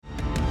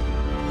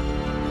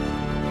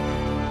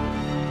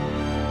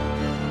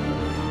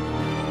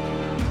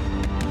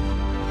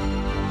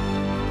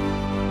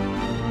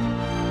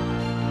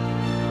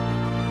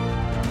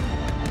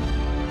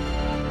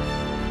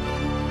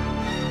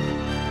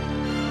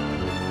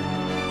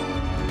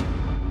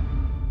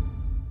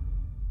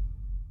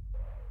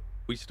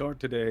We start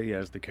today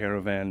as the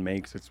caravan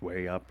makes its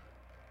way up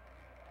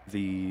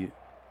the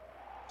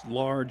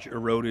large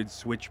eroded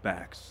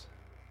switchbacks,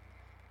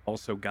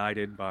 also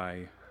guided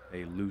by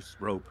a loose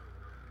rope.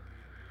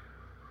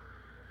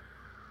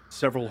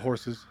 Several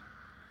horses,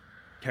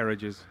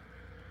 carriages,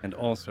 and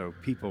also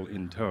people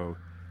in tow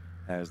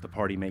as the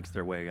party makes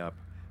their way up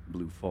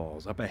Blue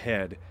Falls. Up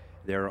ahead,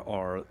 there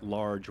are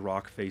large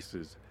rock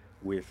faces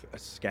with a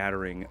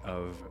scattering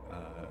of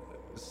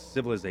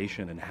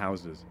civilization and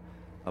houses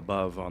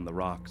above on the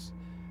rocks.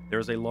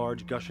 There's a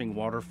large gushing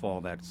waterfall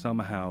that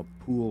somehow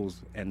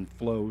pools and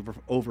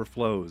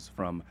overflows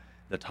from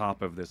the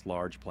top of this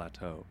large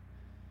plateau.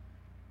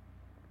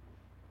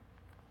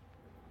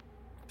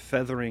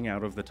 Feathering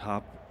out of the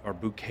top are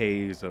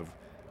bouquets of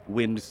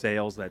wind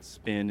sails that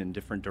spin in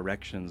different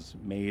directions,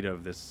 made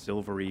of this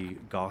silvery,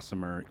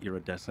 gossamer,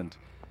 iridescent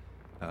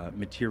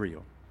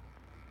material.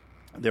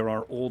 There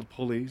are old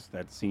pulleys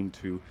that seem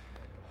to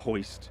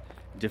hoist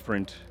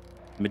different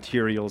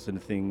materials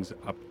and things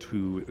up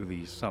to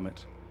the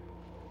summit.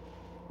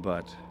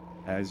 But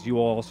as you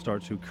all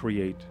start to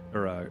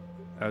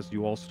as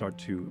you all start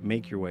to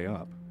make your way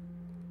up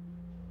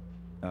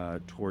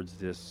towards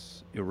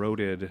this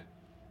eroded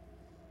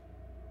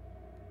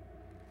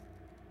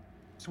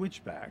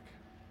switchback,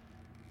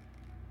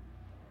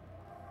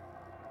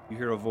 you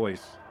hear a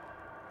voice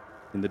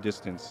in the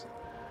distance.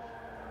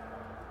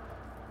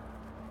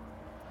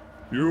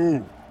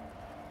 You!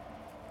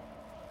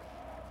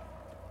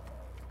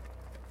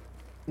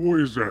 Who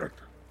is that?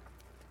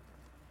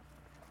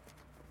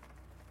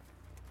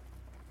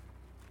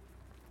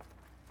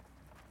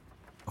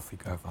 Off you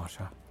go,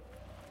 Varsha.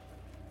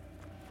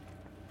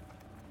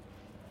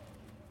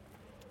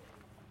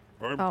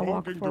 I'm I'll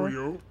walk talking to forward.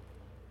 you.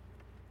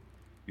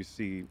 You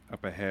see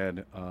up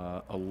ahead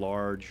a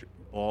large,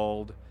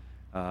 bald,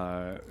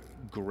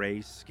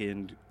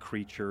 gray-skinned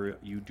creature.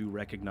 You do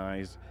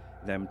recognize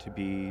them to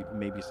be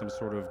maybe some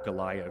sort of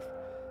Goliath.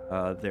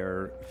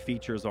 Their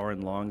features are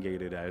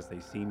elongated as they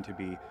seem to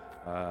be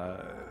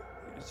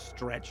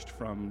stretched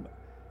from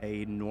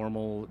a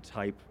normal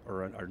type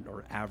or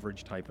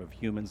average type of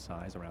human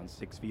size, around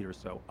 6 feet or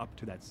so, up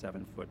to that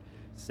 7 foot,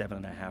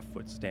 7.5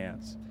 foot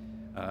stance.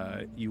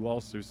 You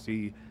also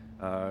see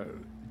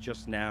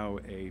just now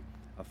a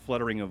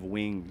fluttering of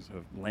wings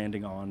of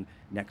landing on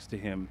next to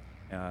him,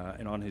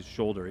 and on his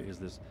shoulder is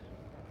this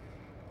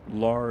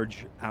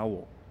large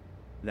owl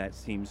that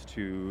seems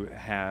to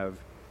have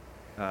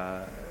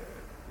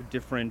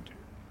different.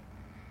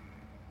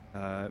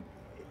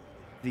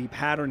 The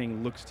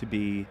patterning looks to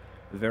be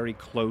very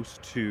close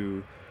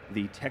to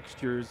the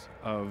textures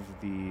of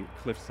the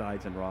cliff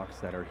sides and rocks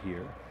that are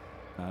here.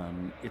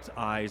 Its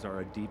eyes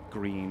are a deep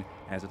green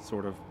as it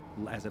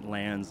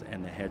lands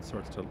and the head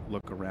starts to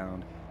look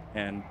around,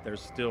 and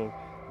there's still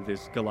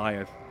this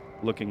Goliath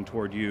looking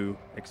toward you,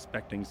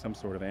 expecting some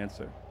sort of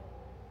answer.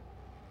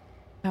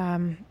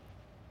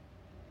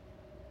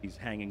 He's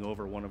hanging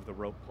over one of the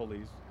rope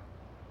pulleys,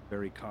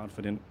 very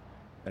confident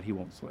that he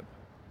won't slip.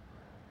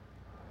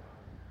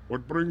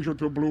 What brings you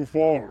to Blue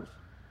Falls?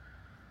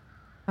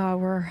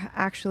 We're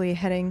actually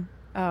heading,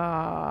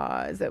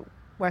 is it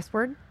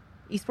westward?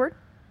 Eastward?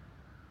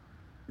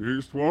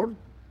 Eastward?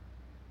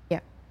 Yeah.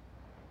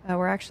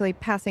 We're actually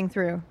passing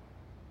through.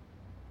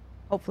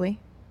 Hopefully.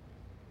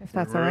 If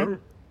that's all right.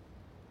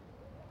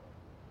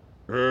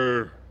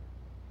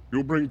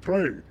 You bring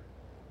trade?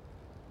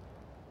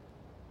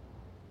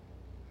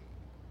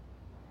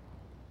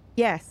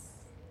 Yes.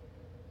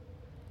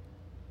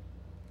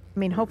 I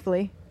mean,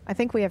 hopefully. I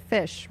think we have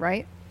fish,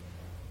 right?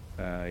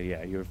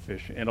 Yeah, you have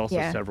fish, and also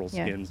several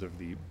skins of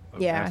the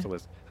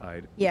basilisk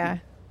hide. Yeah.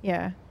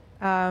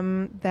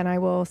 Then I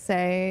will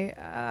say,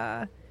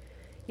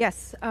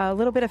 yes, a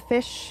little bit of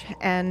fish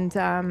and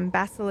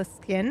basilisk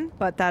skin,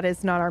 but that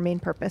is not our main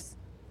purpose.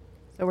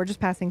 So we're just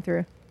passing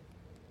through.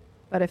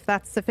 But if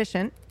that's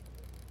sufficient.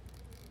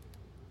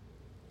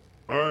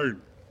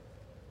 Fine.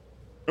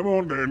 Come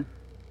on then.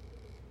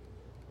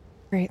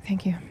 Great,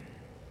 thank you.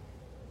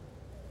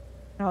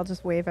 I'll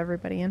just wave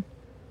everybody in.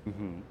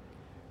 Mm-hmm.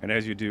 And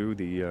as you do,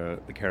 the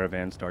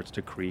caravan starts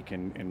to creak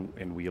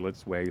and wheel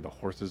its way. The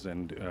horses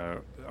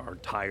are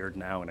tired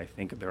now, and I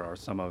think there are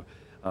some of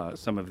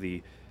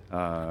the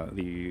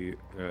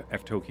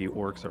Eftoki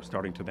orcs are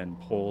starting to then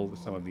pull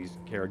some of these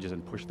carriages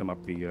and push them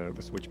up the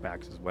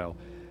switchbacks as well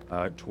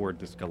toward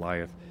this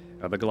Goliath.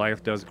 The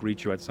Goliath does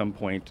greet you at some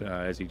point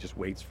as he just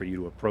waits for you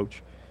to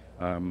approach.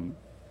 I am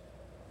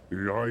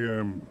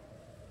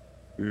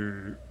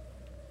head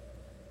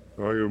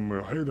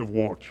of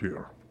watch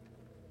here.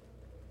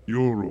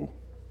 Euro.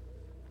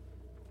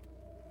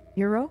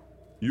 Euro?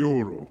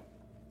 Euro.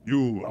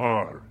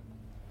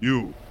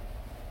 U-R-U-E.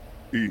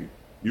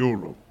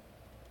 Euro.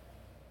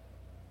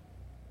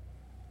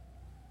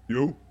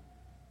 You?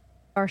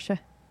 Varsha.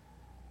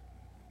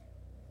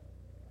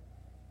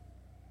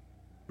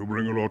 You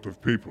bring a lot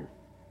of people.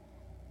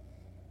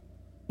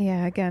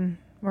 Yeah, again,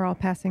 we're all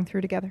passing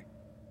through together.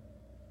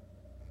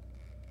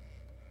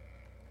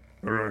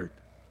 All right.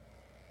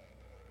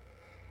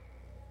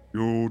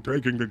 You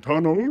taking the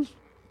tunnels,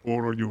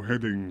 or are you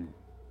heading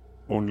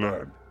on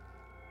land.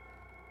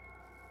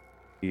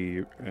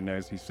 And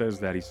as he says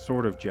that, he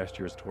sort of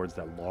gestures towards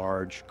that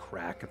large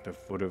crack at the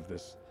foot of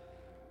this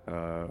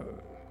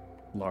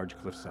large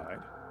cliffside,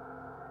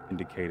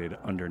 indicated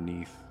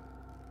underneath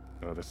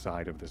the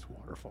side of this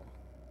waterfall.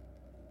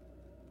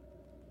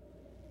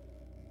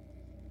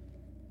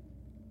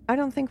 I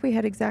don't think we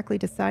had exactly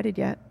decided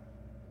yet,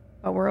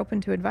 but we're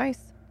open to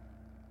advice.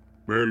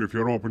 Well, if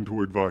you're open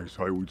to advice,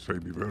 I would say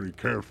be very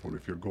careful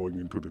if you're going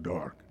into the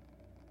dark.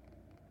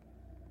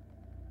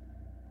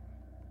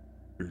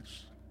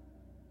 It's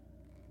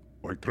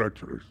quite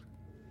treacherous.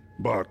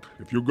 But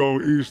if you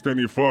go east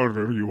any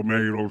farther, you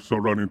may also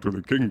run into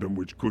the kingdom,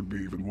 which could be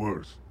even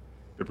worse,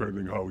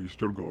 depending how east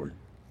you're going.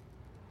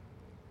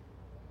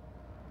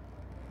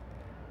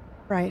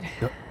 Right.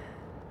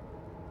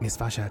 Miss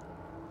Vashad,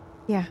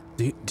 Yeah.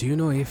 do you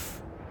know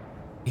if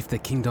the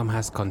kingdom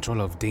has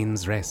control of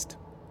Dane's Rest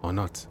or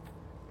not?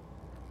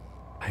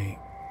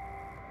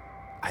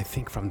 I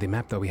think from the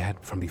map that we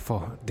had from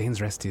before,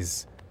 Dane's Rest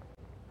is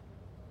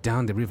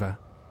down the river.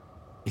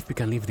 If we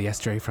can leave the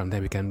estuary from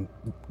there, we can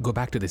go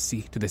back to the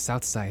sea, to the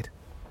south side.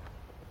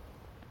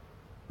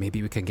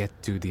 Maybe we can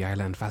get to the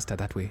island faster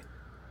that way.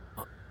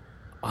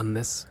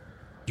 Unless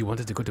you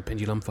wanted to go to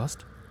Pendulum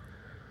first?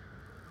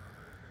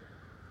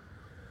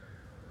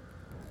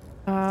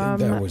 I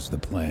think that was the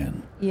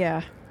plan.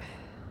 Yeah.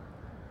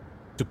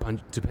 To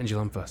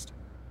Pendulum first.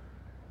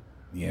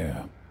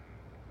 Yeah.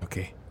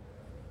 Okay.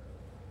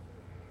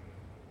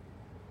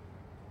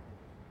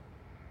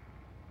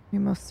 We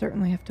most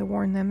certainly have to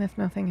warn them, if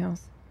nothing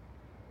else.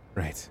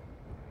 Right.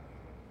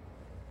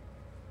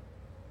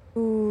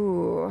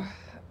 Ooh.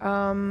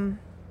 I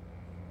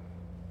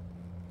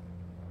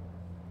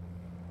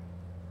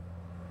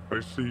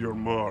see your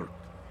mark.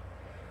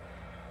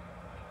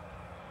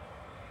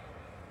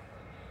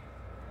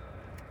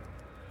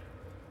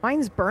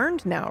 Mine's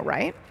burned now,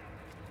 right?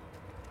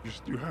 You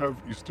still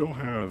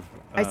have.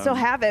 I still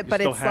have it, you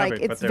but still it's have like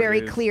it, but it's there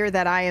very is- clear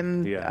that I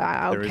am there is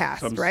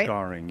outcast, some right?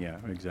 scarring. Yeah,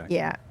 exactly.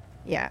 Yeah.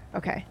 Yeah.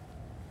 Okay.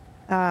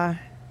 I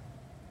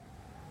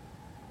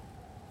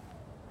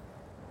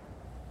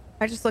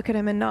just look at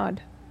him and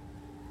nod.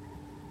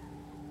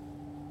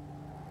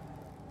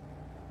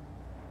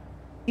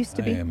 Used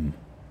to be.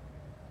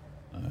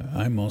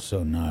 I'm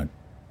also not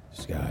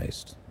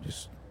disguised,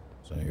 just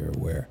so you're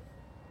aware.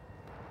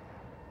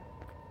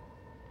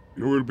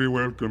 You will be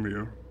welcome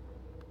here.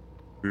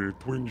 The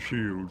twin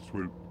shields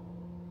will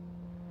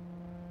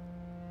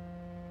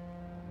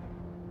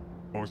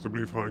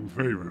possibly find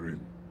favor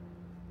in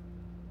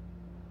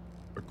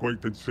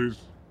acquaintances.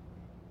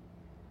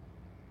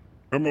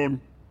 Come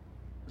on.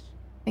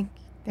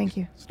 Thank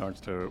you.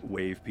 Starts to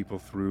wave people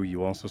through.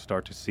 You also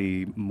start to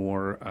see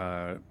more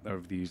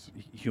of these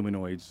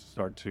humanoids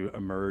start to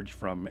emerge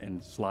from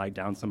and slide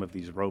down some of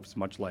these ropes,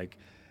 much like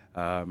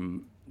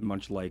in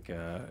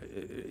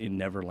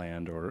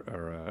Neverland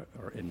or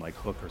in like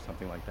Hook or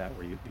something like that,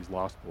 where these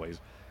Lost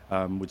Boys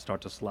would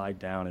start to slide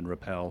down and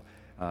rappel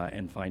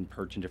and find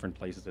perch in different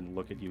places and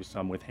look at you.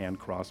 Some with hand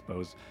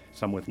crossbows,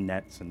 some with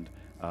nets and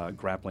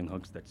grappling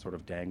hooks that sort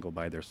of dangle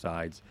by their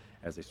sides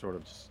as they sort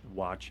of just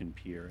watch and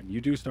peer. And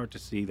you do start to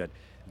see that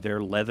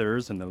their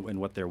leathers and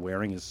what they're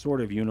wearing is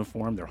sort of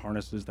uniform. Their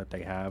harnesses that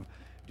they have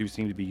do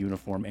seem to be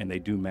uniform, and they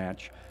do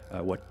match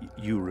what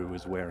Yuru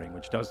is wearing,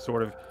 which does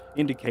sort of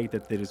indicate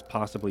that it is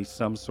possibly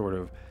some sort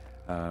of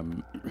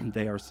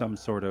they are some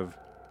sort of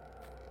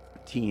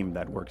team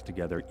that works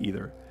together,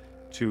 either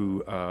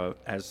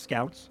as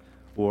scouts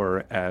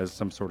or as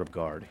some sort of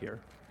guard here.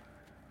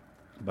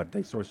 But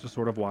they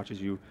sort of watch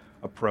as you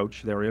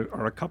approach. There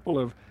are a couple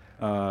of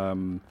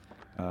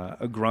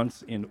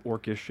grunts in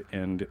Orcish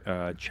and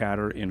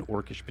chatter in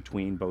Orcish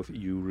between both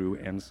Yuru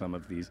and some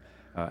of these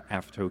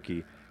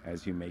Aftoki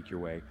as you make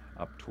your way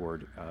up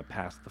toward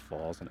past the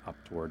falls and up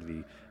toward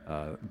the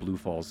Blue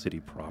Falls city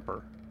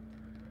proper.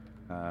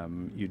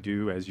 You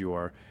do, as you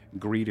are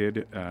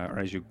greeted, or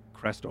as you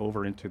crest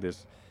over into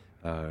this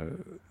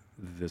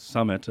the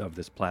summit of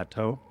this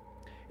plateau,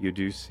 you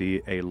do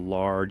see a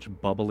large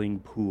bubbling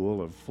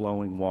pool of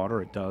flowing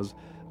water. It does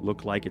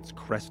look like it's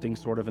cresting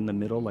sort of in the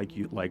middle, like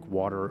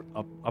water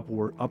up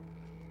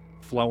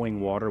flowing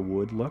water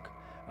would look,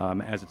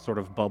 as it sort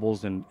of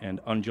bubbles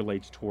and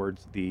undulates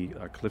towards the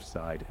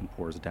cliffside and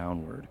pours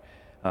downward.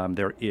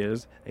 There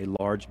is a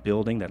large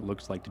building that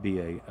looks like to be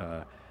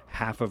a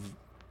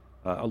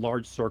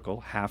large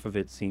circle. Half of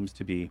it seems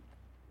to be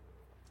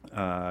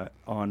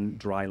on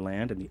dry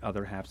land, and the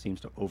other half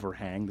seems to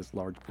overhang this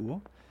large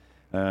pool.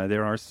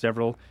 There are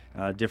several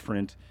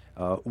different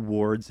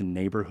wards and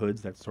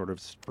neighborhoods that sort of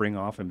spring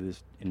off in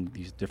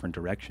these different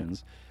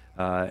directions.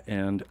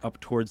 And up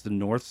towards the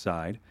north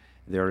side,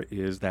 there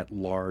is that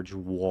large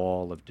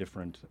wall of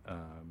different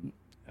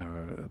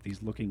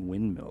these looking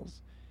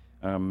windmills.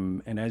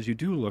 And as you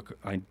do look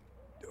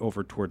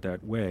over toward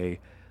that way,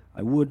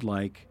 I would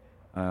like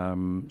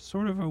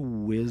sort of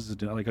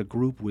a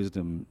group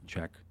wisdom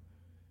check.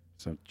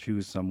 So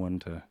choose someone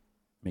to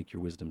make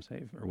your wisdom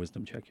save or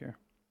wisdom check here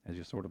as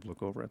you sort of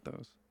look over at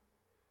those.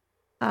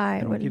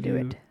 I wouldn't do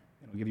it.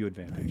 It'll give you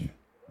advantage.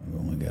 I've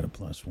only got a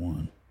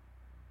 +1.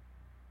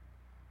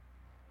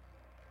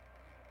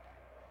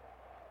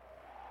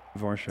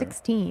 Varsha,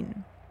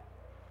 16.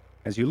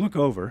 as you look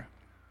over,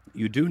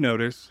 you do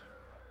notice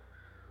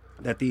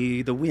that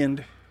the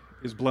wind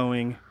is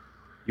blowing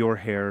your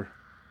hair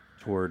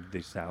toward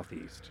the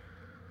southeast.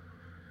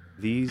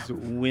 These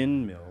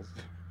windmills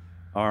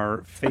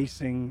are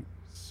facing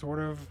sort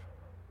of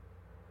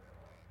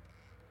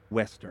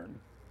western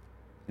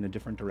in a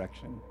different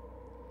direction.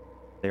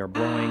 They are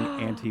blowing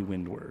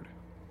anti-windward.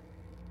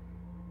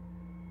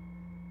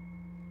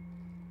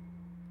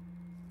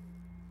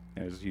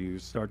 As you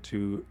start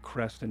to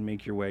crest and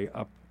make your way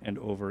up and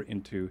over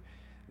into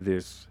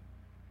this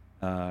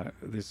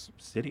this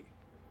city.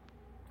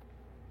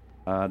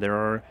 There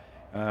are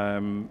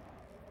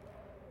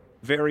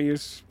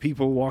various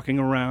people walking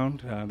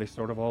around. They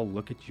sort of all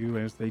look at you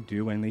as they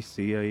do, and they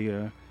see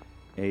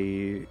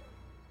a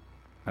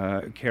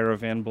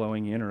caravan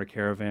blowing in or a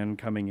caravan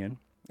coming in.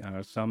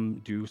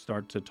 Some do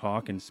start to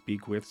talk and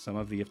speak with some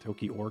of the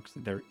Iftoki orcs.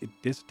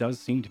 This does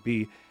seem to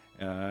be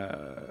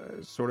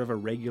sort of a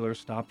regular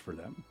stop for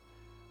them.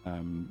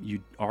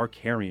 You are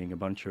carrying a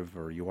bunch of,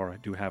 or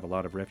do have a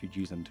lot of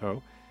refugees in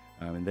tow,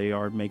 and they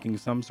are making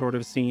some sort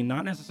of scene,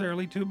 not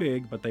necessarily too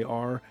big, but they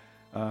are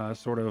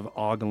sort of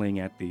ogling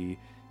at the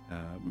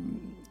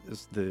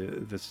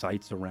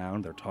sites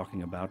around. They're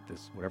talking about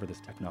whatever this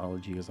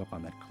technology is up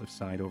on that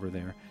cliffside over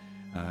there,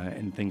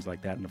 and things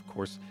like that. And of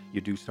course,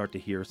 you do start to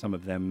hear some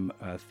of them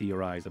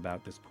theorize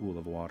about this pool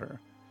of water.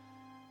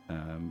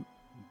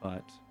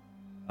 But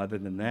other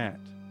than that,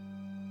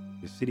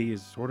 the city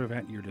is sort of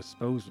at your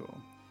disposal.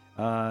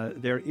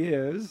 There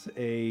is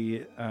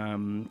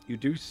you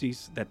do see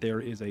that there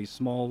is a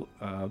small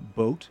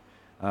boat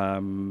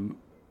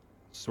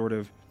sort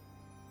of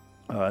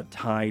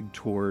tied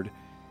toward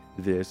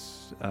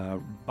this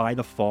by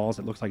the falls.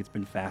 It looks like it's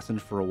been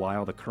fastened for a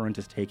while. The current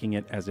is taking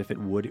it as if it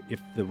would,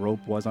 if the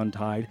rope was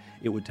untied,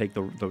 it would take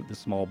the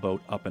small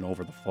boat up and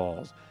over the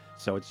falls.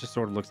 So it just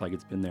sort of looks like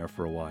it's been there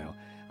for a while.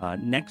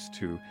 Next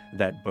to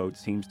that boat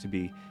seems to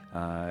be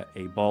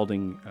a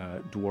balding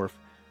dwarf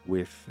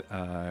with,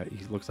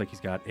 he looks like he's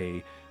got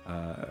a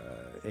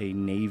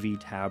navy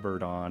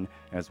tabard on,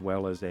 as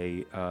well as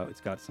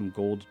it's got some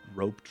gold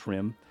rope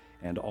trim,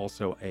 and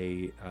also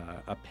a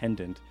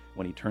pendant.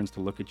 When he turns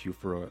to look at you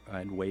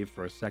and wave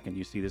for a second,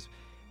 you see this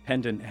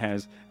pendant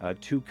has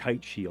 2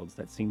 kite shields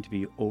that seem to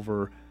be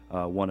over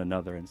one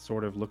another, and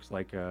sort of looks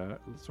like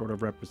sort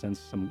of represents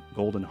some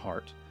golden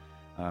heart.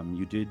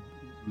 You did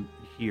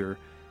hear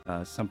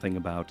something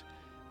about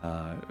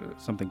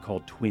something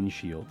called twin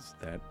shields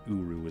that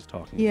Uru was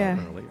talking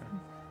about earlier.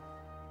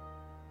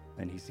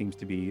 And he seems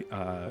to be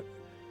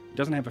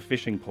doesn't have a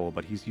fishing pole,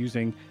 but he's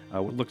using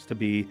what looks to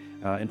be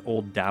an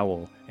old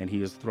dowel, and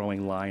he is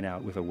throwing line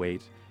out with a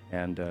weight,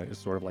 and is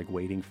sort of like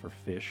waiting for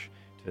fish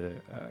to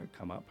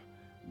come up.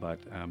 But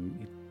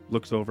he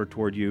looks over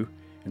toward you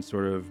and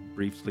sort of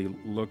briefly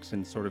looks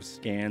and sort of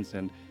scans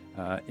and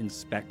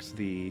inspects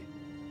the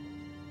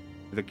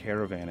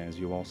caravan as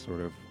you all sort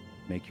of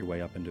make your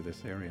way up into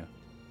this area.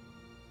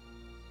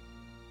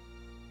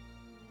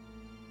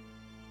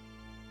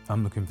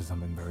 I'm looking for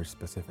something very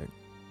specific.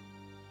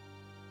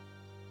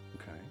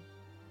 Okay.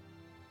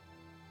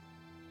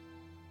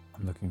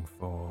 I'm looking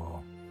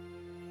for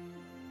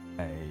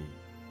a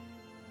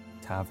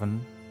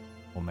tavern,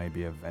 or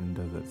maybe a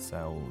vendor that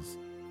sells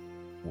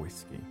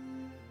whiskey.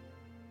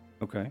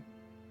 Okay.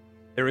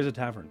 There is a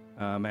tavern.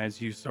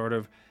 As you sort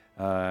of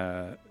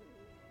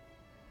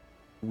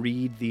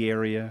read the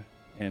area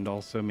and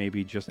also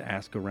maybe just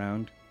ask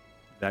around,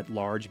 that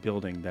large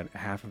building that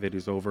half of it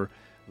is over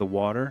the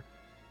water,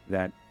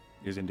 that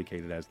is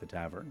indicated as the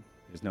tavern.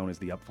 It is known as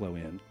the Upflow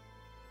Inn.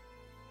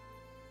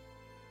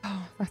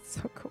 Oh, that's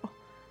so cool.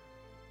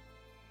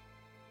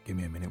 Give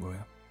me a minute, will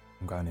you?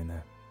 I'm going in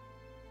there.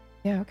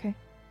 Yeah, okay.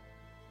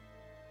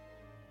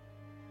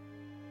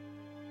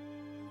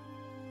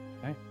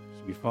 Okay.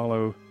 So we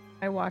follow...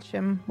 I watch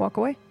him walk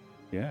away.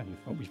 Yeah,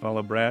 we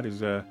follow Brad.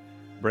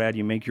 Brad,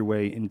 you make your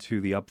way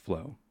into the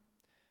Upflow.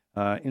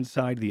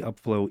 Inside the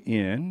Upflow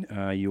Inn,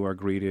 you are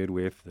greeted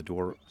with, the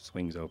door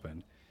swings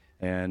open,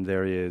 and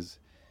there is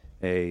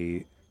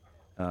a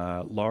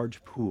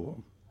large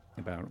pool,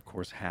 about, of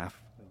course,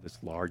 half this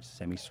large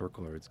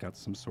semicircular. It's got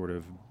some sort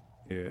of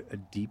a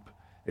deep,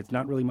 it's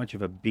not really much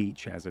of a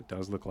beach, as it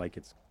does look like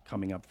it's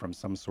coming up from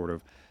some sort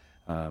of,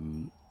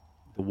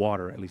 the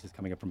water, at least, is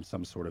coming up from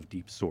some sort of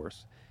deep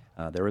source.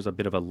 There is a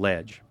bit of a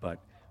ledge, but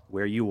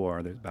where you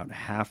are, there's about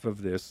half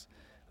of this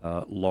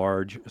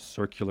large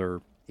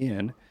circular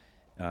inn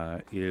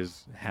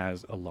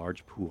has a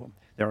large pool.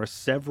 There are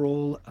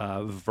several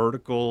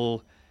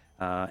vertical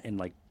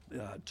and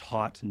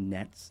taut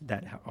nets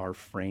that are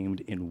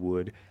framed in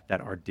wood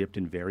that are dipped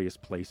in various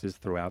places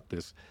throughout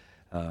this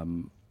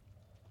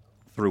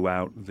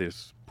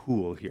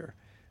pool here.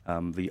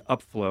 The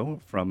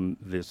upflow from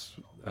this,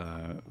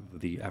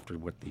 after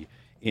what the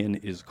inn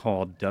is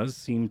called, does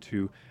seem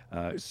to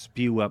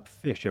spew up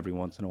fish every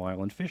once in a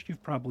while, and fish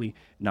you've probably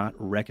not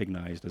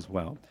recognized as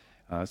well.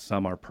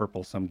 Some are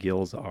purple, some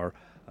gills are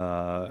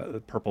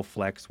purple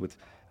flecks with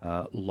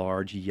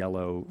large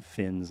yellow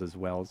fins as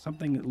well.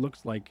 Something that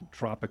looks like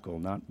tropical,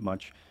 not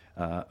much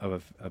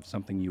of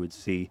something you would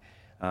see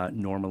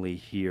normally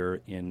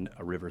here in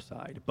a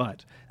riverside.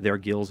 But their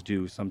gills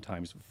do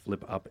sometimes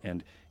flip up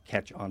and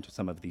catch onto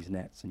some of these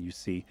nets, and you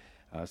see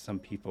some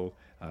people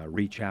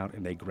reach out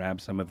and they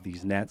grab some of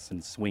these nets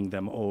and swing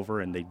them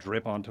over, and they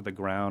drip onto the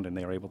ground, and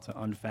they are able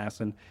to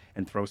unfasten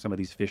and throw some of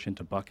these fish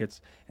into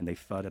buckets, and they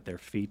thud at their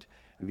feet.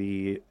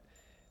 The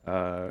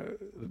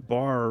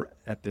bar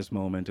at this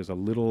moment is a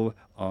little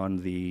on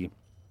the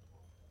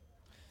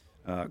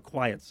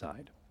quiet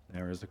side.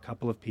 There is a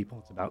couple of people.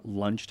 It's about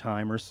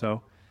lunchtime or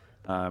so.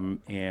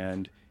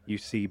 And you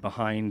see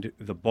behind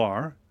the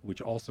bar,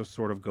 which also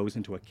sort of goes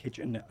into a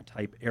kitchen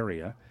type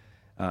area,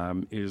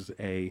 is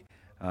a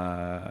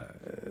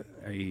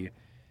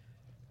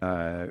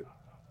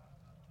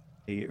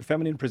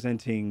feminine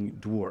presenting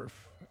dwarf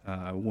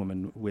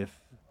woman with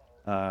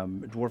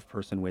dwarf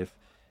person with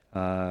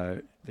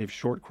they have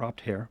short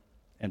cropped hair,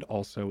 and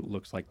also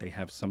looks like they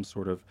have some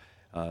sort of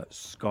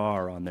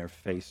scar on their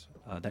face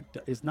that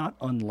is not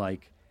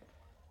unlike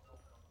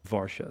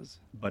Varsha's,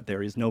 but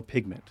there is no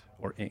pigment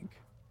or ink.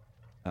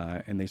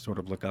 And they sort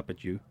of look up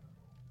at you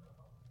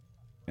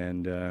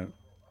and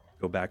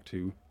go back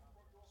to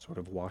sort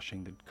of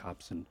washing the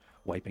cups and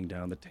wiping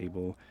down the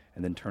table,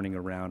 and then turning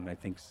around and I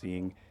think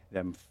seeing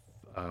them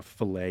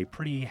fillet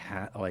pretty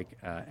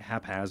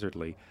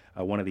haphazardly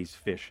one of these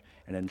fish,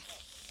 and then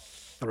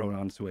throw it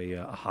onto a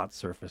hot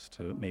surface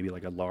to maybe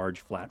like a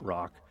large flat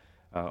rock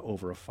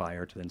over a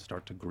fire to then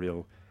start to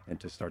grill and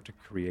to start to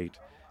create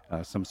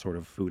some sort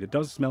of food. It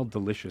does smell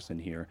delicious in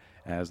here,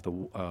 as the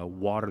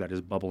water that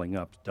is bubbling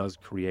up does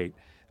create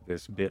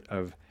this bit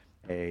of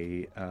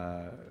a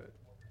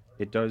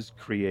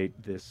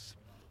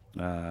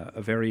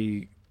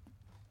very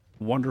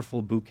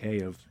wonderful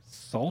bouquet of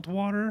salt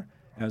water,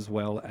 as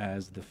well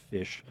as the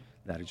fish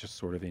that is just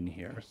sort of in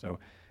here. So,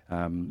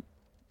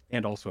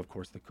 and also, of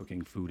course, the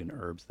cooking food and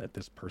herbs that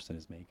this person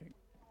is making.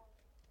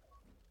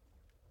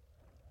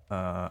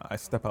 I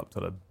step up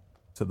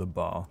to the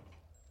bar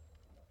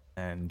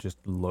and just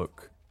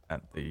look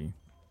at the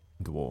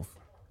dwarf.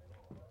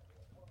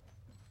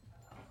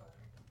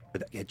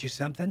 Did that get you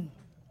something?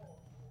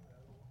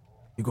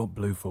 You got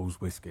Blue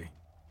Falls whiskey.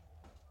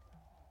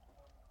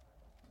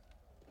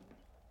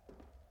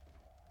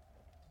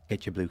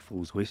 Get your Blue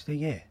Falls whiskey,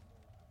 yeah.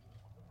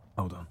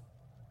 Hold on.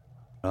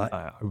 Right.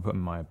 I open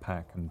my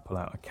pack and pull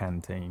out a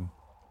canteen.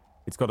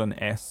 It's got an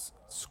S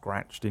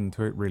scratched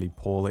into it really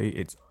poorly.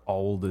 It's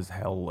old as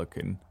hell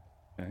looking.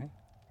 Okay.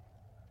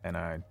 And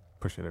I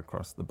push it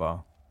across the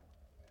bar.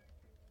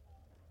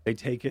 They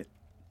take it,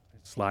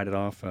 slide it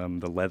off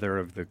the leather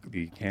of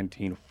the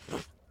canteen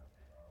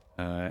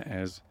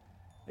as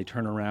they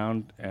turn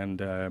around,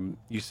 and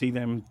you see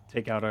them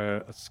take out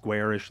a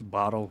squarish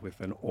bottle with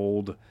an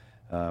old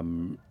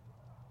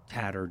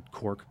tattered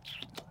cork,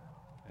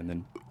 and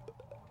then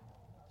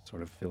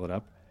sort of fill it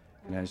up.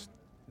 And as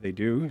they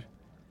do,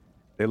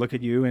 they look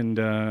at you, and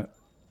I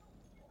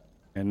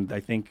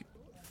think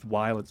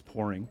while it's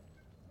pouring,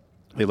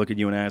 they look at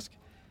you and ask,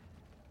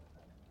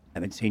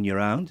 "Haven't seen you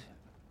around?"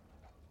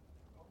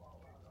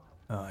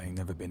 I ain't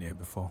never been here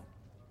before.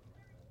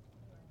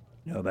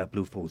 Know about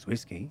Blue Falls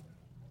whiskey?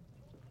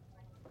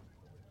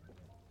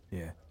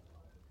 Yeah.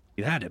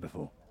 You had it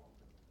before?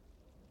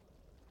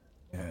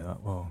 Yeah,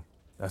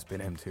 that's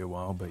been empty a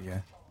while, but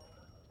yeah.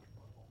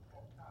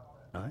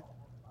 Right.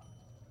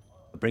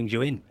 What brings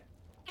you in?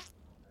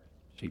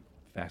 She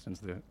fastens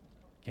the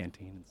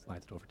canteen and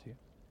slides it over to you.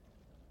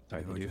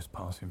 Sorry, We were just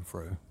passing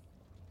through.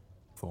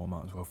 Thought I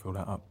might as well fill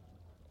that up.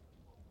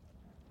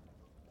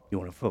 You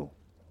want a full?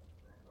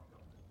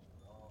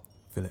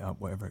 Fill it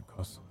up, whatever it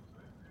costs.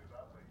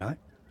 Right.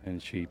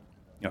 And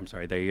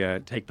they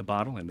take the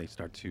bottle and they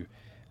start to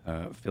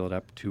fill it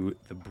up to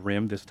the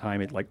brim. This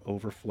time it like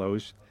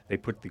overflows. They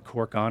put the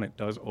cork on. It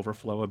does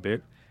overflow a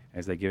bit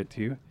as they give it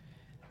to you.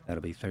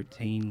 That'll be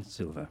 13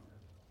 silver.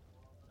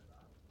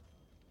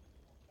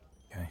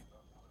 Okay.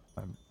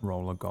 I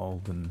roll a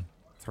gold and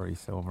 3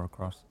 silver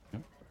across.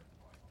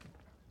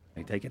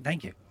 They take it.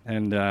 Thank you.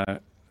 And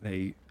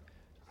they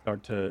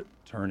start to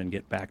turn and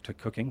get back to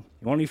cooking.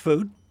 You want any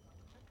food?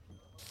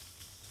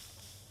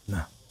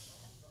 No.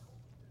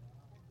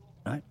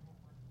 Right.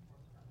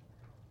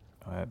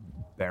 I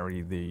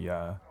bury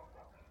the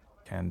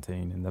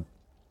canteen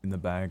in the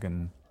bag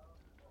and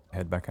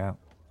head back out.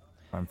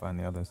 Try and find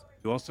the others.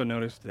 You also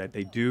noticed that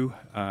they do,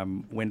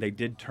 when they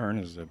did turn,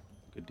 this is a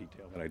good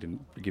detail that I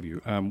didn't give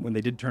you, when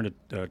they did turn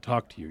to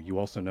talk to you, you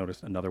also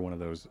noticed another one of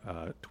those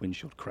twin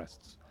shield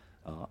crests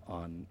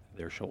on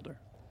their shoulder,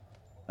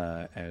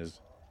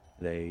 as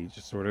they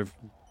just sort of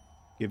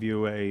give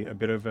you a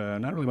bit of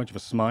not really much of a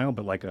smile,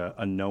 but like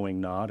a knowing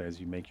nod as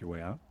you make your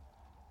way out.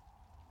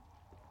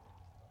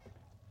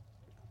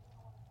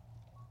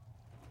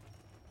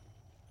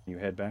 You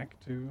head back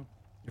to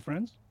your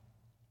friends?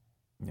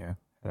 Yeah.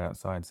 Head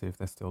outside, see if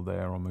they're still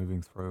there or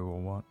moving through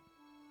or what.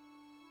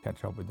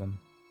 Catch up with them.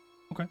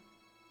 Okay.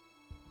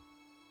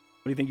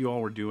 What do you think you all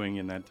were doing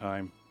in that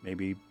time?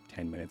 Maybe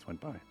 10 minutes went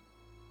by.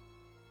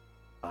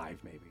 5,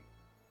 maybe.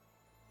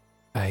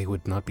 I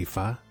would not be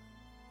far.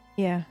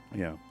 Yeah.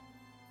 Yeah.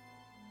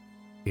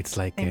 It's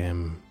like,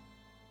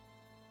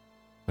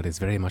 but it's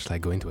very much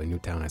like going to a new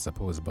town, I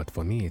suppose. But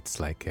for me, it's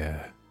like,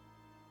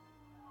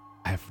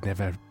 I've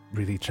never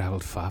really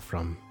traveled far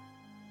from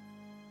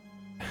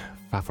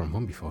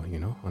home before,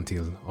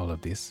 until all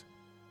of this.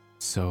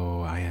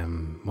 So I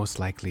am most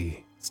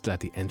likely still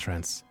at the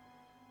entrance.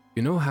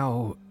 You know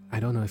how, I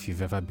don't know if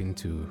you've ever been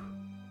to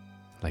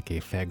like a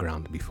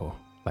fairground before,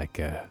 like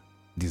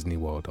Disney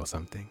World or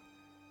something.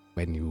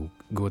 When you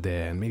go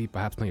there, and maybe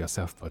perhaps not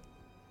yourself, but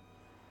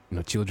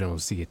children will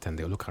see it and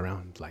they'll look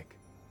around like,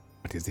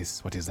 what is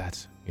this? What is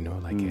that?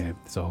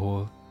 It's a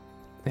whole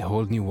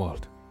new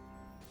world,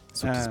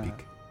 so to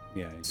speak.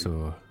 Yeah.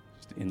 So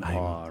just in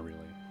awe, really.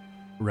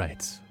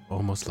 Right.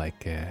 Almost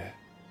like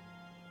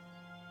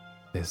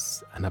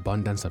there's an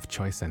abundance of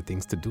choice and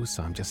things to do,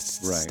 so I'm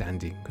just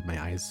standing with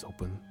my eyes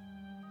open.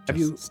 Have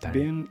you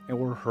staring. been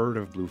or heard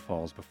of Blue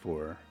Falls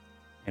before?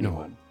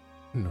 Anyone?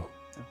 No.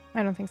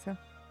 I don't think so.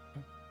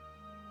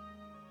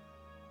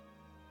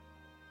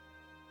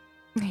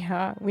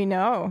 Yeah, we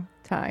know,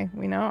 Ty.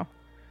 We know.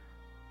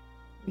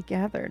 We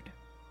gathered.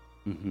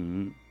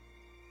 Mm-hmm.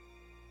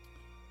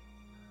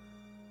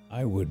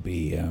 I would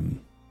be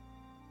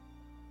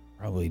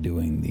probably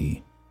doing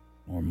the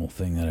normal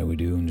thing that I would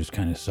do and just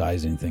kind of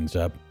sizing things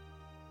up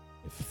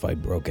if a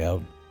fight broke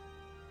out.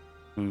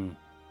 Mm.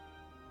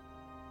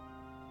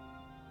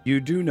 You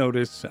do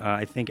notice,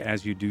 I think,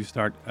 as you do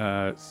start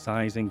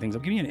sizing things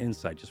up. Give me an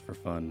insight just for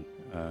fun,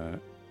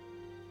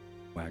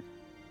 Whack.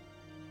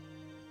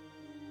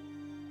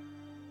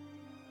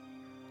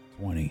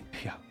 20.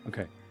 Yeah,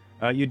 okay.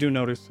 You do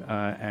notice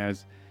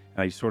as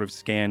you sort of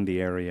scan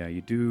the area,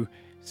 you do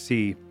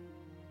see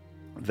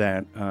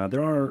that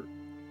there are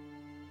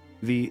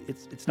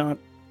it's not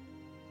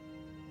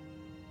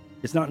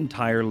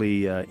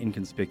entirely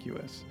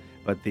inconspicuous,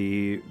 but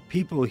the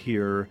people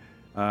here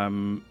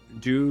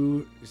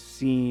do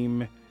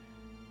seem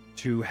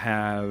to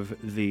have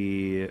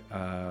they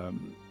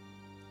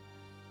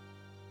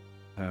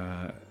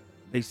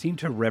seem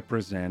to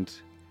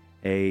represent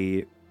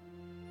a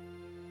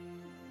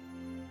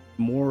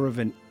more of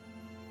an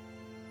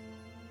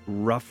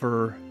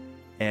rougher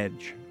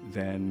edge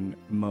than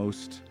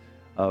most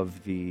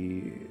of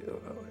the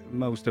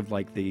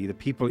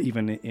people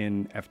even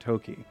in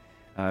Eftoki.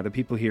 The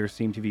people here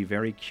seem to be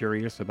very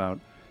curious about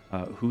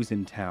who's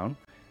in town.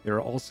 There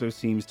also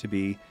seems to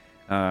be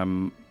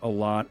a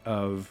lot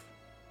of,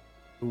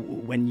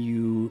 when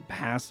you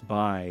pass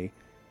by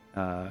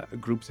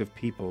groups of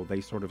people,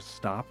 they sort of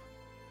stop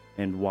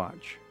and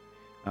watch.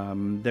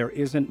 There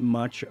isn't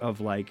much of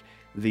like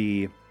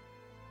the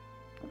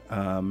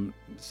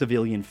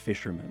civilian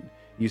fishermen.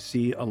 You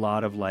see a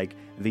lot of like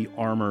the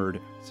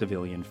armored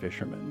civilian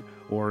fishermen,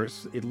 or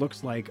it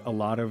looks like a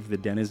lot of the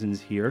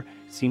denizens here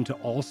seem to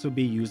also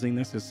be using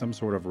this as some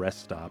sort of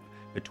rest stop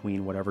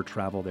between whatever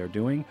travel they're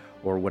doing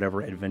or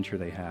whatever adventure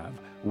they have,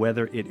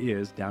 whether it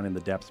is down in the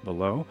depths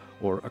below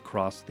or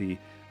across the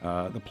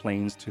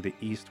plains to the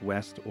east,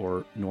 west,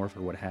 or north,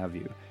 or what have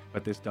you.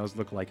 But this does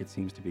look like it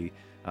seems to be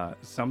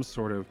some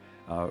sort of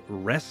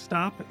rest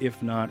stop,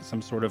 if not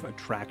some sort of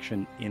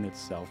attraction in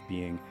itself,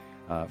 being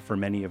for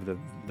many of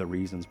the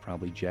reasons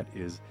probably Jet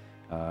is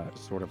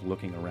sort of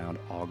looking around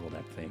ogled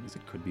at things.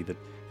 It could be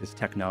this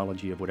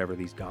technology of whatever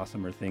these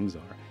gossamer things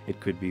are. It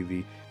could be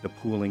the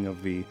pooling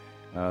of the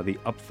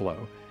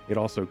upflow. It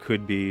also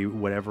could be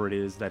whatever it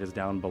is that is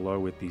down below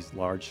with these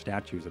large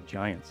statues of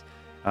giants.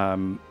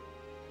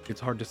 It's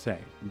hard to say,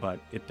 but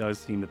it does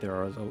seem that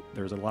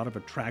there's a lot of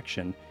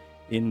attraction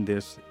in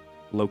this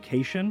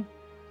location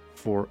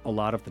for a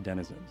lot of the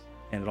denizens.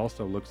 And it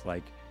also looks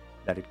like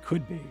that it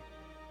could be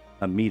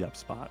a meetup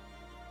spot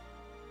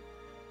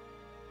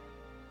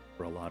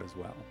for a lot as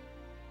well.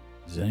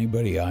 Is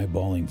anybody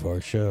eyeballing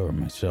Varsha or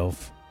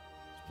myself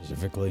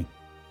specifically?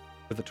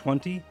 For the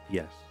 20,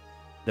 yes.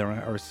 There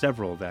are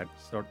several that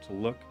start to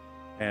look,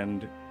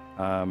 and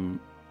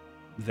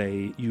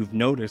you've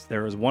noticed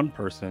there is one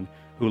person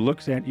who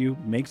looks at you,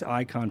 makes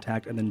eye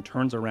contact, and then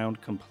turns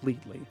around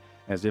completely,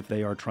 as if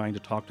they are trying to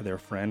talk to their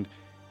friend,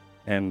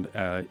 and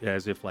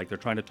as if like they're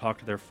trying to talk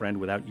to their friend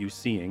without you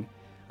seeing.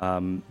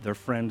 Their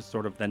friend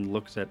sort of then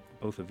looks at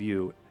both of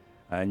you,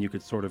 and you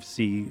could sort of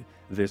see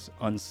this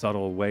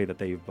unsubtle way that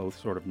they've both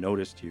sort of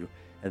noticed you,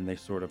 and they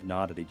sort of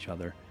nod at each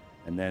other.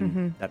 And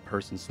then that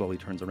person slowly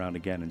turns around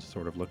again and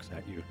sort of looks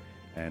at you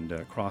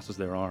and crosses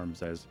their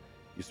arms as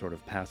you sort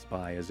of pass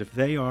by, as if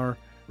they are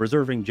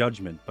reserving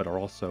judgment, but are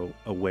also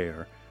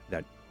aware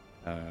that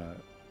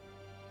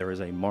there is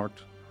a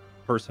marked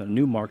person, a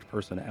new marked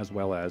person, as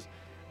well as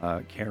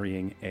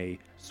carrying a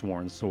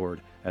sworn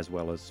sword, as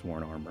well as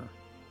sworn armor.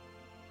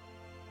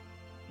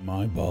 I'm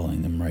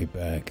eyeballing them right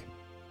back.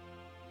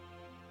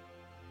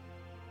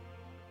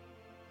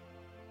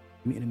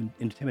 I mean,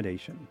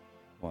 intimidation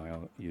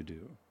while you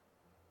do.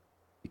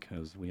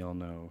 Because we all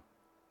know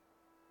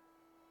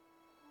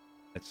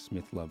that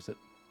Smith loves it.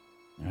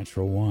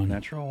 Natural one.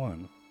 Natural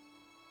one.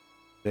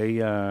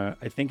 They,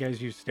 I think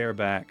as you stare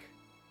back,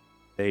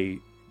 they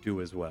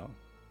do as well.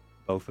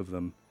 Both of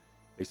them.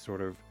 They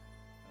sort of,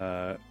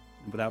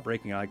 without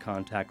breaking eye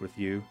contact with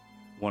you,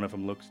 one of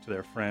them looks to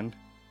their friend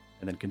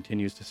and then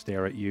continues to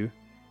stare at you.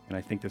 And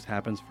I think this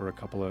happens for a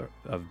couple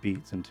of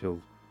beats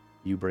until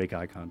you break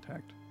eye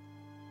contact.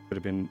 Could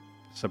have been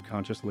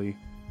subconsciously,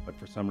 but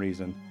for some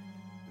reason,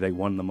 they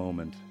won the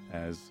moment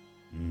as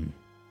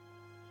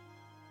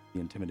the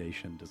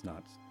intimidation does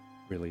not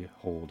really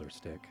hold or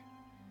stick.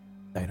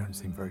 They don't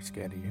seem very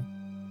scared of you.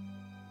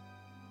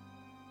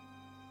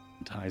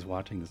 And Ty's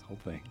watching this whole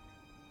thing.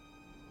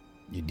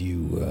 Did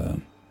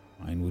you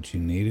find what you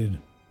needed?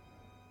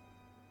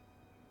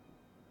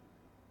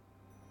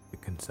 A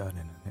bit concerning,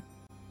 isn't it?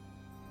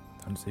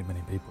 Don't see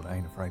many people that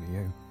ain't afraid of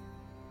you.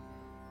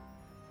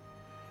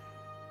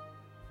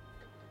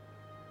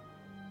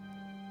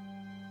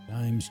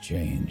 Times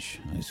change,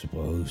 I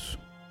suppose.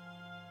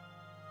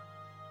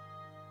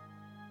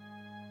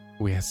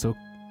 We are so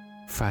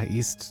far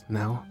east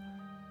now.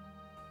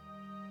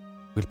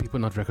 Will people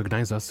not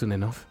recognize us soon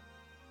enough?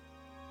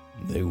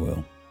 They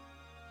will.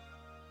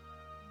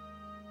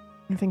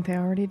 I think they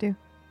already do.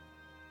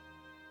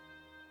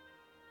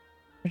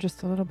 They're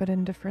just a little bit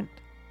indifferent.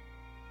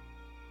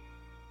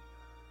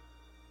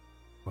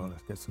 Well,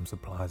 let's get some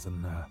supplies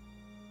and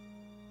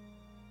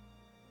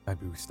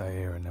maybe we stay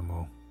here and then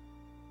we'll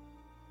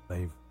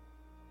leave.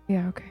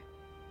 Yeah, okay.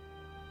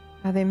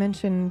 They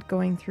mentioned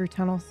going through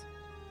tunnels.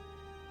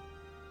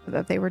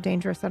 That they were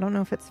dangerous. I don't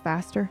know if it's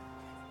faster.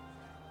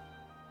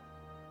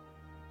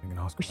 You can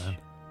ask We around.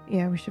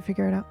 Yeah, we should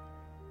figure it out.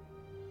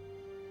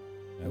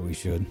 Yeah, we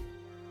should.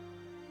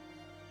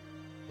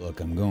 Look,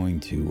 I'm going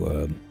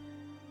to,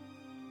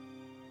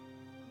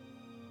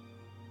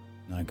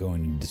 not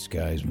going to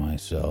disguise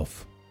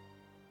myself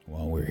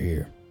while we're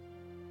here.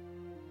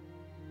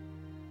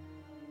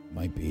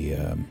 Might be,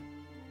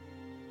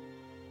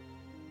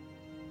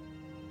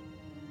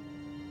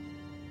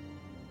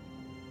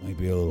 might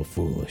be a little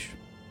foolish.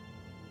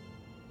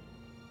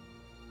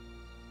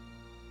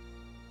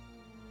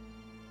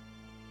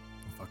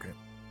 Fuck it.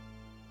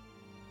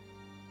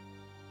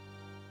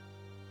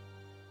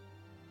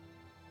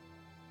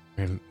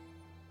 Well,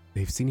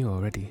 they've seen you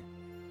already.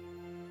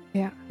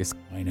 Yeah.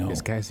 I know.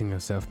 Disguising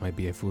yourself might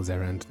be a fool's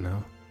errand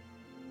now.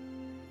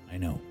 I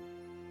know.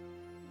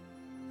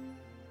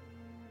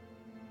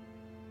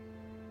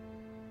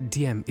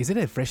 DM, is it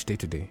a fresh day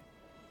today?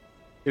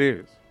 It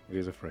is. It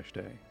is a fresh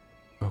day.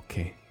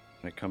 Okay.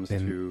 When it comes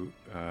Then- to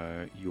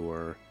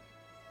your...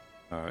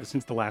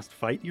 since the last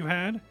fight you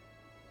had?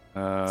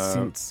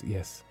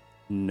 Yes.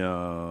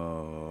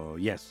 No.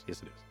 Yes, it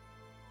is.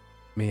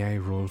 May I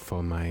roll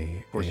for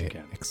my course you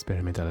can.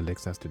 experimental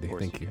elixirs today? Of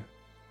course Thank you you.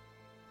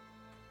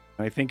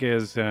 I think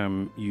as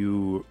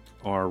you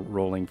are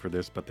rolling for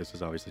this, but this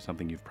is obviously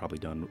something you've probably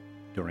done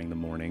during the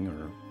morning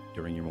or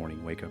during your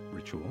morning wake-up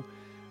ritual.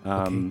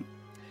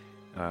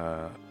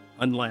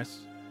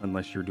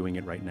 Unless you're doing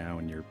it right now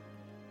and you're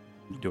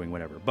doing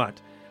whatever.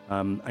 But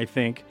I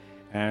think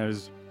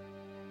as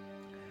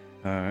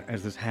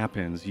this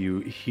happens, you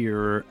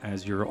hear,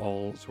 as you're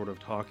all sort of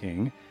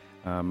talking,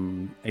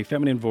 a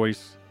feminine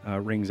voice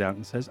rings out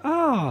and says,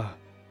 "Ah,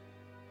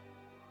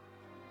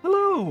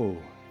 hello."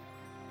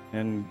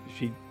 And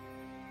she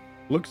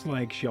looks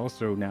like she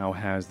also now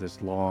has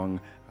this long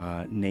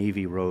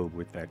navy robe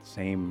with that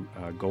same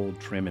gold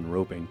trim and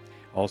roping.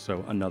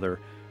 Also another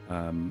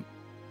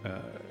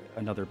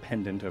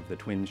pendant of the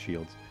twin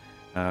shields.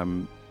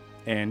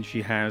 And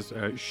she has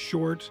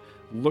short,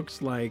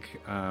 looks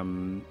like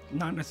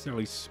not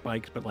necessarily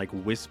spiked, but like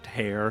wisped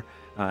hair,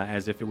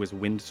 as if it was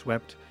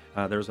windswept.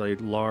 There's a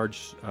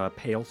large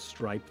pale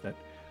stripe that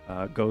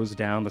goes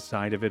down the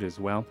side of it as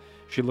well.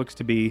 She looks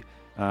to be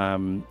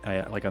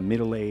like a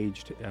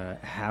middle-aged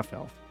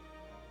half-elf.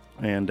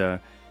 And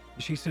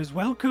she says,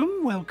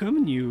 welcome.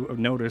 And you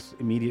notice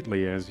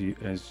immediately as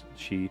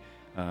she,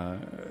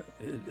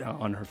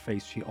 on her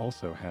face, she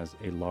also has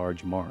a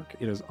large mark.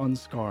 It is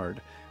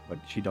unscarred, but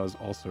she does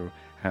also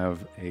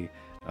have a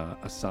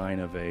sign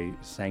of a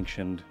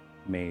sanctioned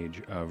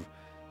mage of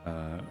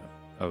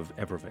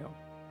Evervale.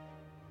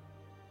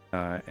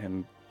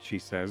 And she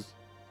says,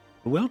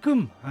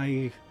 welcome.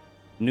 I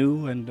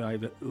knew, and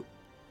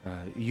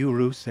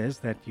Yuru says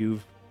that you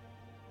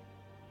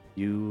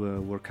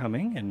were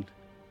coming, and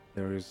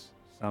there is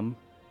some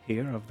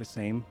here of the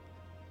same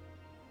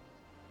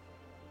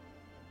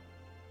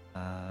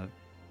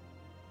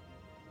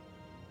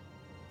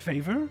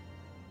favor.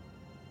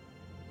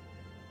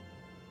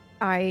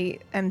 I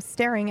am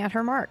staring at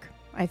her mark,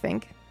 I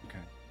think. Okay.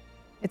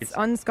 It's It's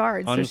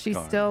unscarred, so she's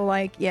unscarred. still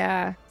like,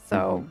 yeah.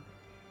 So Mhm.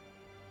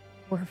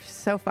 we're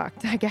so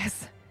fucked, I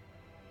guess.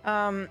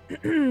 Can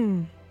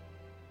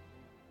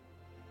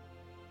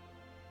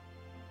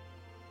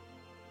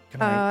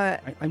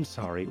I'm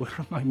sorry. What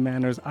are my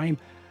manners? I'm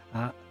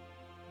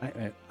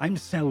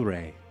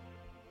Selray.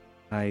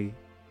 I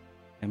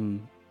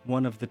am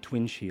one of the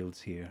twin shields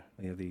here.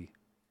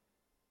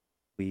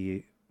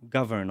 We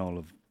govern all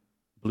of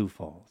Blue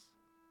Falls.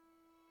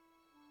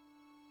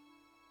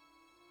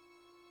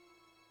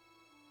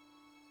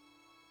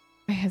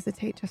 I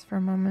hesitate just for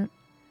a moment.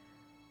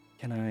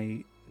 Can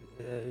I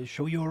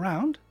show you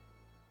around?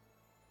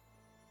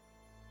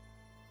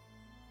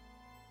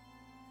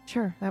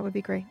 Sure, that would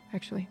be great,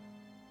 actually.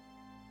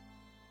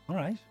 All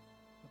right.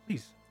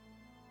 Please,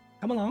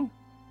 come along.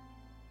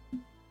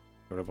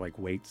 Sort of like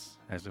waits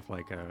as if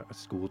like a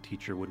school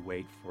teacher would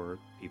wait for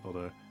people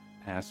to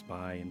pass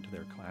by into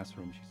their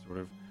classroom. She sort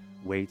of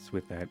waits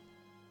with that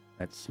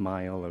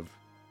smile of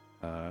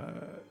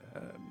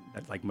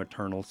that like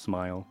maternal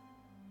smile.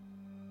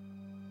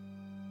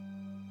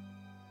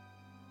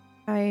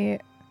 I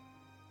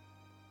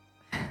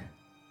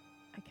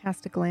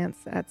cast a glance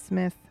at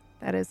Smith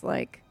that is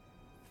like,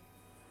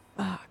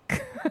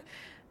 fuck.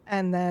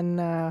 And then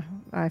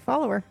I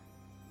follow her.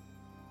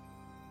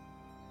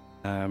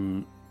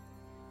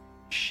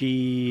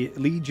 She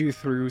leads you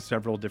through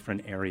several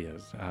different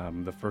areas.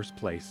 The first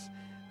place,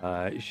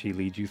 she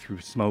leads you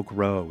through Smoke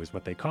Row, is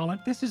what they call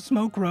it. This is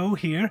Smoke Row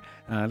here.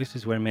 This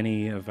is where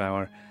many of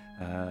our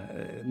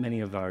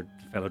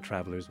fellow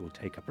travelers will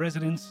take up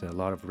residence. A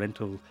lot of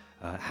rental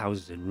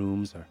houses and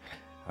rooms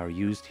are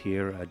used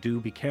here. Do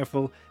be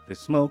careful. The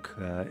smoke,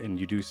 and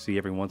you do see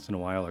every once in a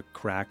while a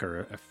crack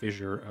or a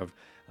fissure of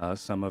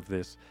some of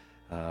this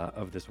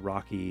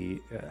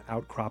rocky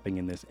outcropping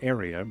in this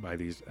area by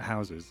these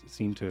houses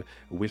seem to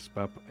wisp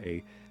up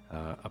a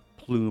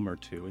plume or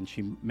two. And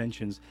she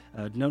mentions,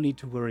 no need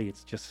to worry,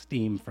 it's just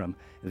steam from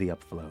the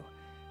upflow.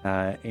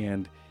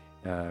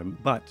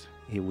 But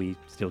we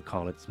still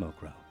call it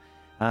Smoke Row.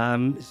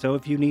 So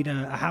if you need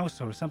a house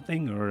or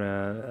something, or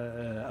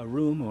a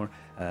room or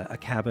a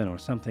cabin or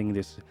something,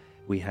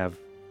 we have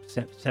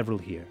several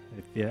here.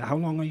 How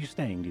long are you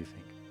staying, do you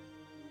think?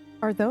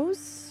 Are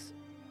those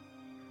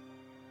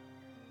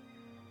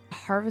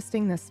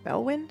harvesting the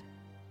spell wind?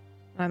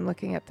 I'm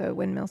looking at the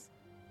windmills.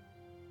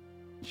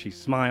 She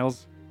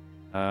smiles,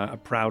 a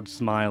proud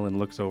smile, and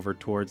looks over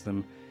towards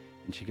them,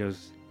 and she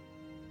goes,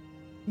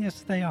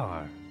 yes, they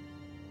are.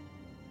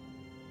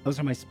 Those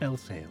are my spell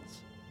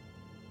sails.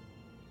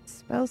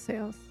 Spell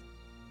sails.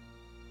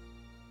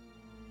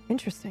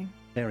 Interesting.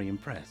 Very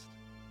impressed.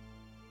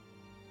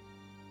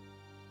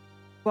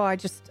 Well,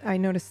 I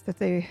noticed that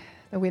the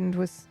wind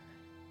was...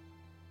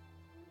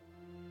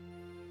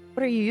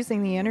 What are you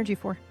using the energy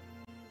for?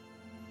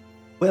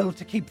 Well,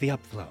 to keep the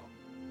upflow.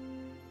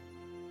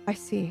 I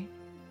see.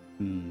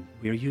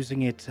 We're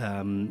using it,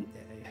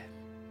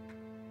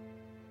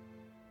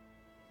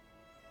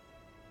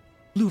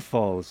 Blue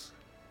Falls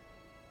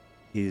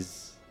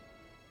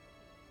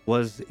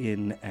was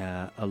in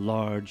a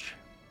large,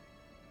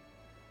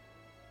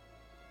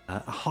 a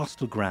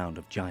hostile ground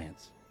of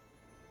giants.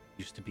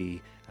 Used to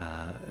be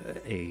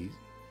a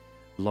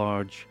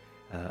large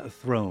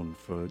throne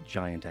for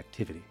giant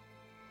activity.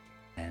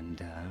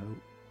 And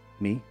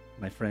me,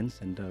 my friends,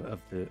 and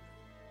of the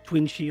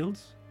Twin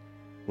Shields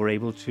were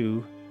able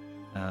to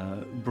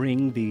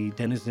bring the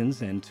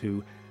denizens and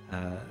to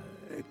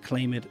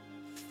claim it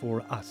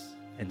for us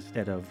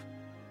instead of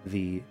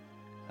the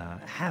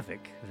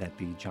havoc that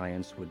the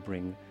giants would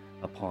bring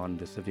upon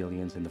the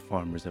civilians and the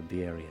farmers of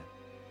the area.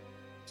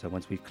 So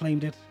once we've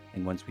claimed it,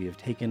 and once we have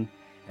taken,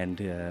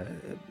 and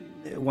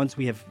once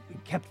we have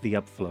kept the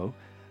upflow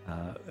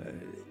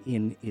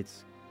in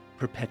its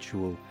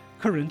perpetual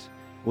current,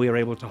 we are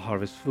able to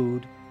harvest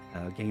food,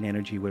 gain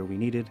energy where we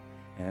need it,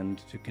 and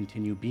to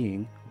continue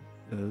being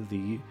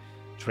the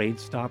trade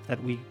stop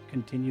that we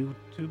continue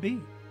to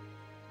be.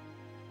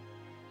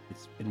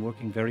 It's been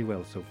working very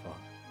well so far.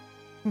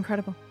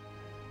 Incredible.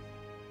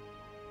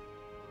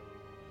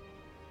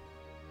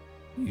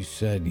 You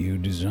said you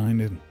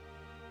designed it?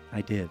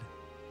 I did.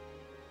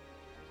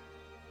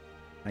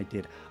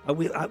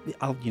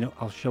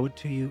 I'll show it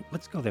to you.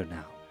 Let's go there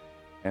now.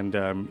 And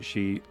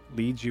she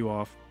leads you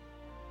off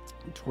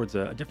towards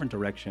a different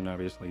direction,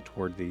 obviously,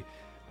 toward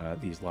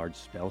these large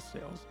spell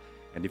sails.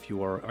 And if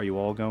you are you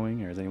all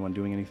going, or is anyone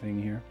doing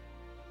anything here?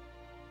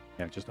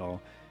 Yeah, just all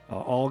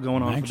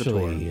going on for the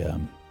tour.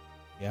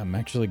 I'm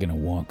actually gonna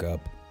walk up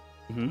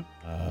and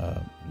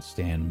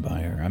stand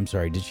by her. I'm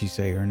sorry, did she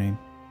say her name?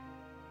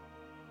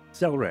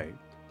 Selray.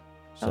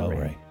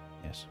 Selray,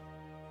 yes.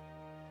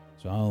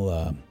 So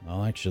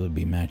I'll actually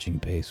be matching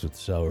pace with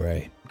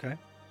Selray. Okay.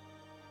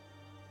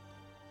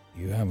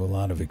 You have a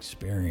lot of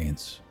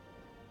experience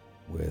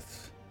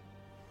with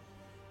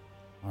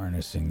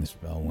harnessing the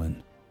spell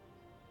wind.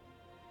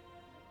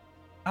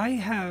 I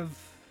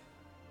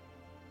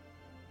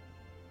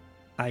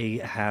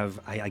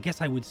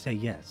guess I would say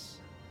yes.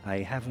 I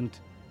haven't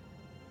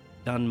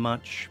done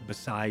much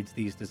besides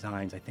these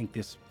designs. I think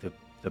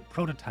the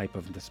prototype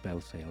of the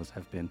spell sails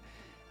have been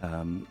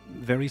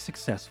very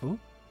successful,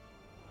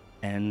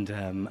 and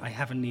I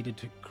haven't needed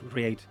to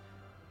create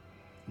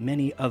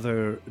many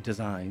other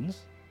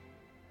designs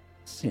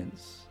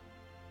since.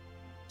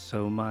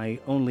 So my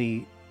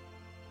only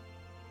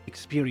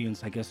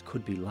experience, I guess,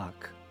 could be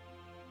luck.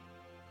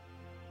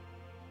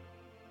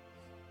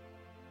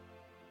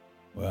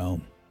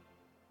 Well,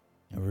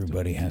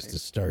 everybody has to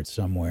start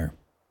somewhere.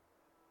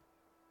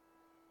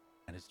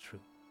 That is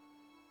true.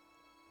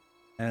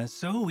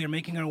 So we're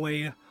making our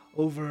way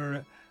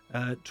over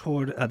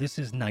This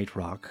is Night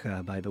Rock,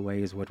 by the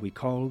way, is what we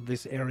call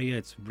this area.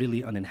 It's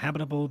really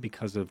uninhabitable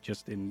because of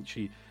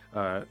she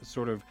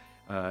sort of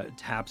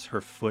taps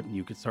her foot, and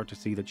you can start to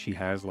see that she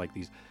has like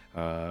these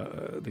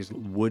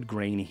wood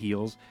grain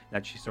heels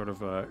that she sort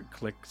of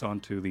clicks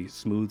onto the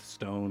smooth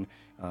stone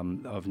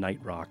of Night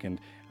Rock. And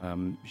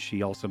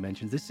she also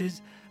mentions this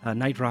is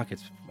Night Rock.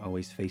 It's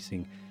always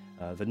facing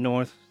the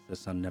north. The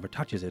sun never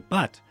touches it,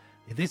 but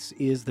this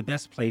is the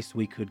best place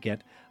we could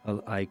get.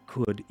 I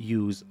could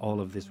use all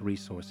of this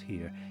resource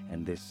here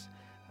and this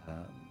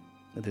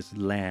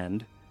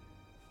land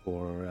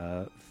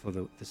for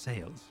the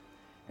sales.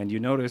 And you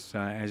notice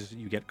as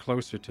you get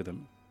closer to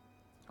them,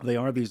 they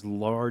are these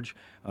large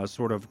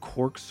sort of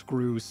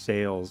corkscrew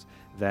sails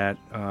that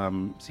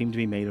seem to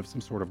be made of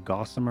some sort of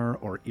gossamer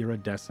or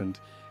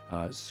iridescent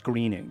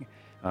screening.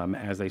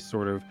 As they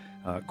sort of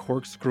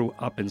corkscrew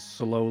up and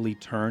slowly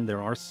turn.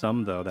 There are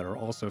some, though, that are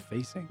also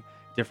facing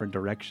different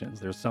directions.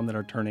 There's some that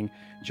are turning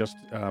just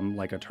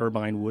like a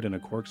turbine would in a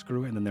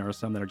corkscrew, and then there are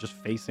some that are just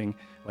facing,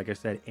 like I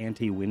said,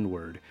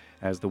 anti-windward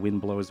as the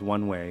wind blows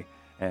one way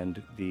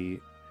and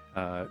the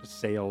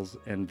sails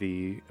and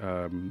the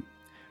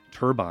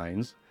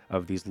turbines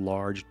of these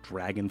large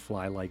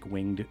dragonfly-like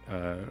winged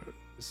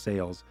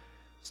sails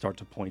start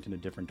to point in a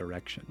different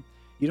direction.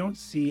 You don't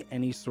see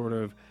any sort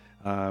of...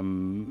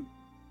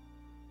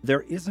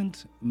 there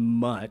isn't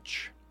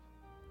much...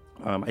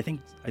 I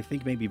think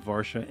maybe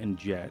Varsha and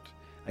Jet.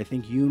 I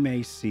think you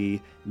may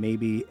see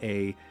maybe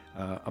a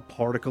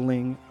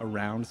particling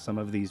around some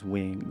of these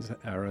wings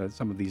or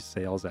some of these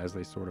sails as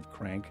they sort of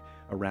crank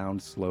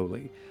around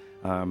slowly.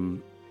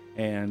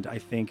 And I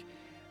think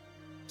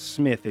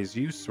Smith, as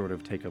you sort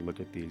of take a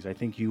look at these, I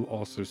think you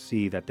also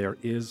see that there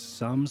is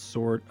some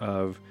sort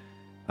of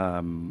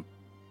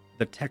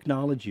the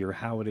technology, or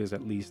how it is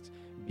at least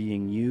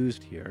being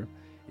used here,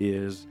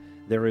 is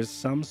there is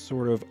some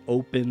sort of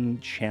open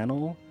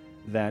channel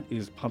that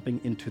is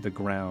pumping into the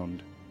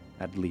ground,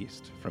 at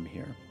least from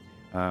here.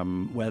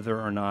 Whether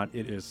or not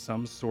it is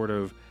some sort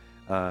of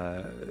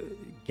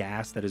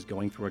gas that is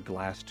going through a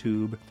glass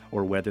tube,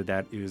 or whether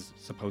that is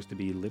supposed to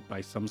be lit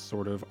by some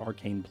sort of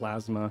arcane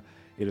plasma,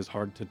 it is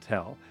hard to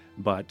tell.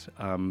 But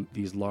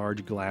these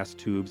large glass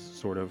tubes,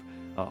 sort of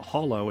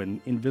hollow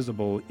and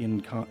invisible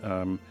in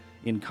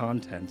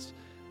contents,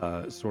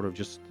 sort of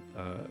just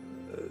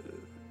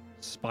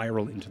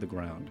spiral into the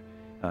ground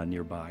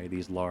nearby.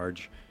 These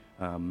large...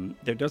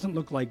 there doesn't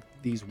look like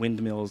these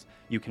windmills,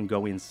 you can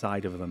go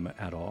inside of them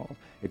at all.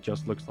 It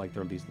just looks like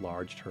they're these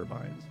large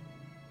turbines.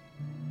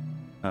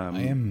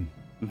 I'm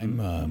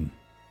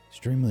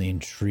extremely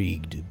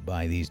intrigued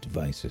by these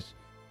devices,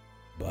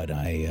 but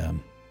I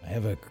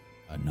have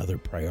another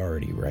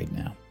priority right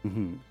now.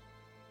 Mm-hmm.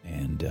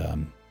 And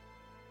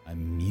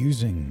I'm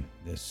using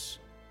this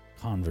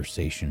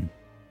conversation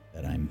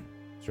that I'm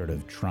sort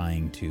of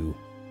trying to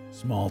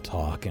small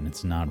talk, and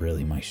it's not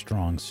really my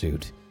strong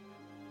suit.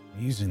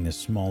 I'm using this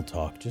small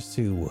talk just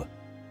to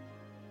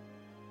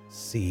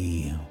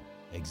see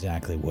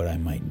exactly what I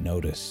might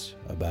notice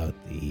about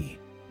the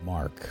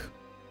mark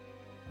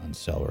on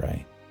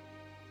Selray.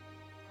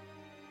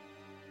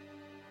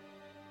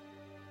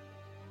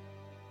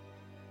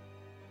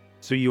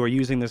 So you are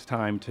using this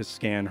time to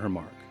scan her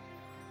mark.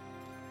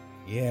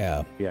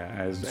 Yeah.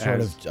 Yeah,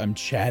 I'm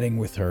chatting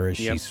with her as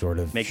she's sort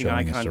of making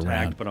eye showing us contact,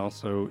 around. but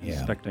also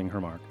inspecting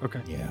her mark.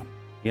 Okay. Yeah.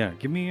 Yeah.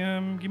 Give me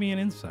an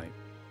insight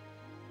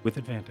with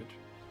advantage.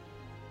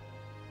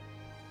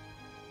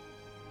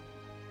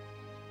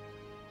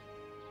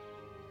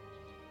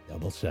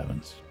 Double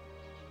sevens.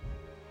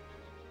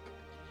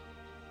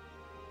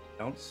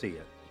 Don't see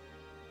it.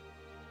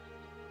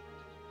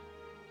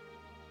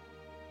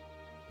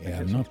 Yeah,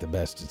 I'm not the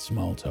best at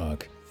small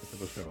talk.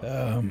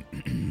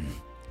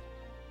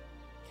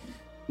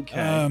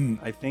 Okay.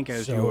 I think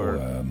as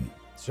you're...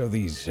 So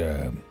these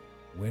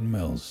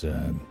windmills,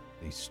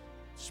 these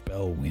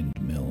spell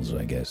windmills,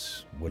 I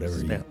guess, whatever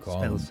you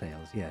call them. Spell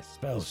sails, yes.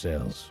 Spell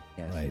sails,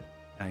 yes.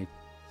 right.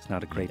 It's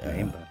not a great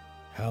name, but...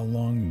 How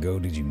long ago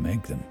did you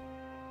make them?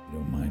 You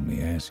don't mind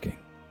me asking.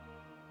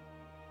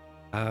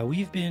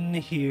 We've been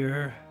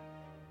here,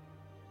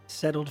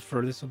 settled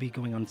for, this will be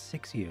going on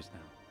 6 years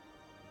now.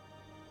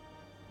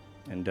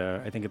 And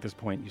I think at this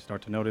point you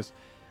start to notice,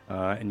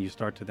 and you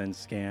start to then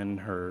scan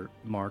her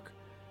mark,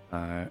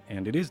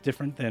 and it is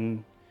different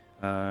than,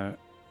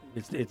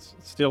 it's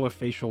still a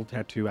facial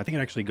tattoo. I think it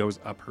actually goes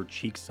up her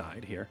cheek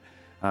side here,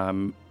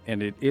 and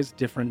it is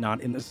different, not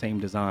in the same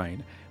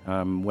design.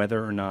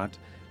 Whether or not,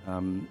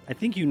 I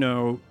think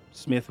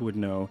Smith would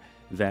know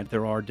that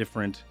there are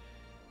different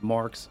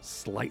marks,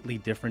 slightly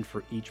different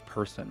for each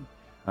person.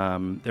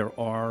 There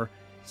are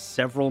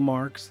several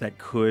marks that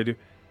could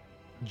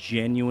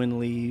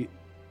genuinely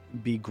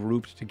be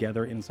grouped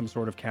together in some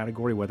sort of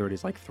category, whether it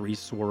is like 3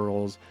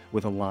 swirls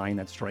with a line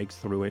that strikes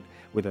through it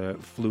with a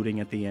fluting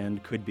at the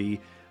end, could be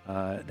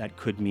that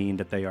could mean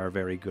that they are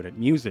very good at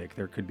music.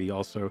 There could be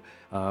also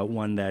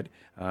one that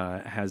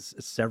has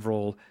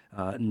several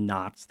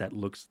knots that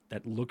looks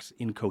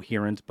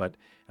incoherent, but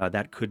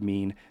that could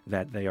mean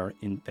that they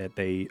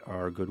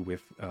are good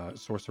with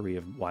sorcery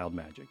of wild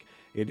magic.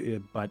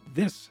 But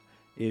this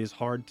is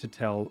hard to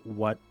tell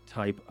what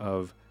type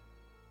of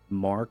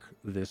mark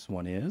this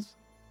one is,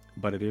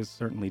 but it is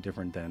certainly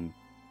different than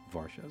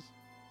Varsha's.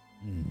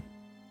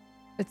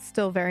 It's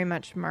still very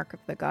much Mark of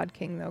the God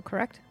King, though,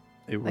 correct?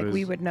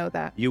 We would know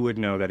that. You would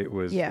know that it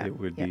was. Yeah, it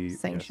would be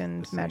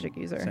sanctioned magic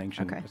user. A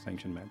sanctioned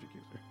magic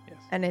user. Yes.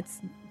 And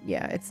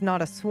it's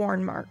not a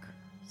sworn mark,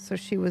 so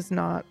she was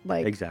not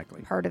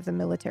exactly part of the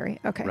military.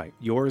 Okay. Right.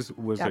 Yours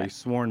was a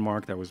sworn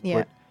mark that was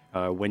put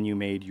when you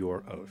made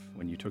your oath.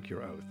 When you took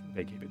your oath,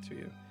 they gave it to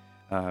you.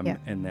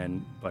 And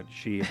then, but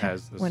she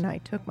has this. When I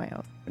took my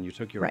oath. When you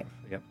took your oath.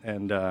 Yep.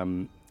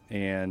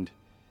 And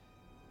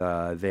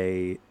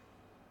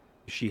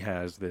she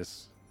has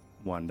this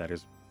one that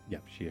is.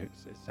 Yep, she is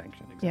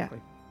sanctioned, exactly.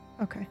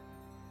 Yeah. Okay.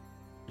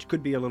 Which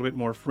could be a little bit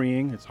more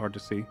freeing. It's hard to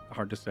say.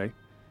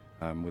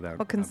 Without.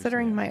 Well,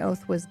 considering my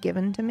oath was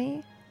given to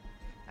me,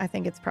 I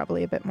think it's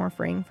probably a bit more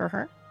freeing for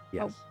her.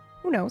 Yes. Oh,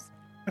 who knows?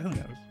 Who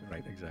knows?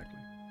 Right. Exactly.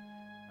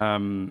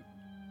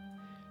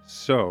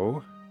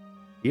 So,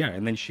 yeah,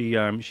 and then she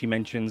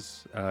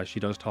mentions she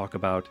does talk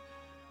about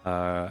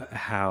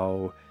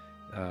how.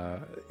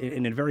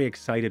 In a very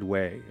excited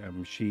way.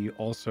 She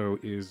also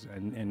is,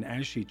 and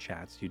as she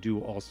chats, you do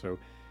also,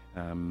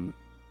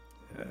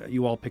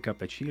 you all pick up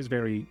that she is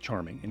very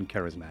charming and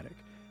charismatic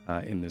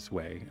in this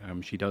way.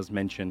 She does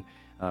mention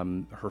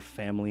her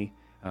family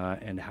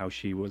and how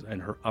she was,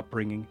 and her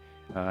upbringing,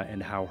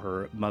 and how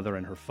her mother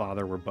and her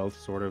father were both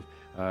sort of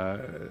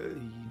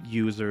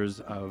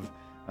users of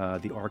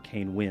the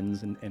arcane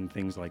winds and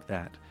things like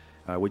that,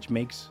 which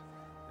makes,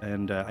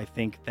 and I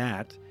think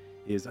that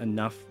is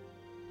enough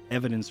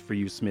evidence for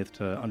you, Smith,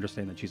 to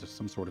understand that she's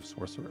some sort of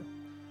sorcerer.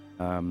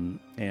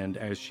 And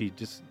as she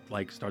just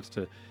starts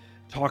to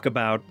talk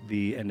about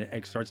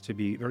and starts to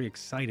be very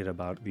excited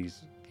about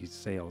these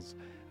sails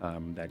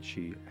that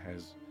she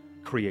has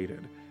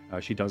created,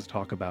 she does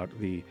talk about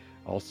the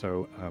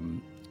also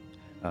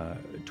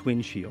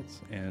twin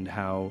shields and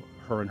how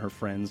her and her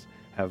friends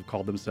have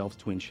called themselves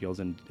twin shields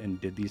and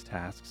did these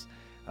tasks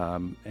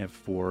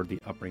for the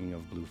upbringing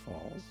of Blue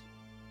Falls.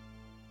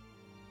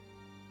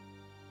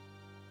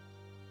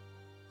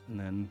 And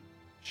then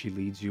she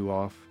leads you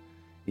off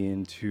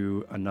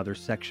into another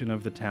section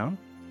of the town.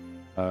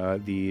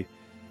 The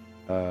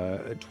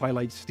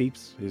Twilight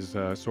Steeps is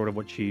sort of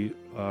what she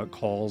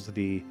calls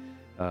the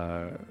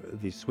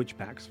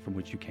switchbacks from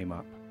which you came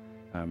up.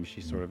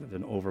 She's sort of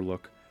an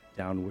overlook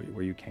down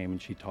where you came,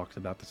 and she talks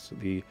about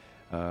the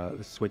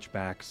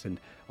switchbacks, and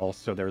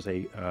also there's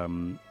a.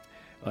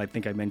 I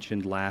think I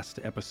mentioned last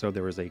episode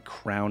there was a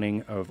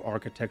crowning of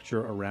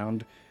architecture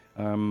around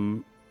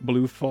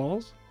Blue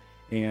Falls.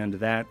 And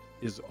that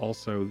is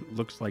also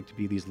looks like to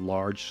be these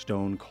large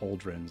stone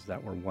cauldrons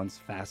that were once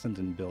fastened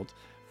and built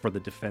for the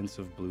defense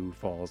of Blue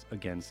Falls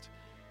against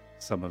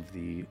some of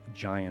the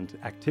giant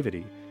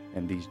activity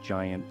and these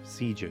giant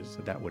sieges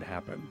that would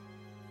happen.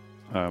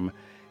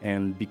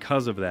 And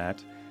because of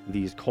that,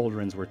 these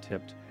cauldrons were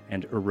tipped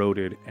and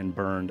eroded and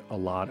burned a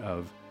lot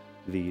of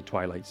the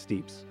Twilight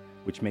Steeps,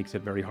 which makes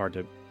it very hard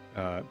to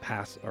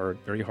pass, or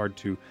very hard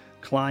to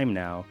climb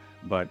now.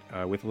 But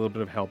with a little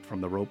bit of help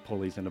from the rope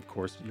pulleys and, of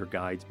course, your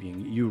guides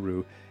being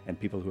Yuru and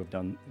people who have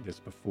done this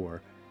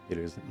before, it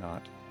is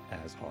not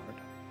as hard.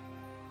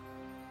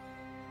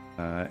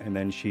 And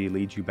then she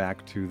leads you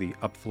back to the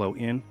Upflow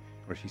Inn,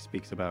 where she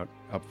speaks about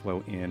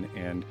Upflow Inn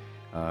and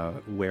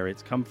where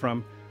it's come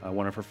from.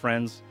 One of her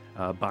friends,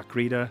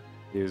 Bakrita,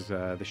 is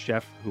the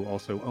chef who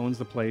also owns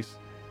the place.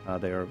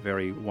 They are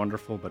very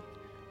wonderful, but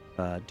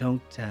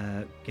don't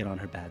get on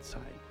her bad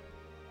side,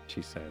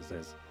 she says,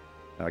 as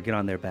get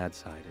on their bad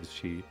side, as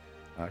she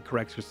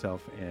corrects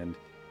herself and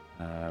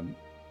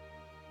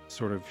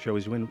sort of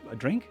shows you in a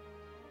drink.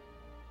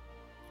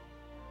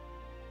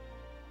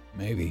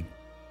 Maybe.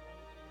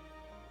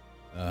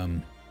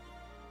 Mind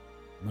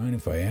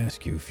if I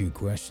ask you a few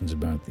questions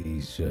about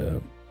these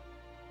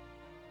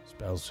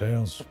spell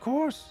sales? Of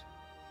course.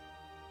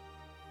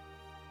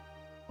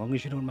 As long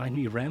as you don't mind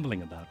me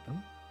rambling about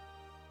them.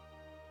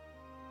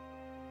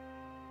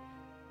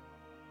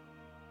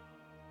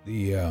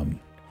 The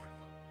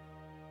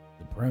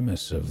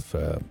premise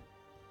of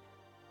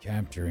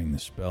capturing the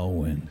spell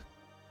wind.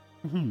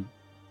 Mm-hmm.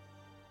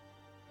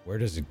 Where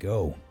does it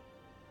go?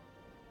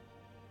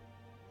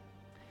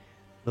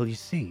 Well, you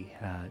see,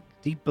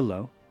 deep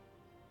below,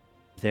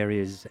 there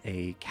is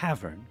a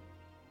cavern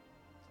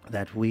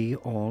that we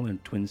all in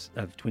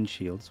Twin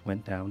Shields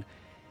went down,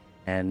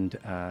 and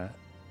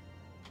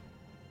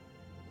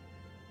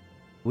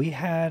we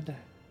had.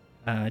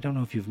 I don't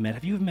know if you've met.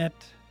 Have you met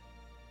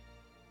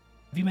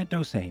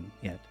Dosane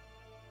yet?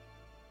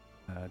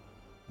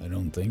 I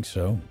don't think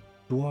so.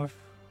 Dwarf,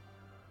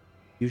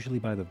 usually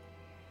by the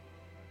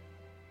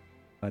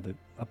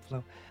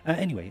upflow.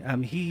 Anyway,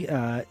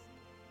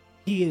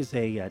 he is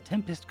a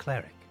Tempest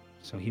cleric.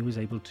 So he was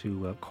able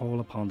to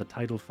call upon the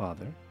Tidal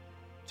Father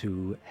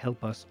to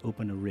help us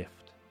open a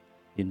rift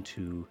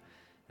into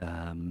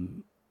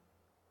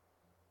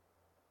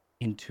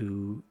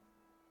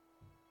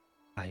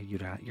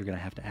you're going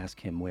to have to ask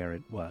him where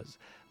it was.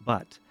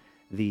 But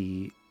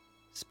the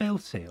spell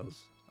sales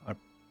are,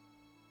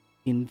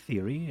 in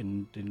theory,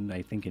 and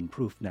I think in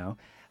proof now,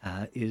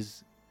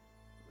 is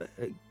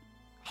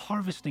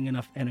harvesting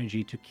enough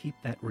energy to keep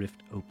that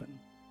rift open.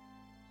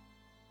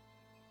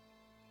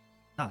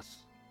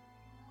 Thus,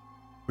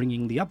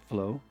 bringing the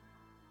upflow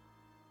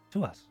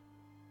to us.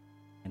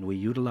 And we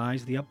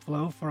utilize the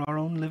upflow for our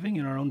own living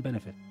and our own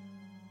benefit.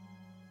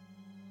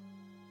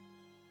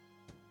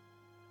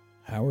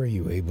 How are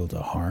you able to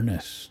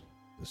harness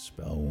the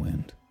spell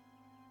wind?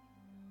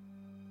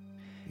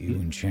 You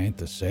enchant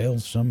the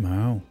sails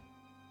somehow?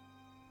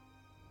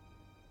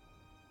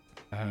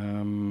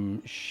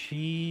 Give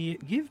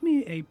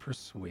me a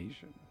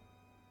persuasion.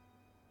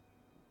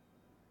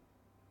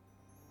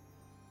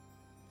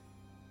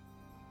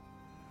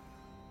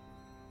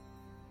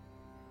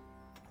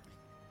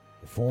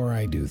 Before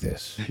I do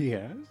this...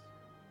 Yes?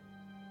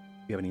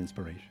 You have any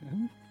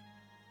inspiration?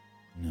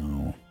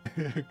 No.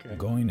 Okay. I'm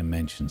going to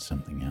mention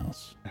something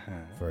else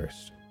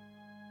first.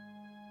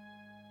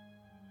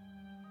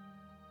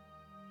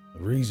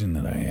 The reason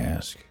that I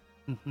ask...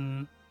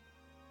 Mm-hmm.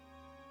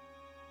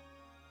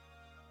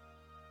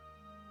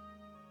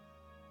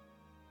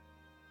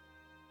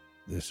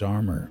 This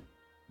armor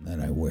that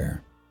I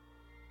wear...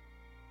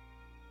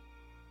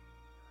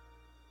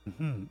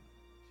 Mm-hmm.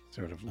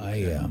 Sort of...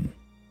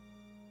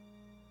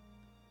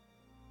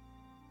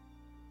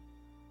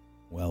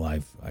 Well,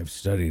 I've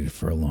studied it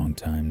for a long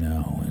time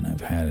now, and I've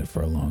had it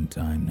for a long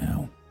time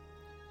now.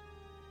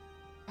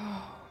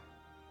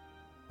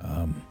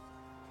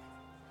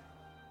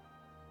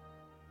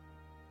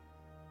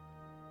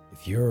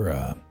 If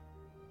you're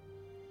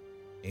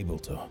able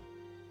to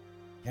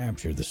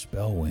capture the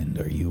spell wind,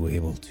 are you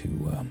able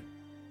to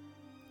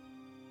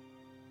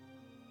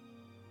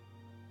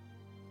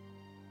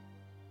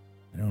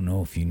I don't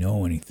know if you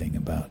know anything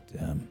about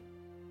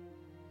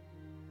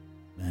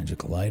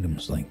magical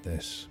items like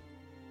this.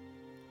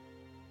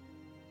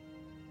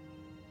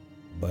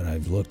 But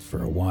I've looked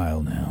for a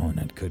while now, and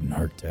it couldn't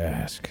hurt to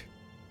ask.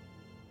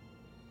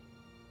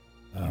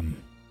 I'm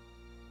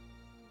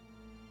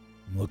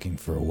looking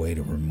for a way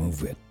to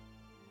remove it.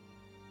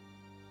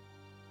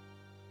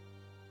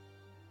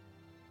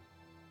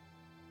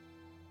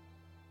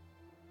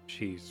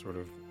 She sort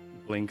of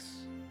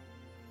blinks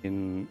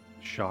in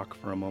shock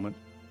for a moment.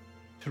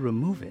 To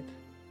remove it,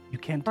 you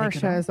can't take it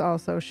Barsha off. is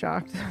also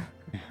shocked.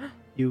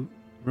 You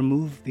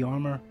remove the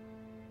armor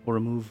or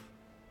remove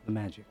the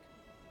magic.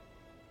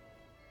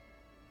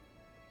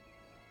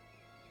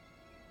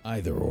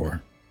 Either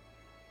or.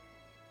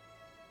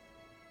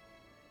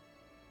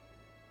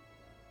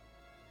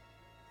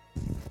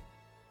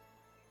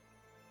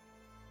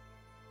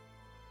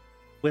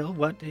 Well,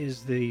 what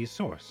is the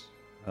source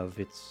of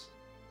its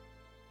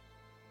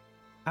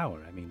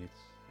power? I mean,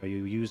 are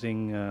you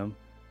using, and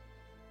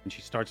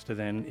she starts to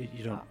then,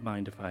 you don't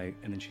mind if and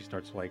then she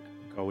starts to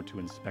go to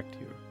inspect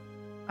you.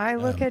 I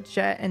look at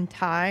Jet and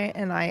Ty,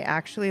 and I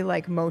actually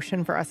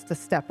motion for us to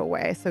step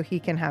away so he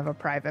can have a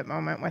private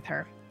moment with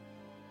her.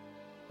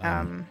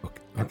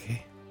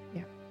 Okay.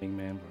 Being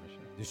man,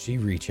 Barsha. Does she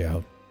reach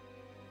out?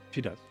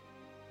 She does.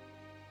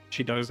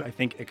 She does, I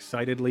think,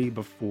 excitedly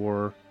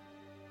before.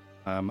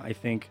 I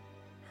think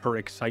her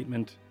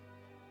excitement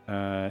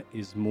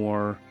is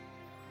more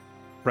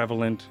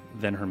prevalent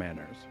than her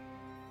manners.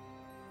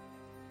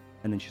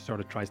 And then she sort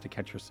of tries to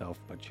catch herself,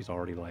 but she's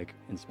already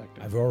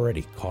inspecting. I've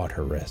already caught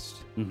her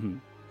wrist. Mm-hmm.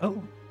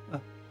 Oh.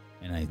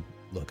 And I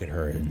look at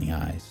her in the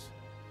eyes.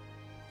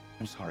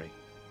 I'm sorry.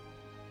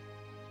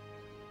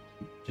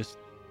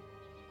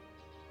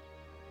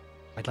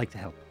 I'd like to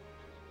help.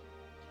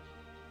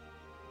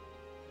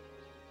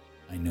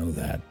 I know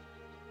that.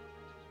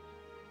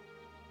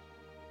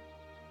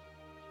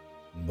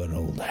 But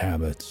old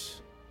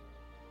habits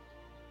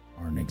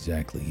aren't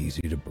exactly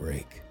easy to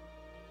break.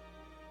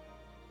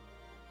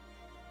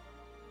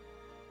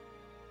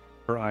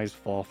 Her eyes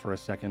fall for a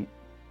second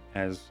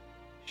as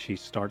she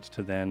starts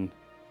to then,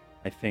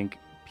 I think,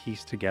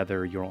 piece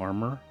together your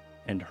armor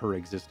and her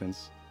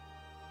existence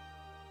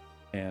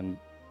and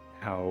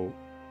how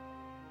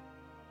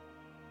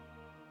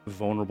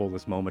vulnerable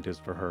this moment is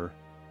for her.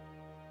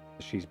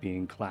 She's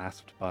being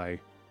clasped by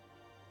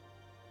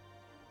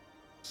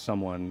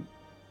someone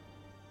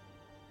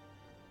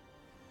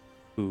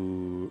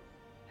who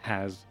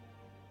has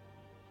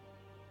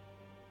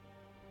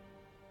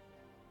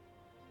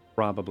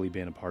probably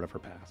been a part of her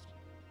past.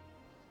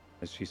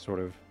 As she sort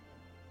of...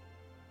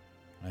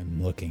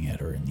 I'm looking at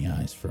her in the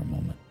eyes for a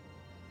moment.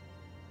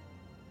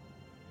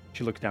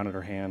 She looks down at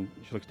her hand.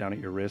 She looks down at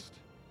your wrist.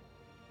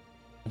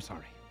 I'm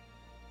sorry.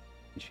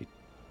 And she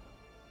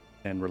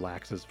then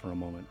relaxes for a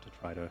moment to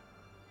try to...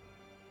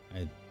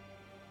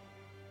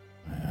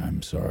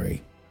 I'm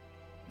sorry.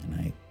 And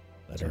I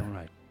let her all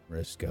right.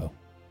 wrist go.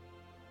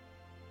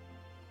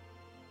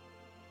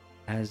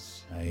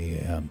 As...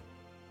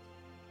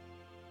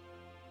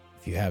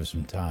 If you have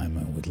some time,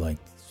 I would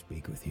like to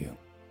speak with you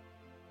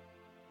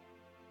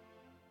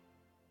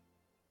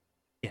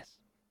Yes.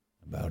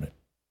 about it.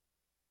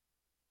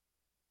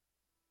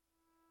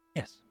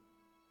 Yes.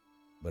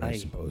 But I I-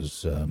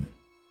 suppose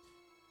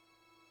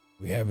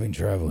we have been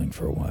traveling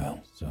for a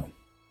while, so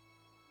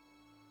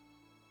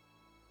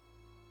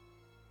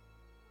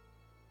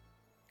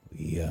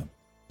we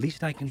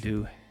Least I can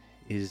do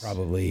is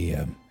probably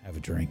have a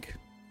drink.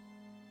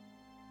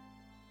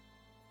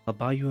 I'll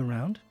buy you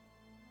around.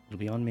 It'll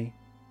be on me.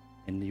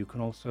 And you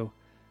can also,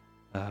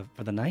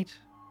 for the night,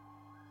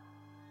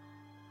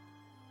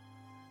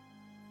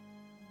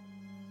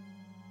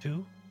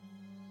 2.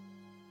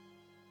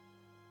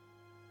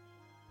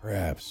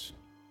 Perhaps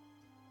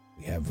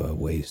we have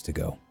ways to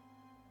go.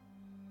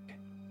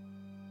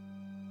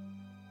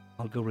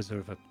 I'll go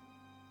reserve a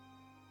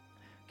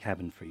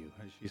cabin for you.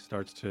 As she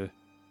starts to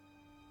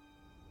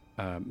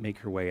make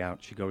her way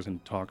out, she goes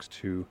and talks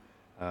to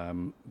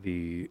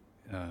the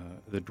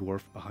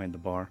dwarf behind the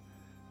bar,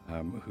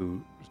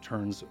 who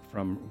turns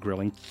from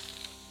grilling,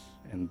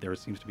 and there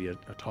seems to be a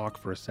talk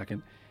for a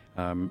second,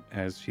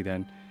 as she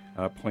then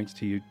points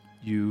to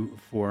you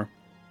four,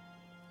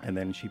 and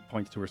then she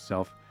points to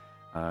herself,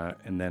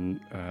 and then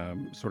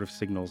sort of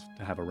signals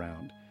to have a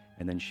round,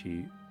 and then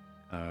she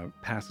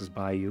passes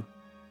by you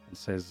and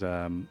says,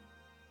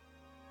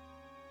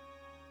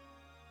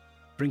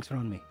 "Drinks are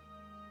on me.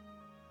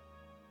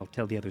 I'll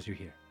tell the others you're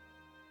here."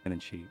 And then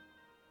she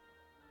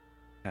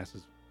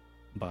passes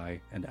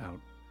by and out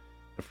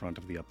the front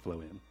of the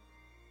Upflow Inn.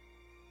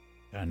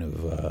 Kind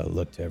of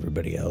look to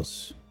everybody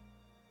else.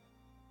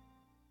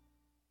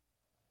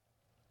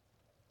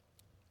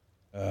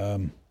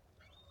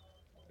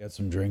 Got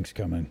some drinks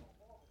coming.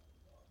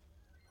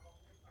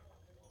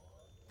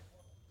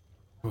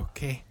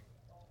 Okay.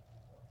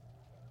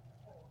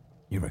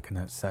 You reckon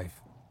that's safe?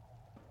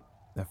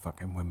 That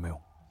fucking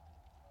windmill.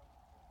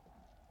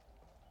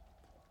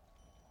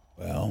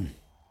 Well,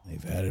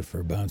 they've had it for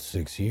about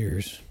 6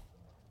 years.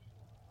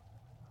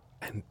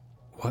 And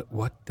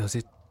what does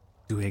it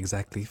do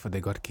exactly for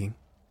the God King?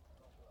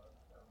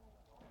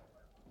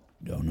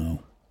 Don't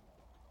know.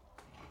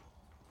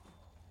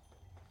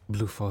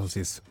 Blue Falls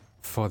is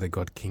for the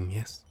God King,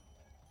 yes?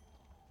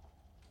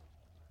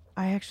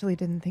 I actually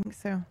didn't think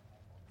so.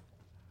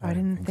 I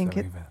don't didn't think so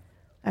it- either.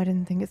 I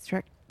didn't think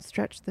it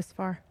stretched this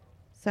far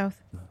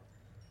south.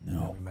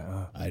 No, Never met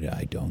her.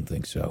 I don't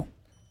think so.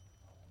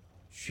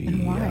 She,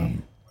 And why?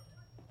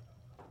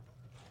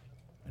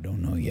 I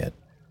don't know yet.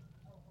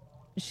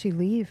 Did she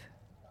leave?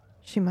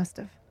 She must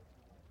have.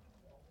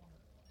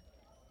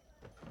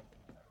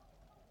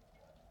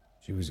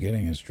 She was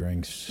getting us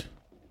drinks.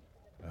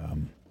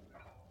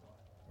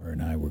 Her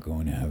and I were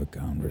going to have a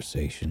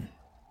conversation.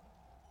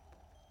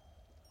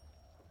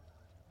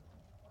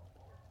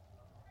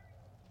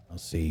 I'll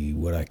see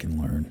what I can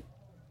learn.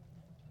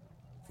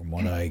 From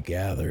what I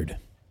gathered,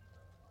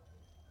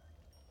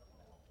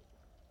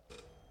 there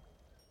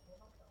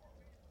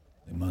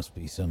must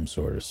be some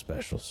sort of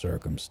special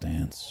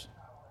circumstance.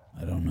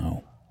 I don't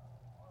know.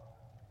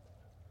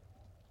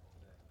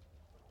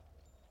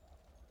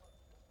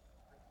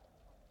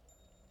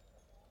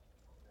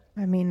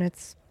 I mean,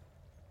 it's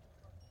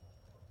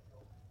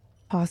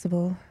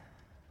possible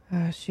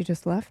she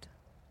just left.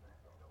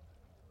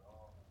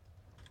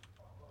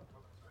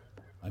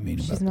 I mean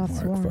She's about the not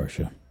Mark sworn.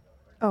 Varsha.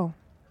 Oh,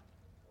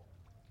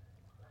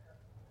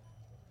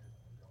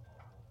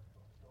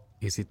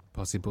 Is it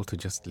possible to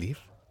just leave?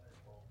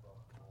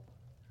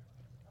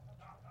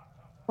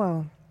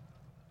 well.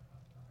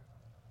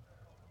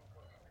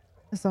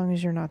 As long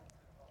as you're not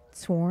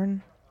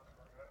sworn.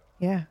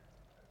 Yeah.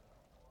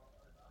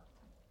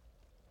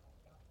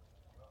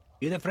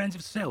 You're the friends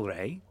of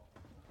Selray?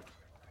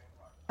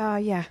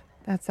 Yeah,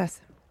 that's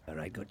us. All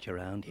right, got you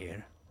around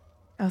here.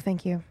 Oh,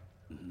 thank you.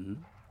 Mm-hmm.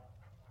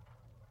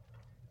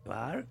 You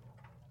are?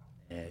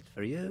 It's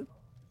for you.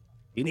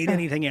 You need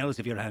anything else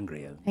if you're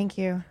hungry? Thank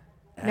you.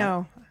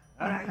 No,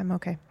 All right. I'm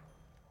okay.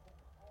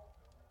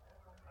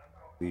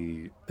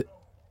 The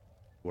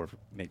dwarf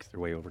makes their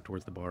way over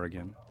towards the bar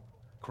again.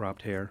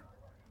 Cropped hair,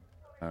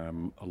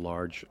 a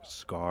large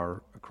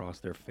scar across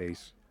their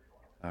face,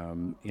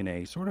 in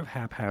a sort of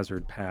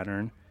haphazard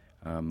pattern,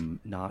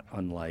 not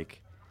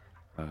unlike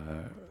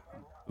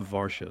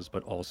Varsha's,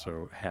 but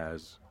also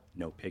has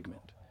no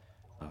pigment,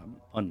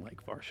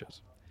 unlike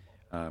Varsha's.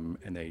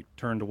 And they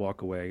turn to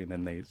walk away, and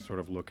then they sort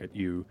of look at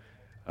you,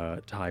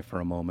 Ty, for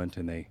a moment,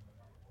 and they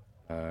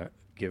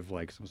give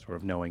like some sort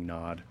of knowing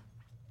nod,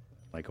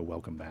 like a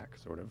welcome back,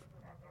 sort of.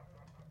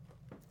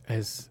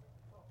 As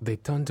they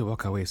turn to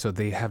walk away, so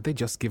they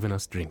just given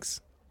us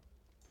drinks?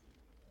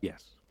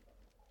 Yes.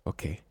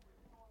 Okay.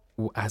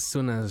 As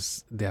soon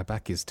as their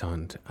back is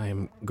turned, I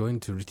am going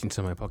to reach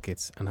into my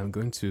pockets and I'm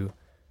going to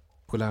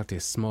pull out a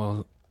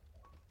small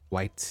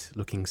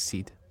white-looking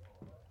seed,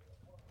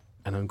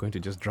 and I'm going to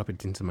just drop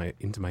it into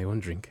my own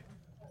drink,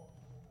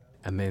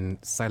 and then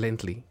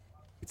silently,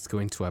 it's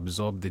going to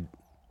absorb the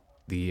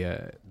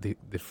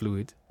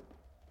fluid,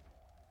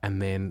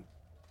 and then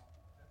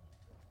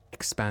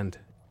expand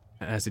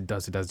As it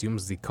does, it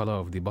assumes the color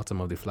of the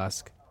bottom of the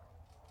flask,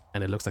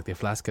 and it looks like the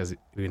flask has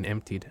been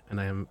emptied, and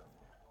I am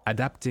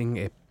adapting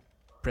a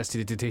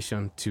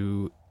prestidigitation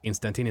to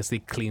instantaneously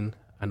clean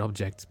an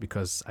object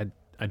because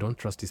I don't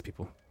trust these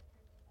people.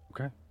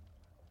 Okay.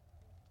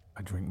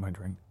 I drink my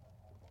drink.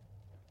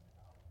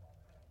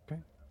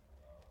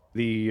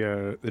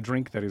 The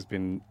drink that has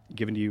been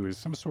given to you is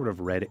some sort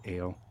of red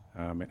ale.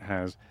 It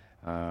has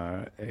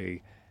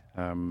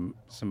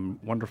some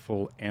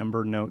wonderful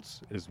amber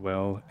notes as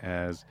well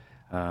as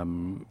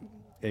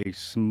a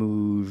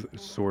smooth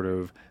sort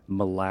of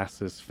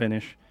molasses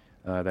finish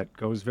that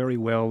goes very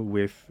well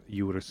with,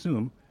 you would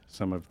assume,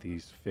 some of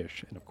these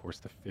fish, and of course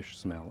the fish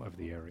smell of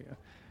the area.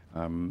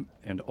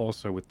 And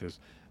also with this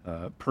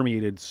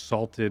permeated,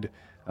 salted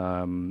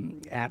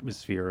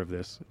atmosphere of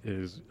this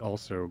is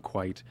also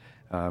quite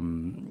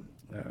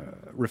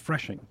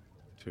refreshing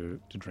to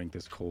drink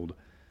this cold,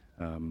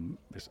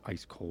 this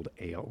ice cold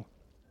ale.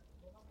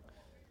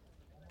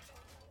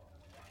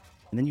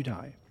 And then you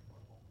die.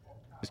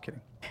 Just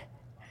kidding.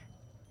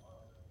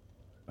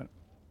 But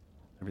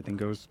everything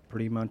goes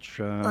pretty much.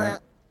 Yeah,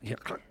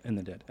 and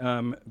the dead.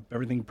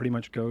 Everything pretty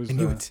much goes. I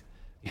knew it.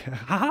 Yeah,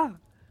 haha.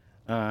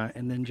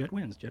 And then Jet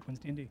wins. Jet wins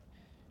D&D.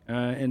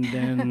 And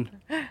then,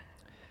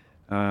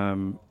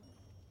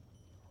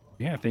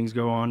 yeah, things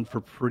go on for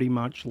pretty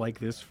much like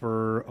this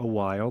for a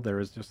while.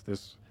 There is just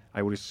this.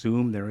 I would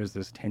assume there is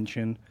this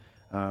tension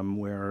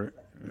where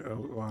a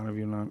lot of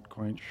you are not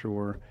quite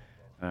sure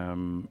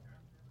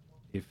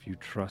if you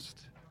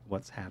trust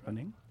what's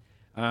happening.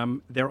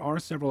 There are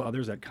several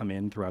others that come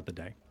in throughout the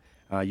day.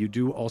 You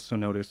do also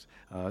notice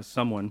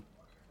someone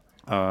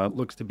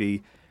looks to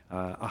be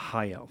a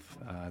high elf.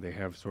 They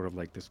have sort of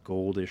like this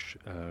goldish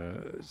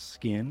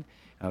skin.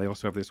 They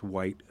also have this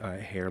white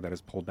hair that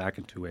is pulled back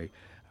into a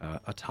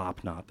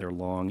top knot. Their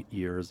long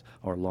ears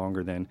are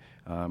longer than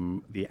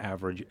the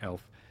average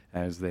elf,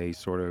 as they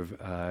sort of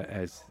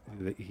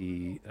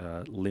he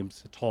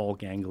limps, tall,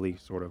 gangly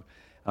sort of,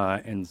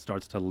 and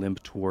starts to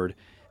limp toward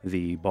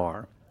the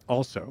bar.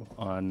 Also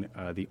on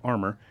the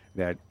armor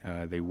that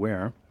he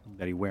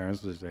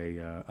wears is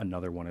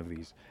another one of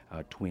these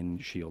twin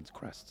shields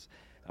crests.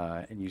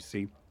 And you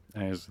see,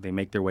 as they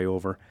make their way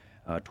over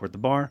toward the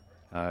bar,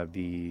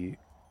 the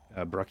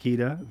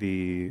Brakida,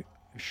 the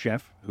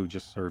chef who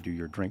just served you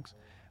your drinks,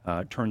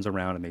 turns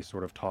around and they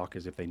sort of talk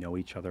as if they know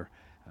each other,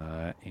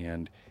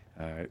 and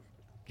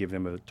give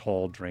them a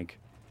tall drink,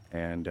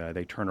 and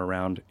they turn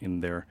around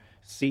in their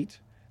seat.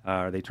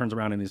 They turns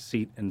around in his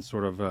seat and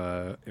sort of,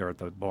 or at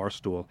the bar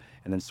stool,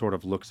 and then sort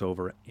of looks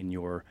over in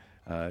your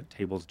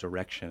table's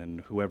direction,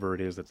 and whoever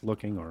it is that's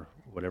looking, or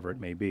whatever it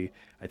may be,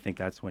 I think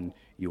that's when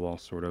you all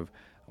sort of,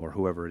 or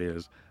whoever it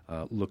is,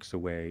 looks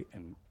away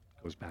and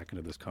goes back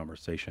into this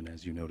conversation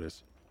as you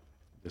notice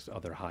this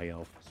other high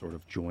elf sort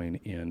of join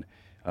in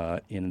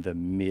the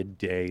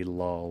midday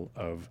lull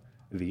of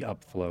the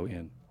Upflow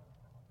Inn.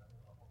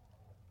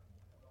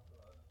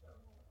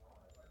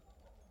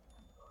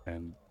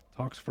 And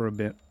talks for a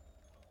bit.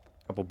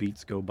 A couple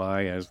beats go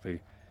by as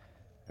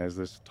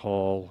this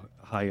tall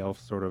high elf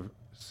sort of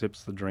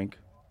sips the drink,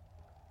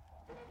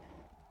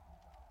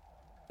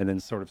 and then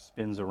sort of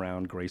spins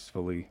around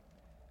gracefully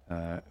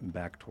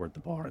back toward the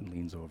bar and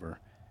leans over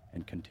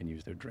and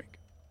continues their drink.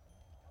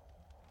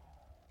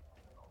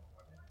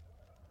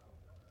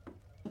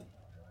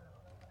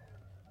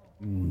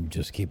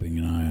 Just keeping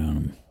an eye on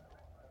him.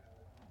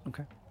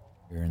 Okay.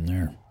 Here and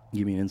there.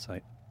 Give me an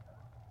insight.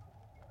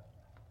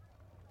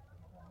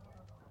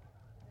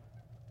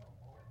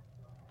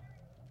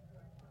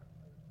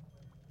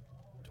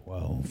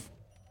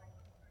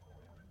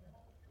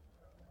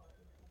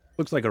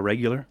 Looks like a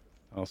regular.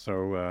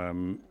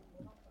 Also,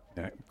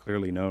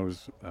 clearly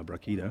knows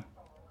Brakida.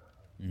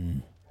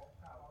 You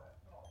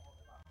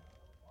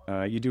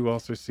do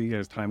also see,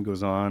 as time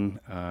goes on,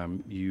 I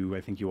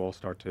think you all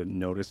start to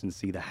notice and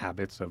see the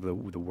habits of the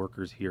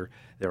workers here.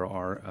 There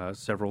are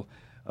several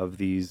of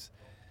these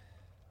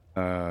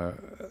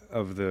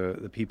of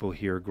the people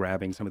here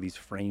grabbing some of these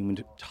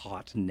framed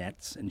taut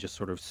nets and just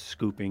sort of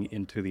scooping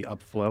into the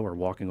upflow or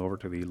walking over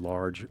to the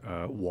large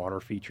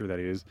water feature that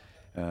is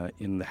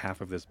in the half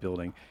of this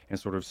building and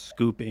sort of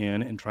scoop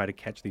in and try to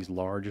catch these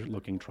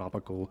large-looking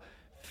tropical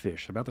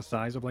fish, about the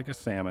size of like a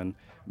salmon,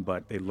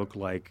 but they look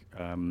like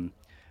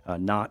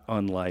not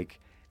unlike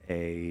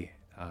a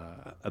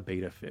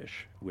betta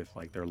fish with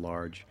like their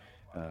large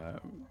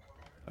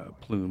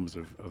plumes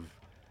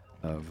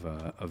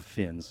of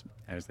fins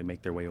as they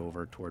make their way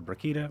over toward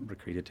Brakida.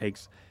 Brakida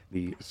takes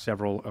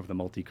several of the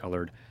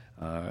multicolored,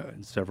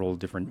 several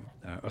different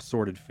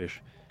assorted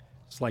fish,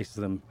 slices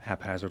them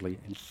haphazardly,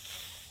 and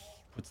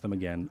puts them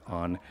again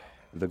on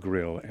the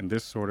grill. And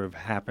this sort of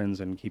happens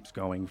and keeps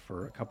going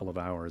for a couple of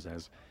hours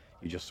as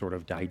you just sort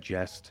of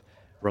digest,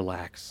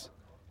 relax,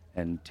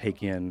 and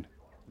take in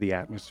the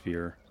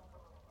atmosphere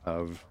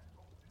of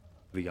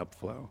the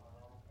upflow.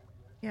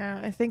 Yeah,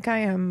 I think I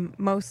am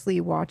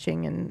mostly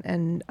watching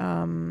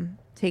and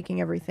taking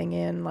everything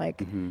in,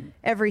 like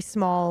every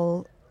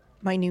small,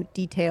 minute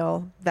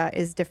detail that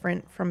is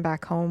different from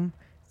back home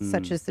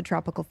such as the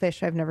tropical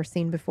fish I've never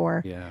seen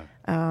before, Yeah.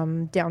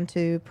 down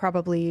to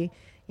probably,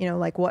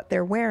 like what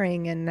they're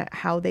wearing and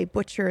how they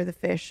butcher the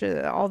fish.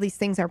 All these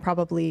things are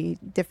probably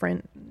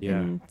different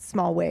in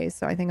small ways.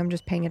 So I think I'm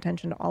just paying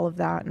attention to all of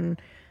that and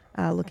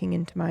looking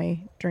into my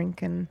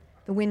drink. And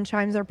the wind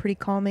chimes are pretty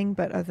calming,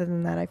 but other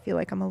than that, I feel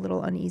like I'm a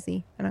little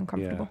uneasy and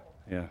uncomfortable.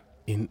 Yeah.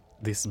 In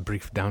this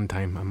brief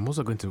downtime, I'm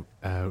also going to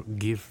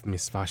give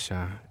Miss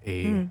Vasha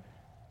a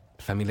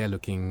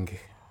familiar-looking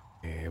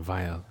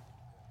vial.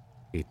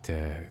 It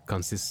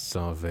consists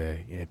of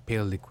a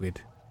pale liquid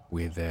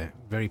with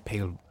very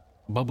pale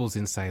bubbles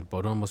inside,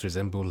 but almost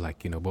resemble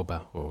like,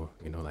 boba or,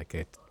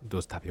 like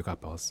those tapioca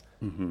balls.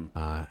 Mm-hmm.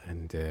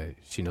 And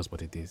she knows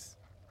what it is.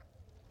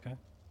 Okay.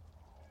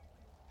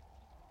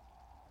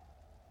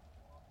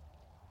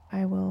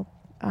 I will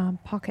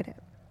pocket it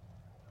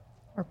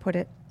or put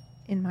it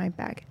in my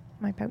bag,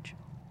 my pouch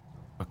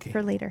Okay.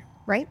 for later,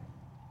 right?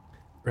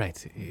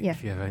 Right, Yeah.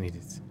 if you ever need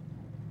it.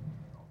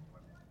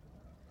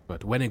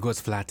 But when it goes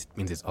flat, it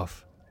means it's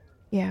off.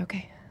 Yeah,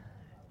 okay.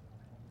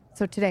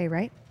 So today,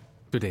 right?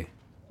 Today,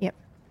 Yep.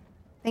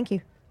 Thank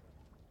you.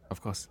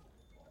 of course.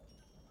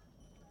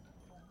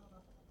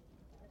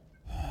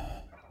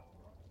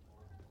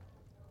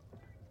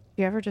 Do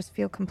you ever just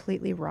feel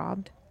completely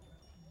robbed?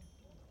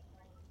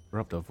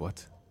 Robbed of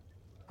what?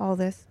 All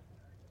this?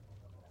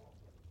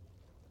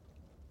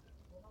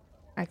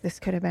 Like this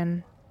could have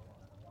been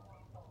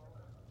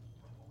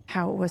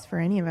how it was for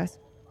any of us.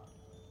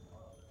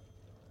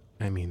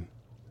 I mean,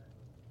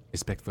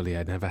 respectfully,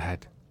 I never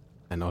had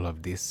and all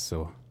of this,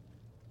 so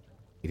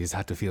it is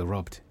hard to feel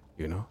robbed,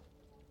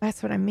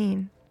 That's what I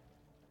mean.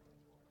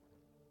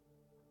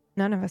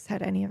 None of us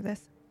had any of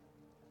this.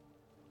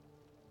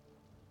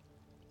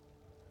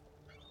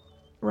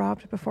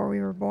 Robbed before we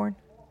were born.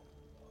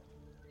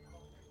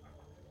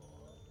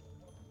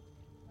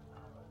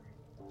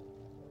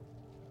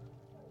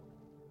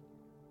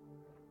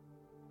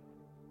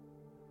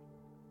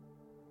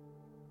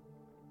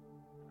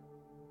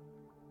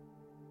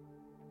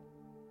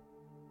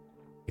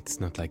 It's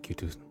not like you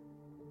to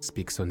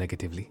speak so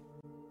negatively.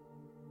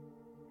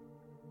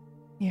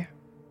 Yeah.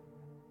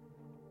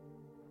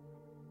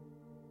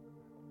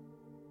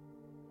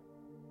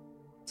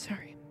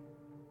 Sorry.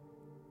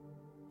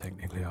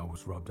 Technically, I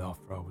was robbed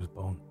after I was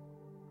born.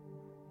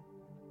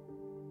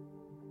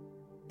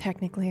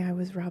 Technically, I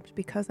was robbed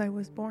because I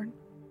was born.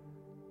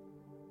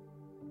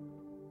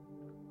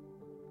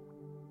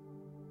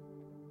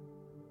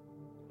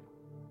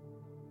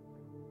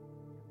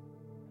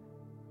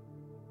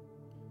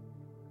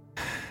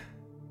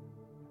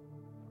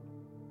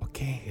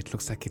 Okay, it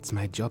looks like it's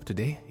my job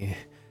today.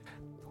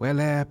 Well,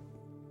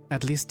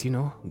 at least,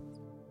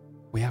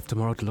 we have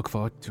tomorrow to look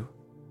forward to.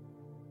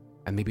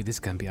 And maybe this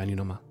can be our new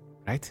normal,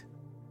 right?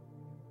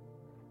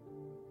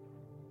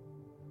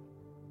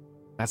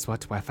 That's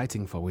what we're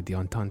fighting for with the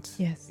Entente.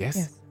 Yes. Yes?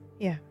 Yes.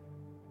 Yeah.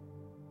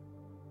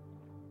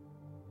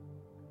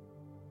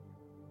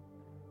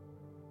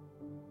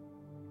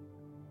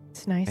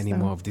 It's nice. Any though.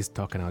 more of this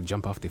talk and I'll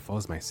jump off the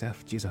falls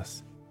myself.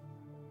 Jesus.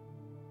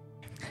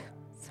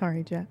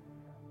 Sorry, Jet.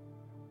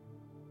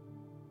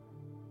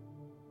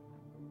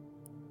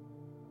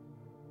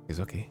 It's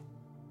okay.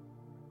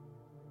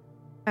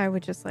 I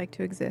would just like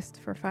to exist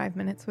for 5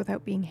 minutes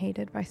without being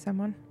hated by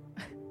someone.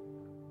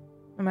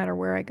 No matter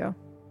where I go.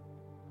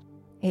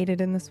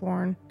 Hated in the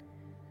Sworn.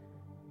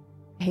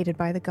 Hated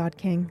by the God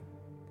King.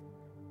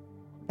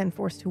 Then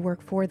forced to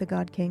work for the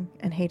God King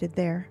and hated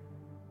there.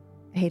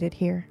 Hated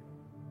here.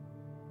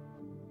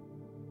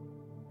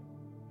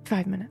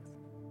 5 minutes.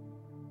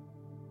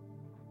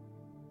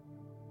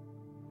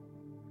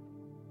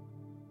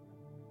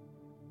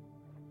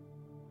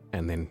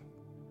 And then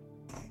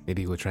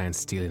maybe we'll try and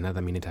steal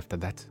another minute after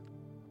that.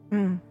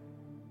 Mm.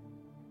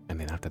 And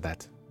then after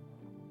that.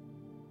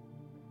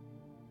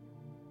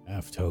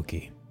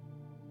 Aftoki.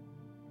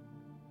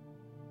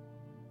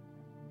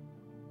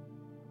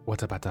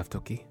 What about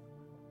Aftoki?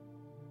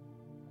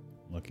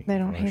 Looking They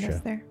don't for hate Russia.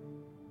 us there.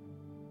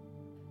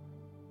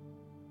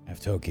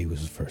 Aftoki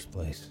was the first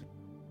place.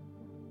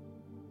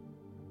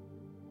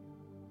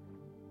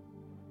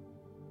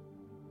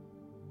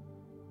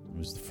 It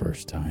was the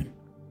first time.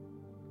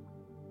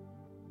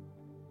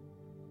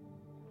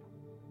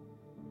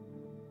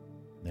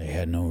 They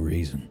had no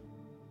reason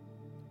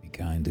to be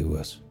kind to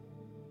us.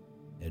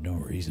 They had no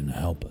reason to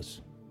help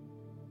us.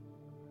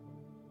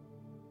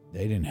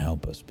 They didn't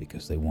help us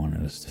because they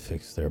wanted us to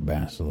fix their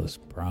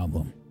basilisk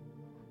problem.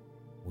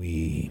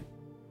 We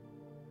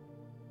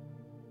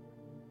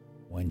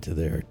went to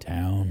their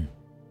town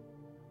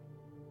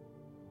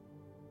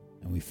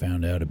and we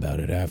found out about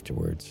it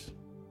afterwards.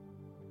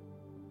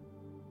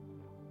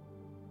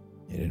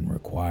 They didn't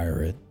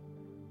require it.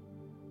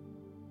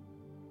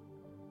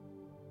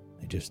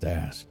 They just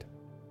asked.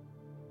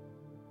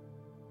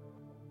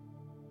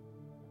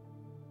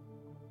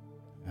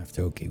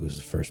 Aftoki was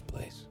the first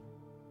place.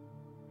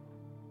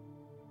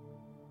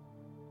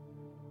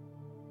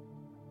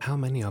 How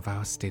many of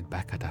us stayed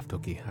back at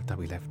Aftoki after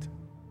we left?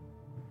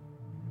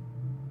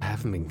 I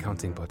haven't been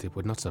counting, but it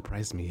would not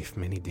surprise me if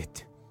many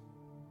did.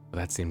 For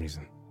that same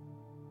reason.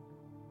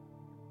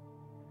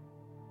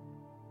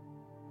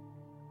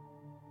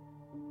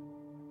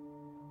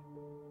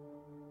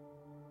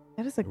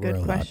 That is a We're good a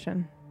lot-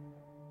 question.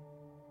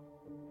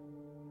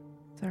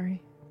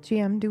 Sorry.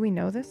 GM, do we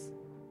know this?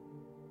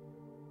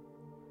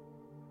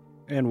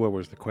 And what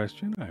was the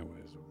question? I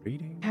was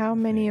reading. How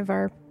the many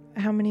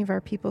thing. of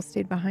our people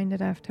stayed behind at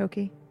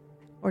Aftoki?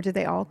 Or did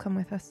they all come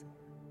with us?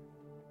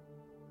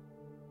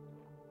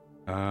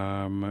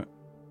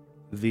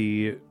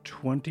 The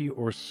 20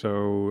 or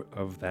so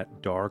of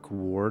that dark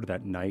ward,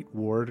 that night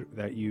ward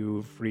that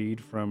you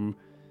freed from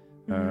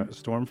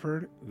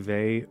Stormford,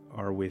 they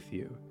are with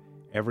you.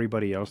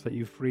 Everybody else that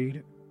you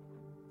freed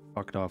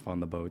fucked off on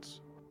the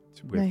boats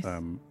with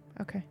Nice.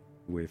 Okay.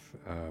 with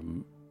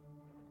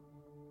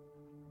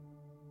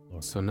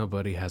So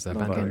nobody has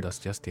Nobody. abandoned us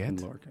just yet?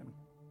 Lorcan.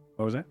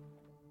 What was that?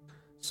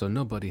 So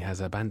nobody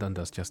has abandoned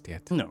us just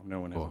yet? No,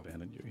 no one has Oh.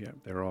 abandoned you. Yeah,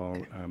 they're all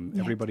Yet.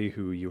 everybody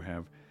who you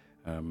have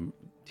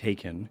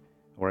taken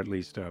or at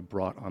least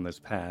brought on this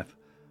path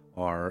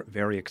are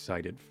very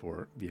excited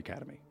for the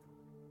academy,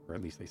 or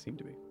at least they seem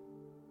to be.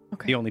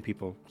 Okay. The only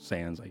people,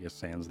 Sans,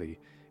 the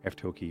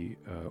Eftoki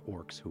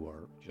orcs, who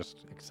are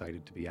just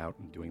excited to be out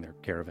and doing their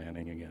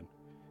caravanning again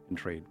and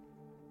trade.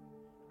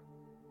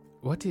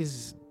 What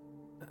is...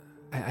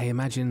 I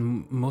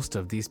imagine most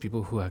of these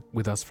people who are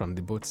with us from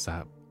the boats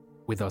are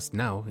with us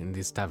now in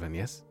this tavern,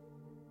 yes?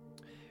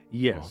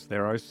 Yes, Oh,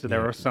 there are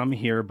yeah. some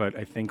here, but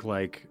I think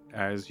like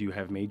as you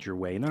have made your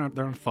way, they're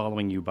not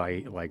following you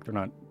by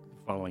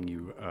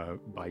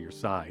by your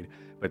side,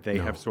 but they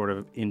No. have sort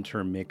of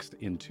intermixed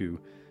into,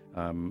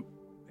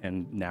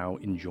 and now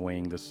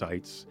enjoying the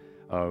sights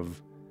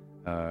of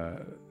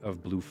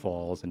Blue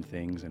Falls and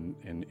things, and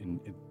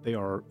they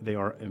are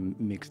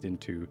mixed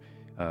into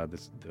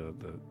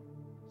the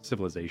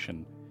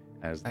civilization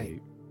as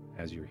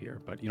you're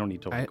here. But you don't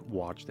need to like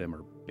watch them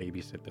or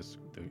babysit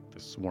the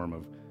swarm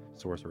of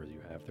sorcerers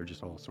you have. They're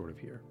just all sort of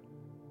here.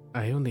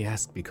 I only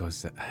ask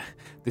because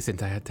this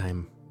entire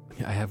time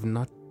I have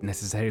not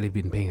necessarily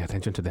been paying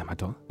attention to them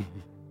at all.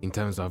 In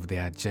terms of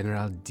their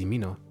general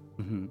demeanor,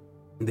 Mm-hmm.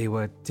 they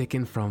were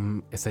taken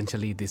from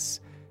essentially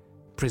this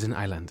prison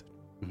island.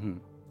 Mm-hmm.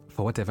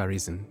 For whatever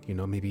reason,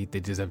 maybe they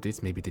deserved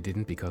it, maybe they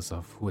didn't because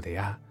of who they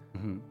are.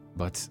 Mm-hmm.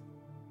 But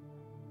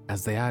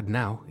as they are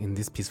now in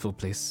this peaceful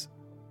place,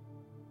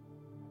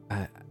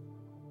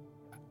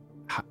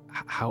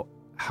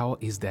 how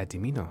is their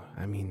demeanor?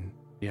 I mean,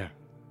 Yeah.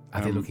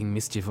 are they looking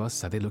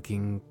mischievous? Are they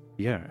looking...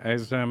 Yeah.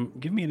 As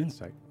give me an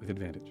insight with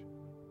advantage.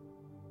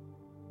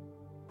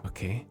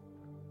 Okay.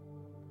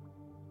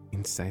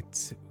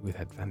 Insight with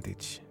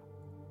advantage.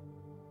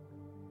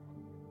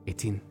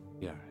 18.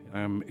 Yeah.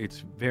 It's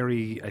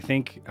very. I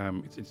think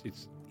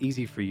it's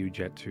easy for you,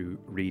 Jet, to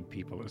read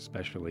people,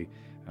 especially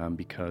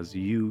because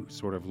you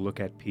sort of look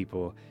at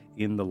people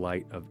in the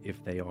light of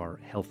if they are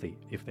healthy,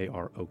 if they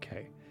are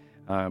okay,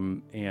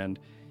 and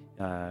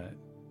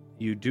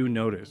you do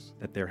notice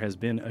that there has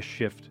been a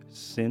shift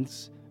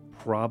since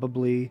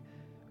probably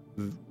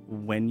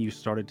when you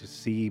started to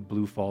see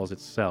Blue Falls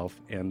itself,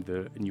 and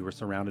you were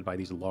surrounded by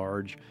these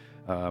large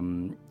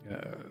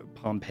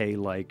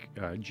Pompeii-like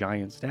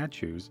giant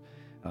statues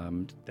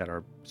that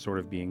are sort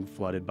of being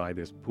flooded by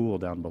this pool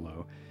down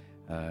below.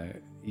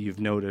 You've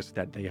noticed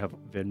that they have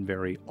been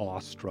very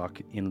awestruck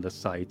in the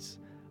sights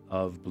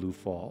of Blue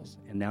Falls.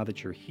 And now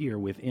that you're here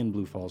within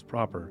Blue Falls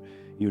proper,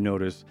 you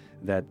notice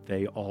that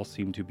they all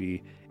seem to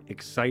be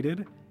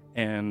excited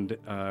and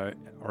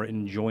are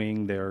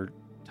enjoying their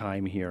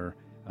time here,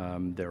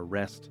 their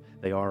rest.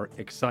 They are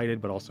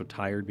excited but also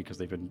tired because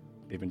they've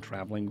been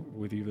traveling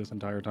with you this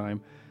entire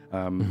time.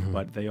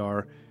 But they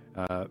are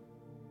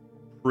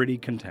pretty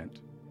content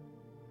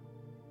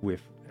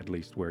with at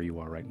least where you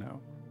are right now.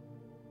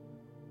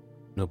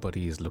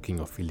 Nobody is looking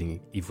or feeling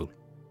evil.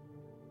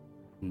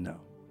 No.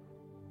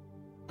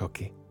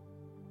 Okay.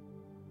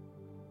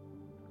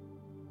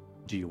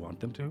 Do you want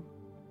them to?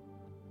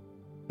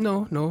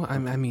 No. I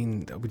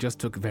mean, we just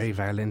took very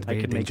violent, I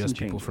very can make some dangerous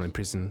people changes. from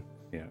prison.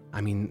 Yeah. I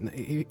mean,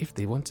 if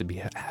they want to be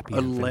happy,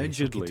 and friendly, it's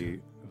okay Allegedly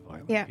too.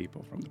 violent Yeah.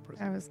 people from the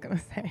prison. I was going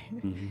to say.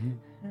 Mhm.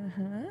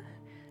 Uh-huh.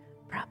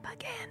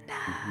 Propaganda.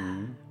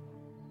 Mhm.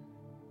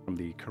 From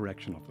the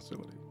correctional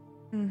facility.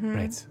 Mm-hmm.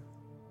 Right.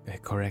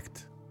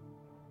 Correct.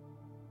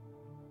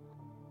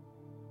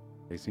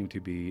 They seem to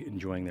be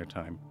enjoying their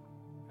time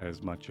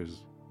as much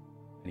as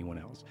anyone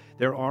else.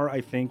 There are, I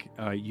think,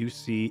 you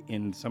see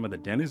in some of the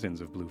denizens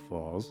of Blue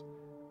Falls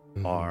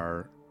Mhm.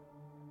 are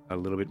a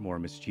little bit more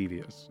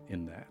mischievous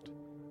in that.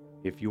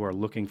 If you are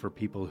looking for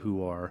people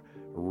who are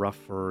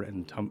rougher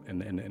and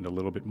a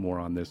little bit more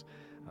on this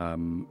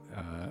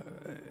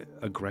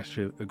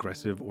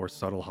aggressive or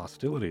subtle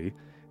hostility,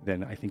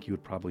 then I think you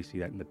would probably see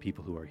that in the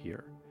people who are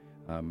here.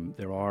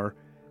 There are,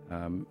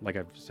 like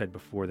I've said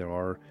before, there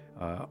are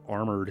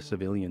armored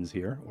civilians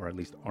here, or at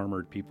least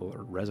armored people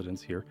or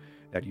residents here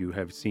that you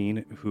have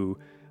seen who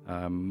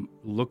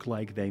look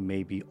like they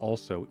may be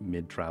also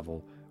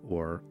mid-travel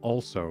or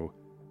also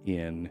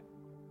in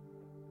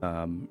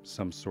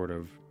some sort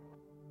of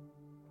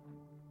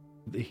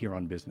here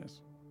on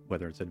business,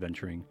 whether it's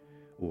adventuring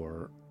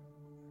or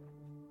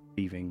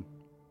thieving,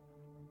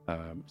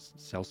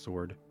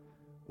 sellsword,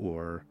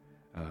 or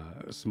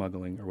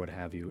smuggling, or what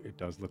have you. It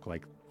does look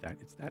like that.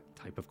 It's that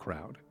type of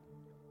crowd.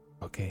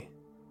 Okay.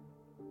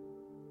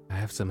 I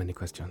have so many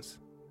questions.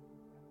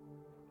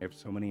 I have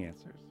so many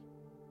answers.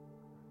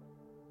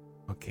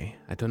 Okay,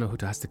 I don't know who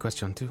to ask the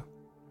question to.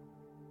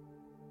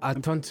 I'll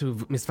turn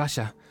to Miss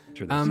Vasha.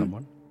 Sure, there's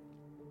someone.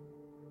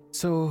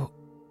 So,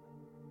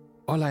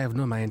 all I have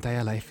known my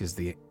entire life is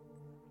the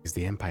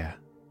Empire.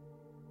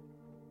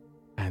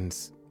 And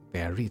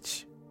they are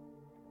rich.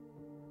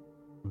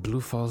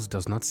 Blue Falls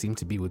does not seem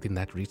to be within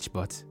that reach,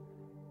 but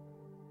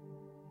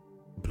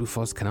Blue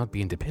Falls cannot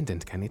be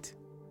independent, can it?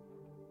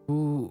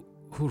 Who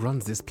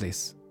runs this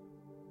place?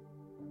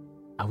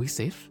 Are we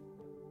safe?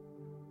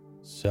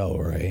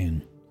 Selray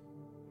and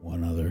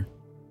one other,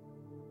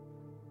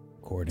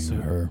 according to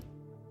her.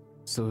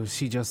 So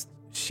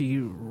she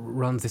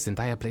runs this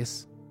entire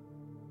place?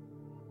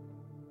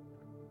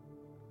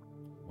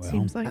 Well,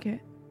 Seems like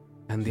it.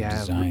 And she they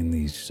designed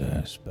these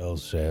spell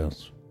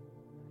sales.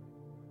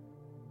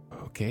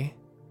 Okay.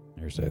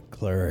 There's a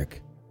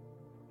cleric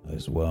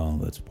as well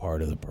that's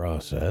part of the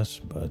process,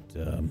 but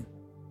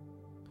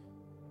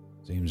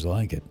seems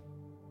like it.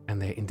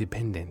 And they're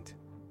independent.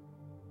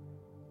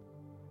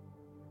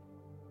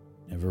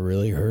 Never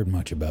really heard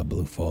much about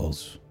Blue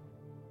Falls.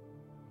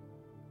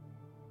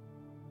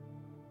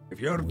 If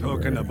you're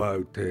talking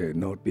about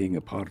not being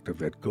a part of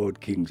that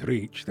God King's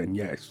reach, then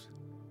yes.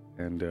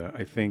 And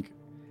I think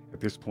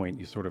at this point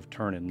you sort of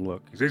turn and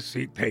look. Is this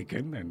seat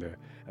taken? And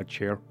a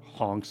chair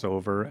honks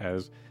over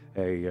as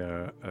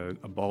a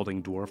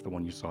balding dwarf, the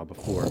one you saw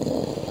before,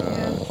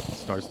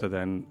 starts to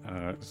then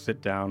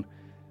sit down.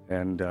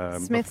 And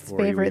Smith's before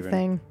you favorite even-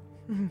 thing.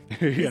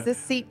 Yeah. Is this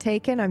seat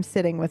taken? I'm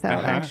sitting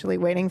without actually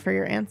waiting for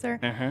your answer.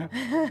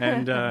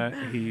 And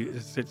he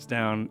sits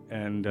down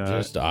and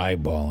Just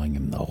eyeballing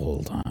him the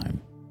whole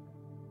time.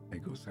 He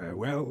goes,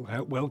 well,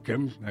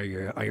 welcome.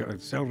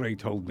 Selray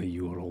told me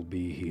you will all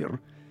be here.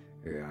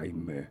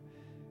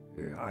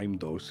 I'm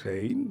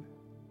Dosane.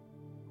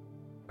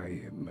 I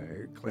am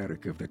a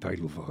cleric of the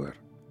Tidalfather.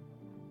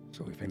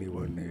 So if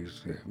anyone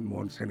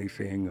wants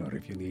anything, or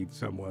if you need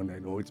someone, I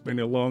know it's been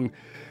a long...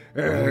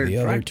 the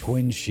other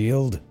twin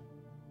shield?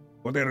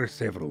 Well, there are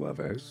several of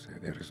us.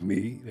 There's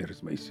me,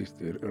 there's my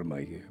sister, or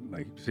my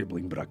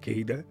sibling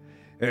Brakeda.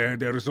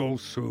 There's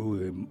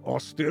also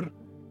Oster,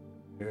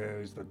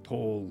 is the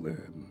tall,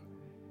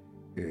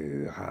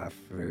 half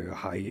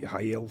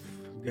high elf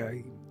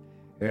guy.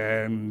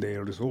 And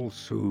there's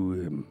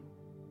also...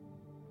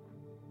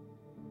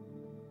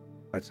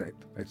 that's it,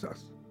 that's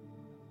us.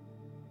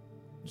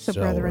 So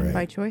brethren Selray.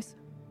 by choice?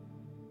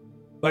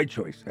 By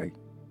choice, eh?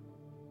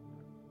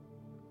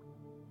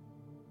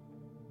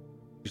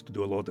 Used to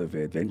do a lot of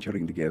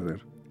adventuring together,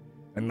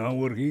 and now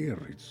we're here.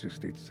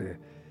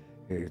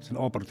 It's an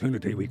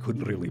opportunity we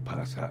couldn't really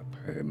pass up.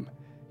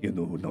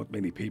 Not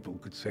many people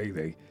could say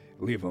they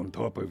live on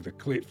top of the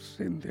cliffs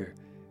and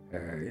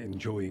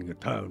enjoying a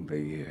town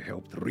they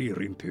helped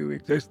rear into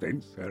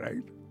existence. All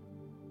right.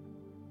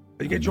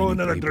 They get you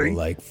another people drink.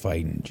 like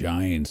fighting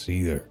giants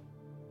either.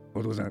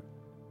 What was that?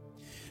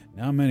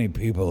 Not many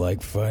people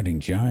like fighting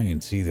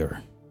giants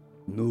either.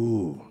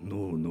 No.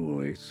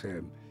 It's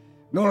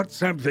not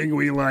something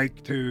we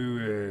like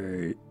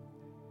to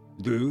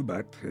do,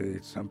 but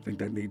it's something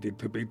that needed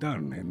to be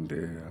done. And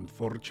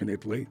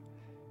unfortunately,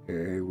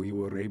 we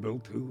were able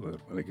to,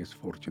 well, I guess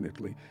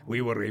fortunately,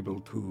 we were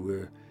able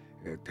to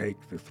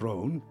take the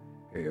throne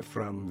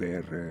from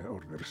their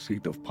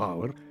seat of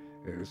power,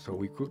 so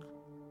we could,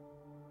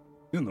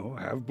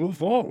 have Blue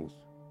Falls.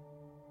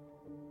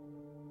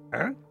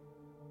 Huh?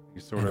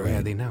 he's sort And of where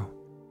are they now?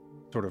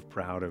 sort of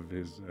proud of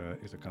his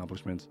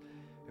accomplishments.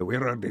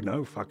 Where are they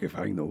now? Fuck if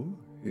I know.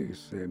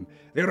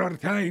 There are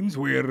times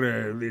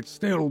where it's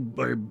still...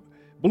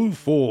 Blue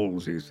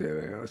Falls is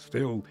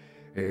still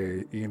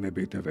in a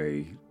bit of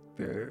a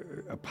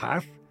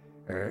path.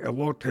 A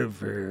lot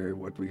of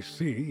what we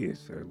see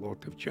is a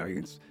lot of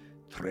giants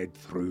tread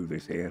through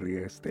this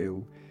area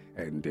still.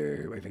 And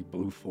I think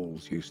Blue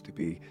Falls used to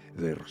be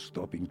their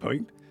stopping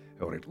point.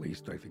 Or at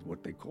least I think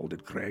what they called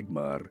it,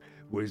 Cragmar,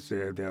 was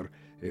their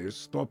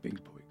stopping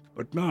point.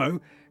 But now,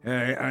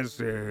 as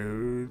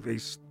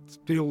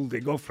they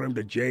go from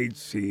the Jade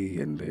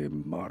Sea and they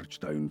march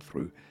down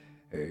through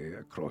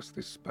across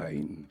the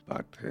spine,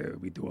 but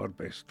we do our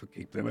best to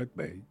keep them at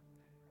bay.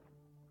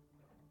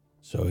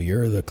 So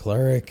you're the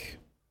cleric?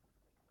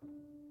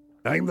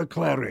 I'm the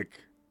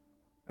cleric.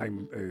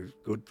 I'm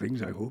good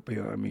things, I hope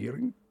I'm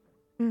hearing.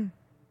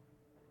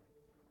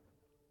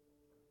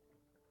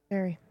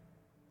 Very.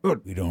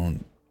 Good. We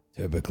don't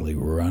typically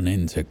run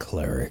into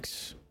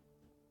clerics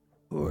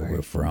where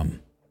we're from.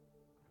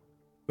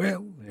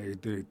 Well,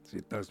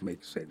 it does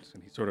make sense.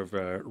 And he sort of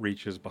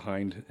reaches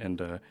behind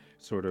and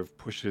sort of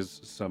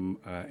pushes some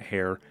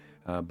hair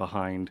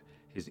behind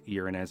his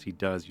ear. And as he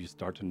does, you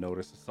start to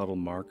notice a subtle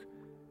mark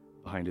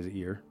behind his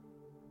ear.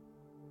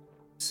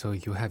 So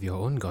you have your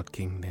own God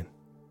King then?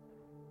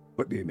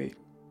 What do you mean?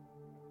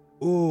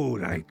 Oh,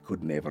 I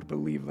could never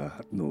believe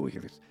that. No,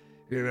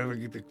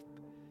 the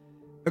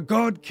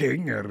God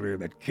King, or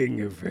that King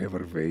of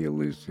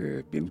Evervale, has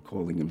been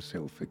calling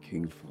himself a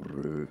king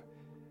for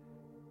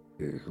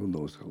who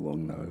knows how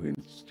long now. And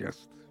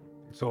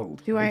it's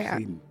old. Do I've I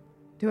seen.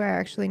 do I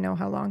actually know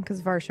how long?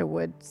 Because Varsha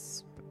would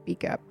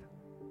speak up.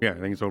 Yeah, I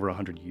think it's over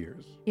 100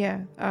 years.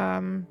 Yeah,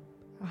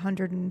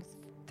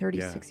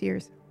 136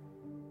 years.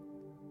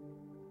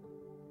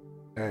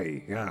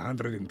 Hey, yeah,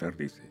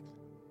 136.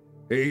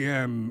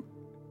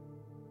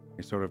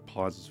 He sort of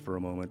pauses for a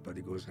moment, But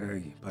he goes,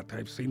 hey, but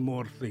I've seen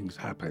more things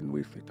happen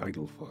with the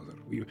Tidal Father.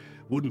 We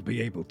wouldn't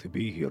be able to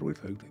be here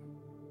without him.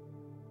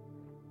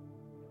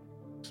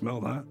 Smell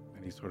that?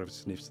 and he sort of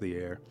sniffs the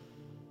air.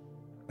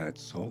 That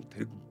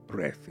salted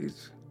breath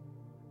is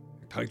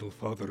the Tidal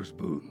Father's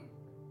boon.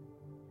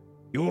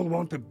 You all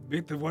want a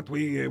bit of what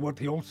he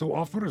also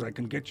offers? I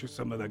can get you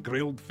some of the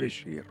grilled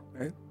fish here,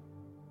 eh?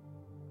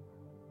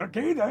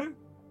 Okay, then.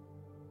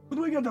 When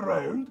we get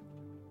around.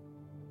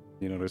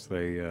 You notice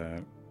they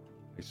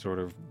sort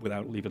of,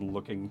 without even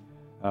looking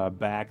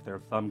back, their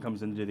thumb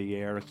comes into the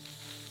air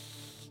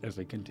as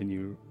they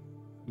continue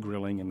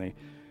grilling, and they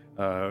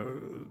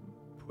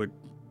put,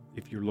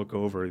 if you look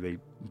over, they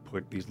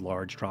put these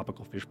large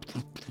tropical fish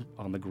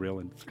on the grill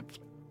and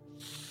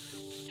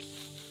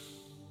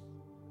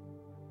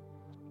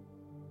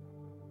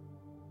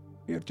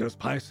You're just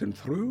passing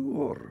through,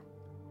 or?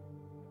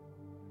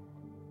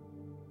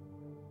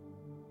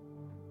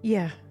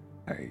 Yeah.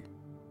 Hey,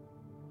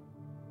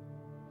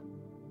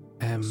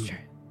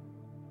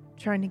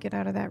 Trying to get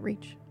out of that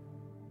reach.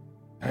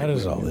 How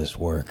does all this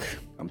work?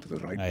 come to the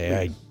right I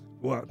place.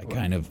 What? I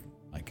kind of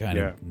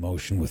Yeah.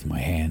 motion with my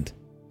hand.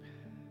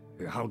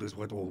 How does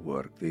what all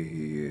work?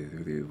 The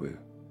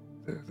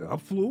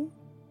upflow?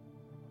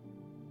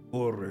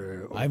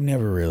 Or I've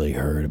never really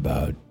heard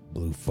about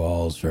Blue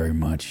Falls very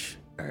much.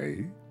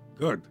 hey,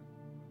 good.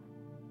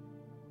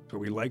 So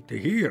we like to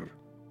hear.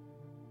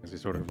 as he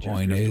sort of The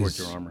point gestures towards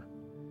is- your armor.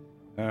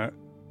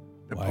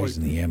 The Why point-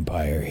 isn't the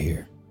Empire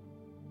here?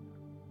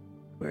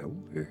 Well,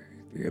 the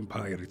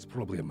Empire, it's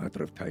probably a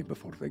matter of time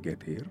before they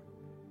get here.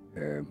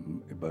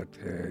 But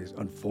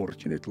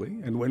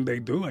unfortunately, and when they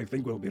do, I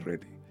think we'll be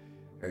ready.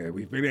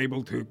 We've been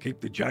able to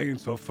keep the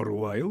giants off for a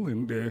while,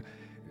 and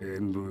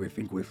I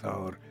think with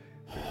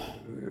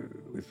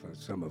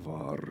some of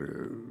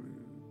our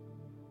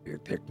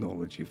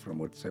technology from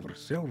whatever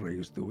Selray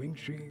is doing,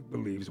 she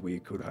believes we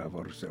could have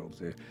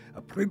ourselves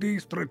a pretty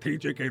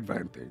strategic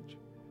advantage.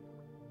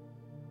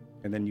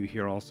 And then you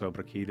hear also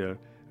Brakida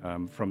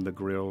from the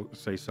grill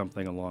say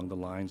something along the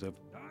lines of,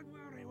 Don't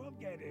worry, we'll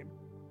get him.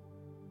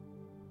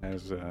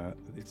 as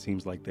it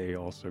seems like they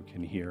also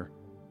can hear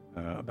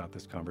about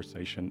this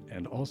conversation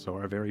and also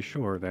are very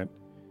sure that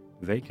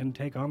they can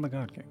take on the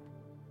God King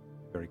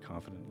very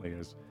confidently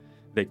as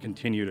they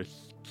continue to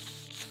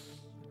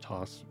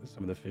toss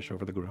some of the fish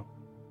over the grill.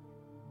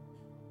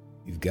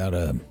 You've got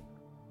a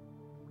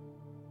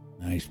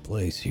nice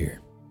place here.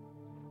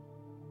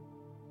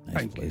 Nice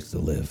Thank place to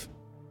live.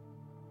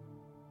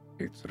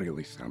 It's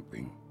really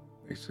something.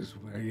 This is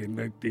why, and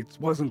it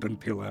wasn't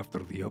until after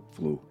the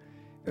upflow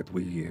that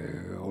we,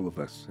 all of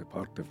us, a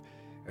part of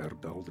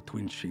all the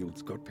Twin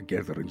Shields, got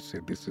together and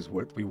said, this is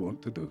what we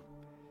want to do.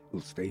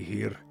 We'll stay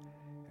here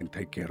and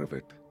take care of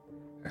it.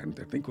 And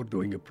I think we're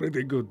doing a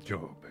pretty good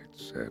job.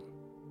 It's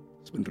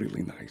been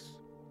really nice.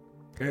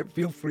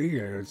 Feel free.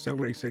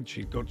 Selray said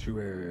she got you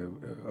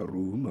a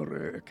room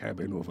or a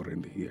cabin over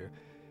in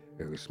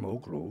the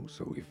smoke row.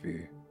 So if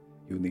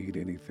you need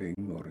anything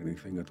or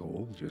anything at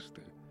all, just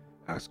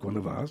ask one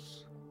of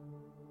us.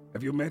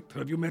 Have you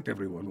met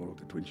everyone all of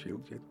the Twin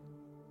Shields yet?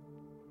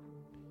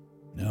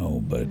 No,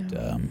 but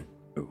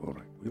Oh, all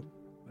right. Well,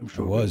 I'm I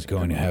sure. was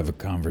going to have a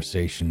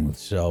conversation with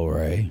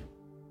Selray.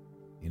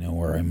 You know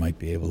where I might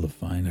be able to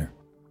find her?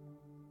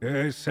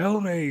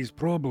 Selray's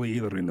probably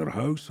either in her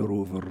house or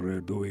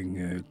over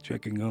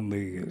checking on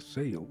the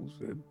sales.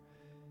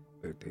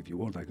 But if you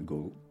want, I can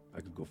go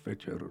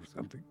fetch her or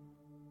something.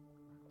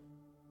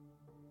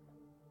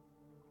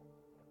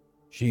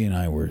 She and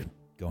I were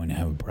going to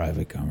have a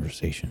private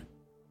conversation.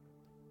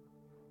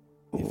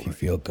 If you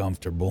feel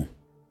comfortable,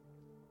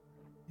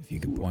 if you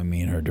could point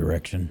me in her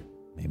direction,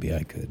 maybe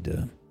I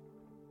could.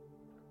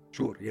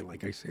 Sure, yeah,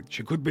 like I said,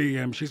 she could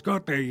be. She's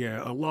got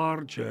a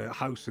large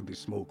house in the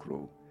smoke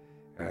row.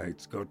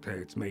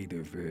 It's made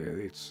of.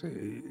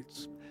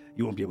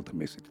 You won't be able to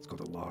miss it. It's got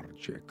a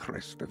large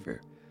crest of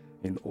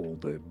an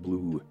old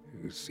blue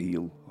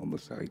seal on the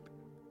side.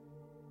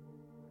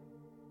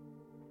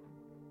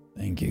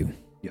 Thank you.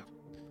 Yeah,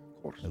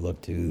 of course. I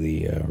look to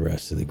the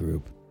rest of the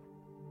group.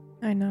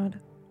 I nod.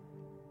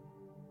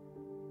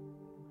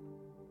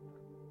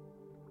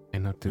 I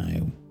not to.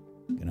 I'm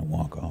gonna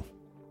walk off.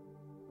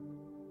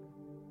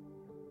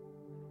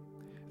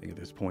 I think at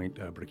this point,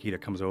 Brakida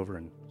comes over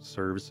and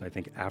serves, I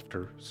think,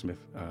 after Smith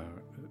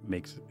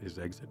makes his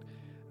exit.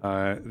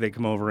 They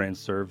come over and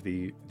serve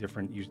the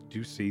different, you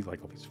do see,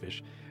 like all these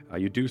fish,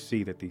 you do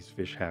see that these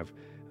fish have,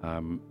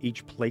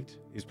 each plate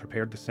is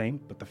prepared the same,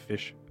 but the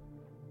fish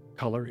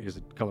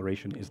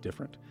coloration is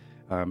different.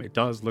 It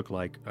does look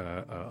like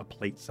a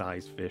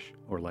plate-sized fish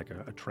or like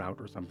a trout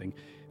or something,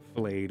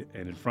 filleted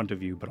and in front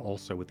of you, but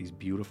also with these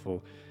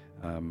beautiful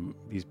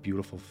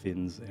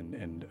fins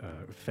and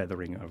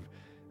feathering of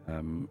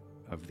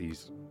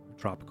these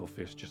tropical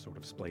fish just sort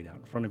of splayed out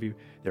in front of you.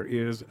 There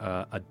is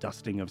a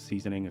dusting of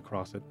seasoning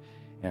across it,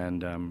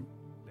 and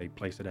they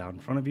place it out in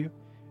front of you.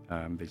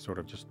 They sort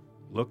of just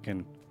look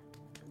and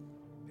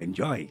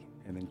enjoy,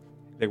 and then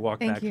they walk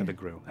Thank back you. to the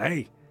grill.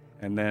 Hey,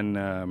 and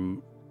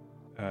then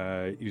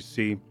you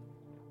see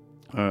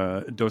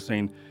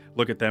Dosane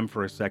look at them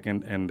for a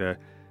second and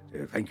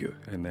thank you,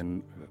 and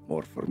then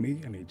more for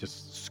me, and he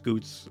just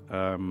scoots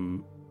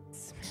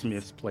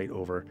Smith's plate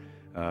over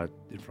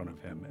in front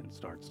of him and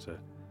starts to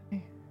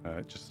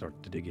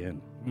dig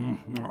in.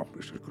 Oh,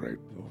 this is great.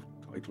 Your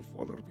title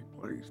father be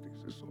praised.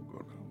 This is so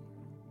good.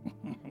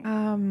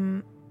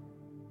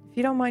 If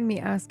you don't mind me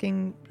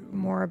asking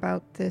more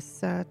about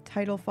this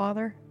title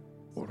father,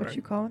 is All what right.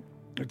 you call it?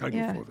 The title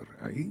Yeah. father,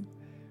 eh?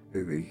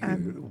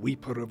 The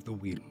weeper of the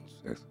winds,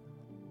 yes.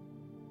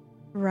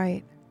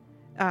 Right.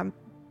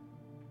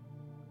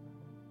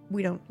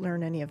 We don't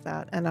learn any of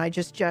that, and I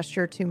just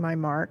gesture to my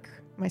mark,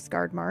 my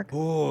scarred mark,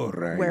 All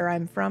right. where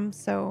I'm from.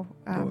 So,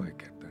 oh, I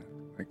get that.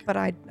 I get but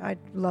I'd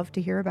love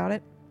to hear about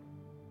it.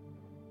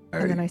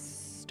 that. And then I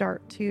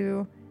start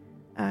to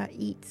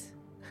eat.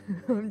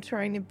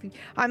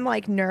 I'm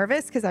like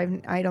nervous because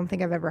I don't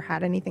think I've ever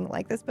had anything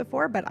like this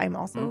before, but I'm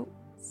also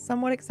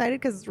somewhat excited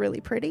because it's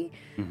really pretty.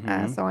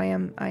 Mhm. So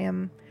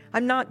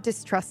I'm not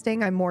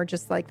distrusting. I'm more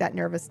just like that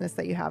nervousness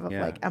that you have of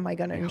Yeah. like, am I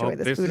going to I enjoy hope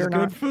this food is or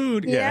not? good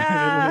food.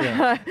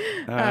 Yeah.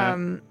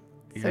 Yeah.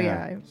 So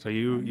yeah. So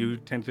you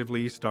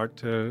tentatively start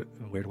to.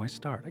 Where do I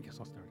start? I guess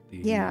I'll start at the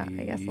Yeah, I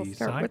guess I'll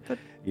start side. with the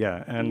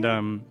Yeah, and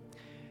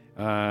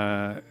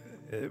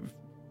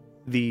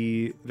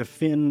the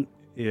fin,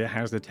 it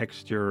has the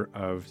texture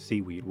of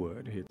seaweed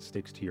would. It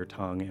sticks to your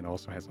tongue and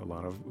also has a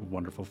lot of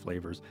wonderful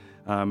flavors.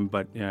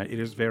 But it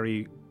is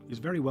very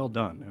well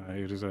done.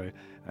 It is a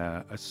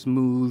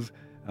smooth,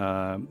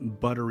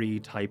 buttery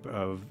type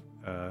of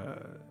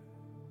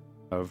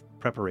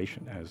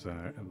preparation as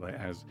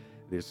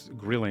this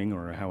grilling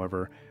or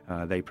however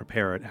they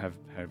prepare it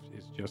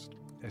is just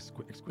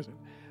exquisite.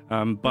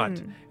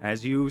 But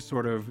as you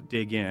sort of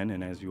dig in,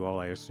 and as you all,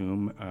 I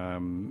assume,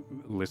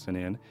 listen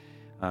in,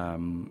 I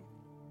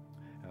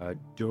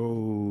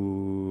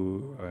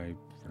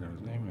forgot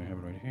his name. I have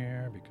it right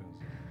here because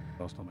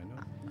I lost all my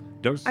notes.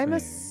 Dose. I'm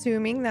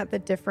assuming that the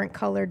different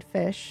colored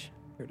fish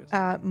Here it is.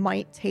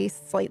 might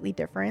taste slightly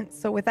different.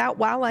 So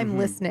while I'm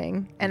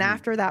listening, and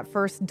after that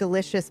first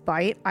delicious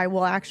bite, I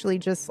will actually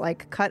just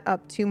like cut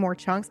up 2 more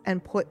chunks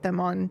and put them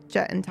on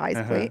Jet and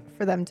Ty's plate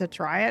for them to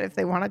try it if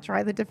they want to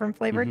try the different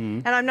flavored.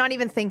 And I'm not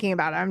even thinking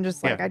about it. I'm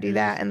just like, Yeah, I do you're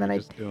that, just- and then you're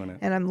just doing it.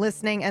 and I'm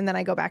listening, and then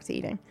I go back to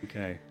eating.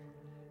 Okay.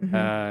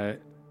 Mhm.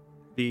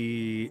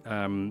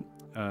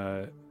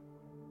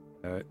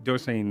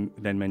 Dosane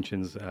then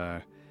mentions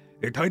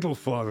The title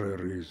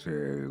father is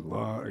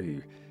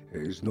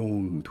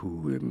known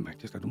to. I'm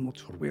not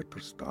sure where to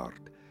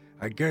start.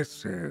 I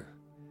guess the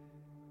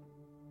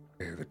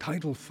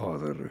title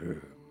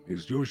father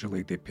is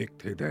usually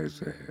depicted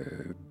as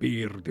a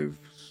beard of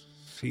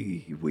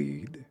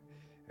seaweed.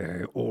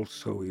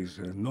 Also is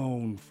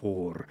known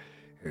for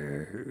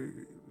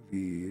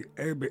the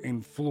ebb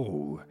and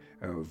flow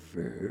of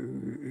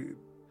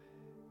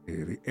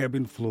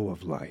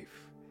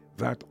life.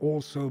 That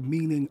also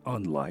meaning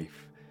on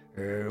life.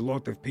 A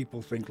lot of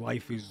people think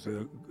life is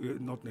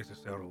not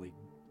necessarily,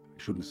 I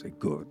shouldn't say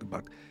good,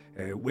 but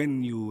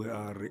when you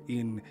are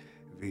in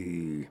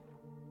the...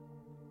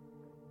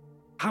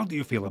 How do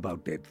you feel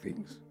about dead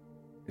things?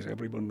 Is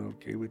everyone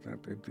okay with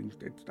that? Dead things,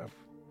 dead stuff?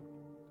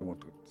 I don't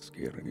want to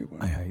scare anyone.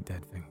 I hate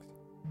dead things.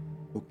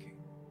 Okay.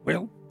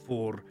 Well,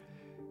 for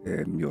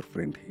your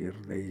friend here,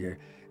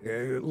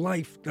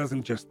 life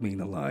doesn't just mean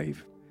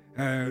alive.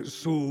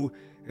 So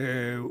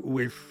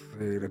with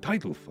the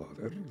title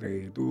father,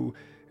 they do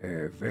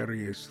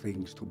various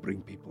things to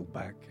bring people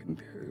back,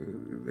 and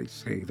they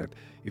say that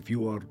if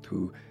you are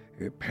to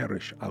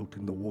perish out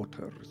in the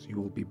waters, you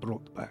will be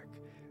brought back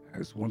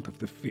as one of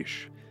the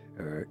fish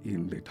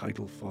in the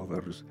title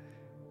father's.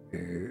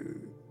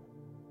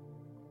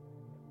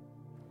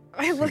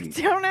 I look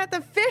See. down at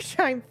the fish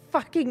I'm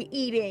fucking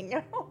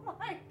eating. Oh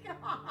my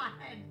god.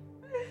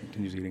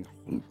 Continues eating.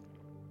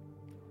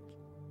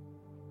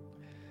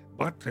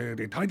 But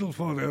the title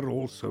father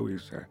also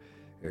is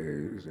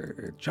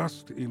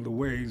just in the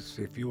ways,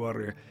 if you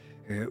are,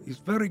 is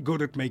very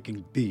good at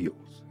making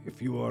deals.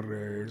 If you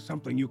are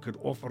something you could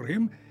offer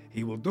him,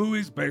 he will do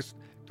his best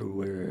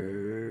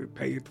to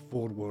pay it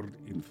forward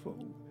in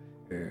full,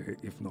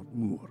 if not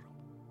more.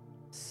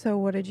 So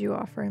what did you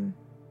offer him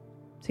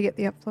to get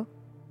the upflow?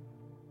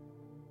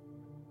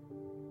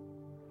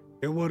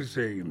 There was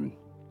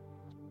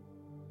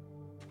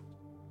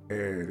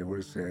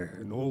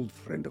an old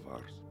friend of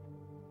ours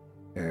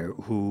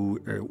who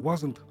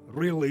wasn't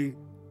really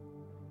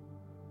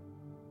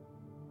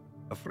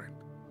a friend.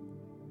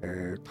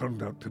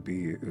 Turned out to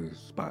be a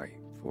spy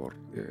for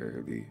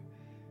the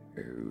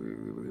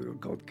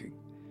God King.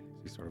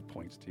 He sort of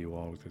points to you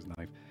all with his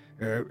knife.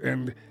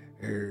 And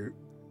it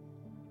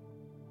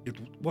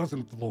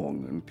wasn't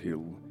long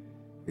until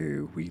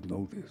we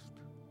noticed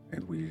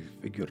and we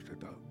figured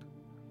it out.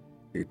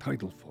 A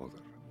title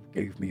father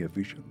gave me a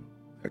vision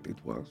that it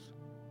was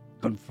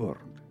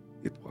confirmed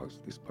it was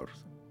this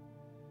person.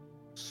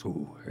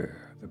 So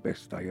the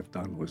best I have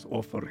done was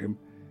offer him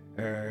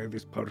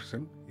this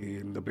person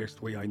in the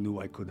best way I knew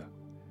I could,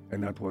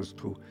 and that was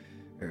to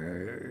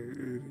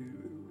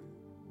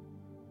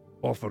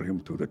offer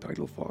him to the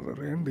title father,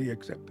 and he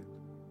accepted.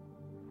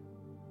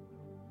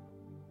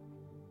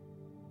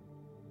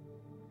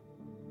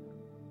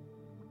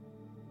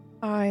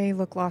 I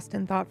look lost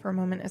in thought for a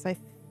moment as I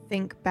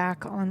think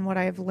back on what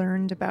I've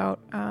learned about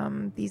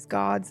these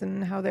gods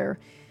and how they're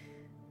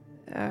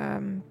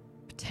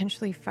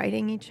potentially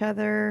fighting each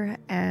other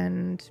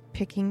and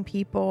picking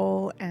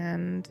people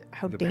and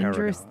how The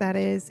dangerous that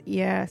paradox. is.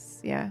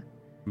 Yes, yeah.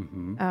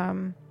 Mm-hmm.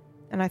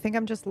 And I think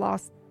I'm just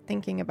lost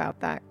thinking about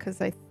that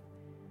because I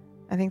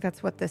think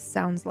that's what this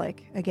sounds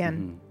like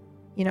again.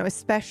 You know,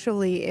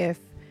 especially if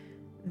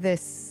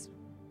this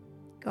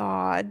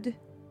god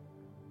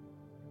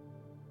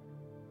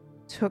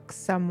took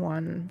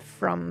someone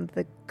from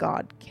the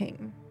god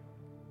king.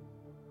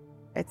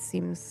 It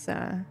seems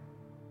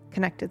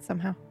connected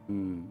somehow.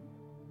 Mm.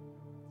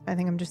 I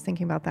think I'm just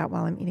thinking about that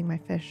while I'm eating my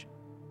fish.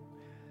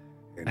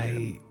 And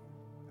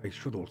I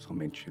should also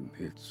mention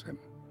it's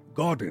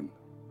Godin.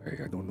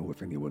 I don't know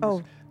if anyone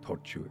has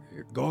taught you.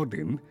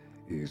 Godin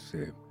is,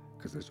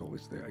 because there's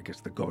always the, I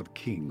guess the god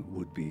king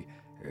would be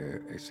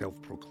a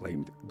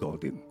self-proclaimed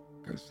Godin,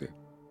 because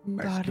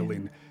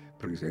masculine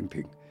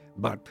presenting.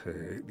 But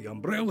the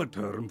umbrella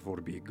term for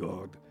be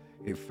god,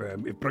 if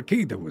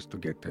Brakida was to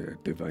get a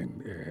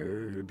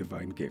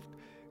divine gift,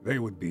 they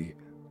would be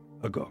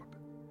a god.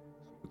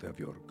 So you'd have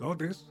your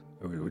goddess,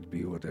 or it would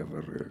be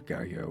whatever,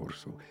 Gaia or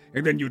so.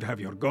 And then you'd have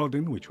your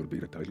godin, which would be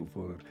the title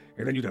for,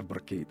 and then you'd have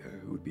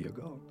Brakida, who would be a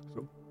god.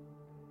 So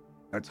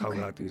that's how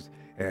that is.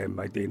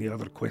 Any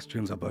other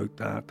questions about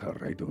that? Or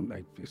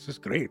this is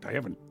great. I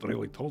haven't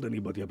really told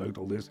anybody about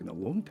all this in a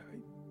long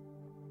time.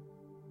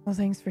 Well,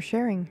 thanks for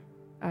sharing.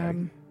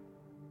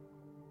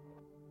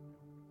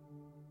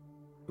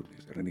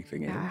 Is there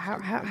anything else?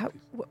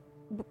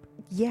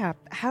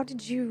 How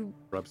did you?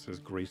 Rubs his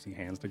greasy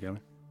hands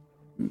together.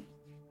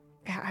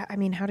 I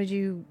mean, how did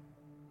you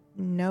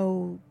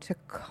know to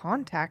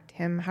contact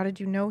him? How did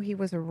you know he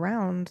was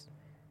around?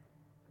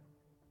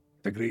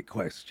 It's a great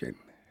question.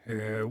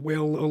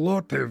 Well, a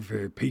lot of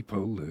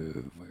people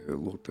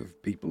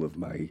of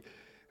my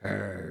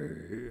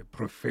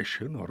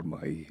profession or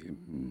my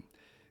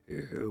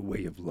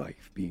way of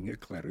life, being a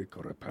cleric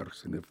or a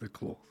person of the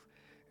cloth,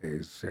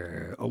 is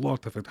a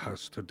lot of it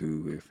has to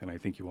do with, And I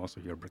think you also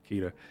hear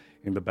Brakida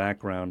in the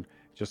background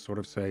just sort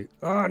of say,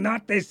 "Oh,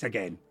 not this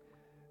again."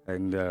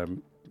 And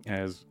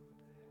as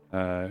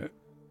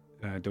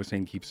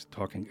Dosane keeps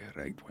talking,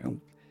 right, well,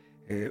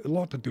 a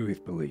lot to do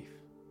with belief.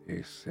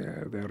 Is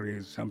there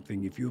is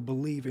something, if you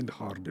believe in it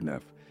hard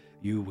enough,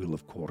 you will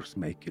of course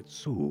make it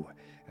so.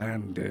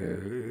 And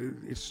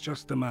it's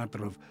just a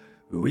matter of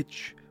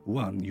which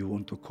one you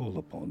want to call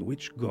upon,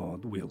 which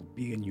god will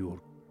be in your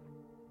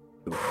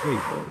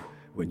favor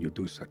when you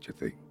do such a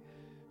thing.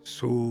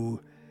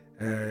 So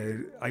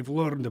I've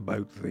learned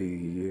about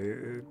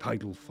the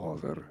title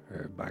father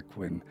back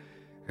when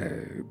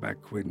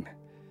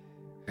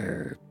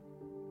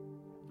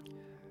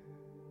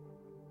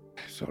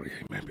sorry,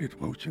 I'm a bit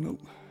emotional.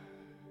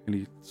 and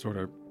he sort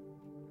of,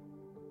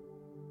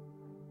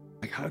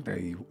 I had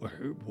a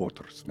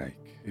water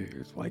snake.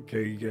 It's like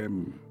a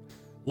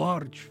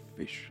large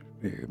fish.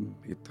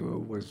 It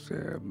was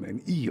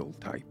an eel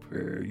type.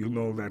 You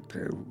know that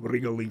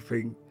wriggly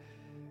thing?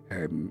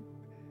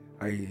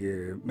 I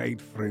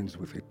made friends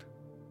with it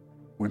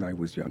when I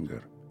was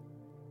younger.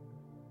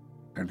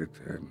 And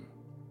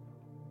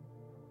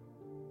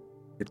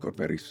it got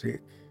very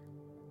sick.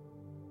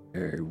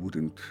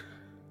 Wouldn't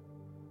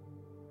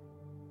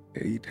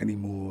eat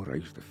anymore. I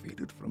used to feed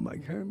it from my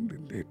hand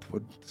and it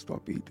would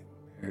stop eating.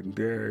 And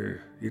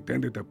it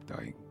ended up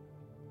dying.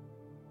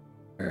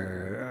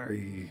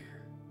 I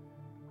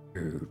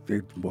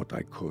did what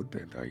I could,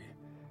 and I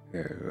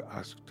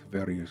asked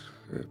various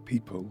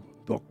people,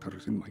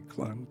 doctors in my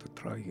clan, to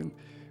try and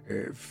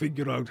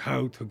figure out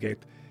how to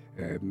get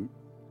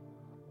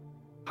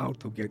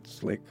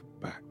Slick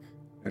back.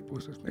 That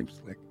was his name,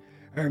 Slick.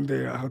 And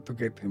how to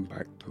get him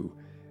back to,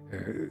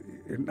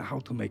 and how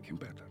to make him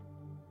better.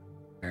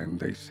 And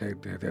they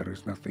said, there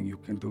is nothing you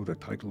can do. The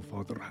title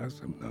father has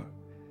him now.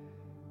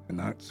 And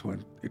that's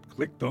when it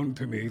clicked on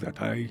to me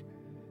that I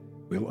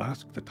will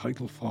ask the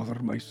title father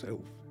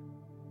myself.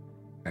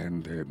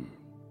 And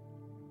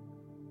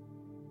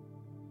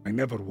I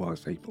never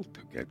was able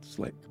to get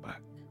Slick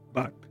back,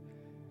 but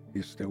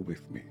he's still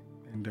with me.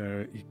 and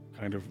he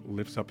kind of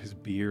lifts up his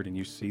beard, and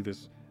you see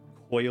this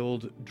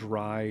coiled,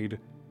 dried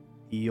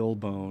eel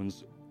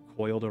bones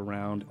coiled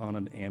around on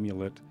an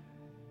amulet.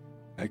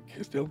 I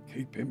can still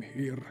keep him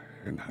here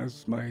and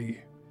has my...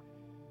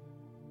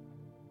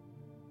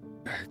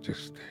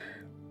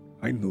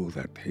 I know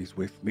that he's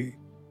with me,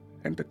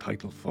 and the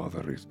Title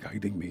Father is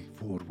guiding me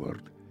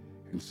forward,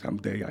 and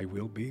someday I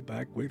will be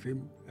back with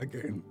him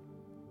again.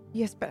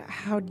 Yes, but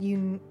how do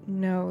you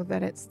know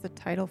that it's the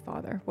Title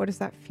Father? What does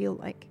that feel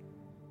like?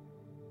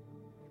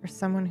 For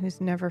someone who's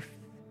never...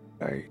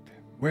 Right.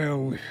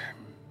 Well,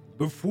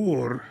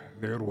 before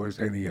there was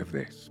any of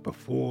this,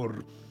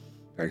 before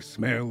the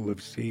smell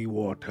of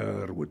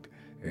seawater would,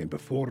 and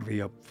before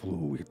the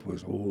upflow, it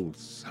was all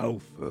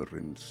sulfur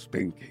and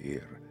stink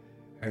here.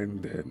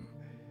 And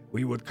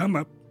we would come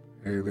up,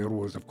 there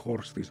was of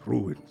course these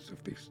ruins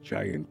of these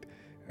giant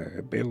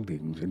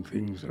buildings and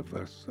things of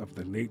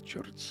the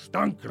nature. It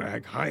stunk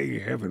like high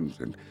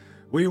heavens, and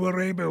we were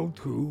able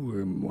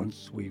to,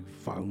 once we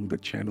found the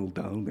channel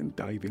down and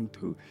dive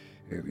into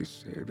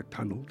the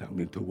tunnel down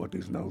into what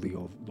is now the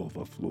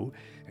lava flow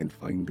and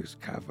find this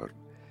cavern.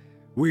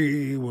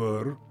 We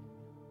were,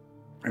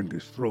 in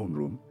this throne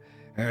room,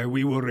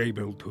 we were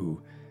able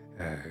to,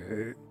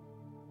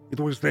 it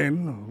was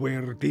then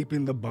where deep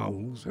in the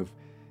bowels of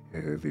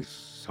this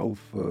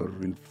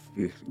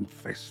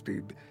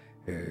sulfur-infested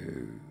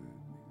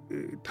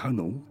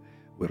tunnel,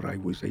 where I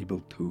was able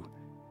to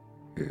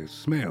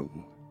smell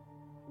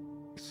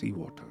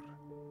seawater.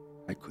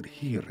 I could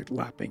hear it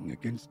lapping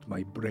against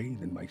my brain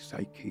and my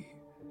psyche,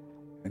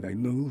 and I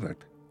knew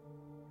that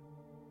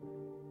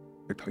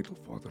the Title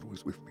Father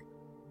was with me.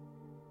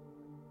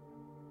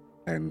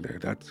 And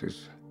that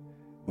is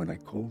when I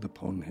called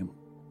upon him,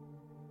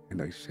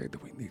 and I said,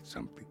 we need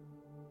something.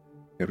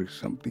 There is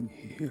something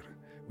here.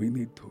 We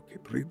need to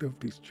get rid of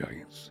these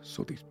giants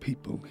so these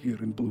people here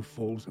in Blue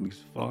Falls and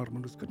these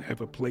farmers can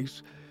have a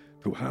place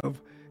to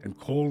have and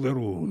call their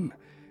own.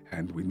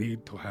 And we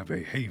need to have a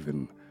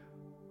haven.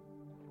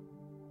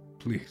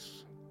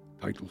 Please,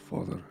 Title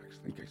Father, I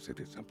think I said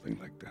it something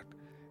like that.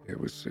 It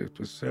was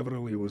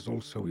several, it was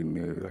also in,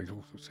 I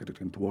also said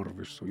it in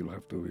Dwarvish, so you'll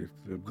have to,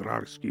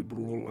 Grarski,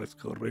 Brul,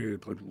 Eskare,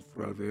 Title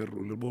Father,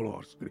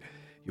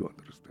 you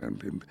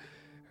understand, and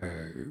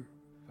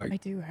I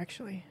do,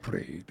 actually.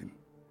 Prayed, and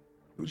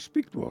you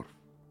speak Dwarf?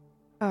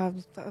 A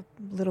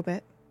little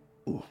bit.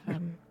 Oh,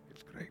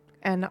 it's great.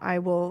 And I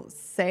will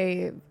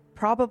say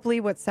probably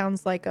what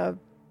sounds like a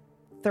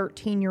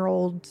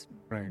 13-year-old,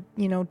 Right.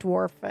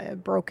 Dwarf,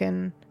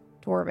 broken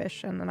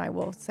Dwarvish, and then I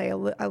will say a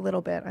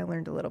little bit. I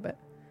learned a little bit.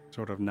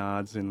 Sort of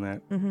nods in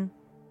that. Mm-hmm.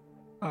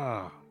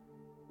 Ah.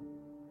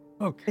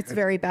 Okay. It's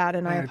very bad,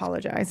 and I that's-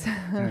 apologize.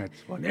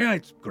 That's fun. Yeah,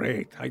 it's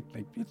great. I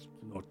think it's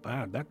not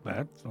bad. That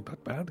bad. It's not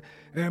that bad.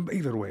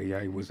 Either way,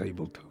 I was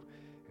able to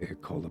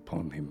call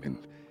upon him,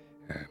 and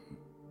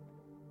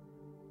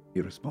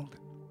he responded.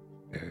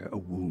 A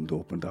wound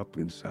opened up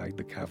inside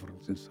the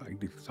caverns, inside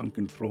the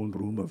sunken throne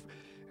room of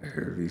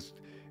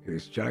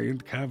this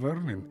giant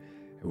cavern, and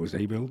I was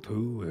able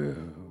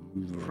to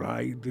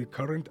ride the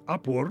current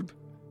upward.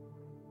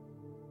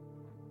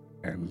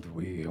 And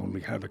we only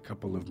had a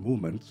couple of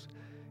moments,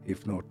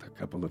 if not a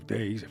couple of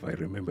days, if I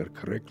remember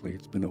correctly.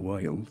 It's been a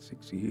while,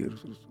 6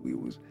 years.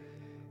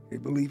 I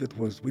believe it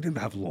was, we didn't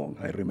have long,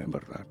 I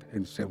remember that.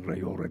 And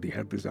Selray already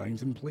had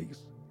designs in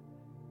place.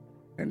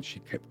 And she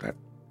kept that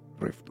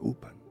rift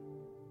open.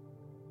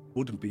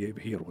 Wouldn't be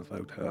here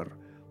without her,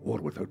 or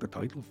without the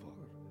Title Father.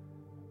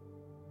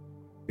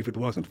 If it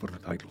wasn't for the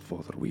Title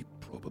Father, we'd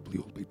probably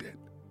all be dead.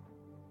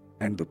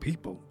 And the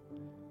people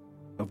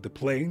of the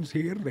plains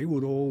here, they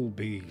would all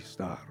be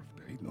starved.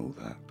 I know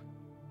that.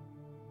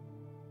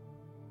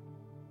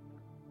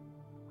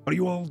 Are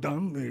you all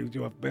done? Do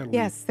you have barely?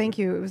 Yes, thank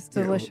you. It was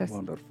Yeah, delicious.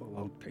 wonderful.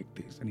 I'll take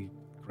these. And he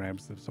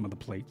grabs some of the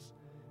plates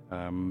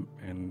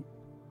and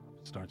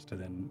starts to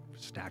then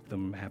stack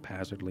them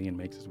haphazardly and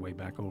makes his way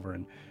back over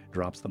and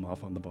drops them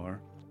off on the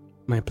bar.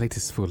 My plate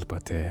is full,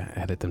 but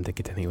I let them take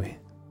it anyway.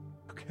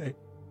 Okay.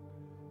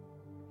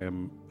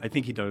 I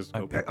think he does.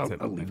 I picked it.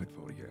 I'll leave it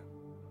for you.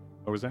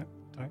 What was that,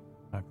 Ty?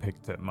 I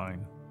picked at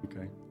mine.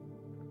 Okay.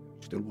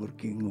 Still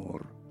working,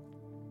 or?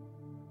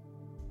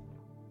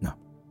 No.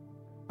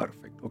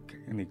 Perfect. Okay.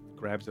 And he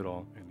grabs it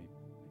all and he makes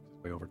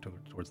his way over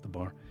towards the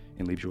bar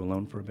and leaves you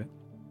alone for a bit.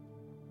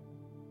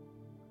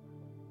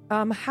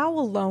 How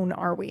alone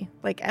are we?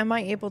 Like, am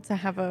I able to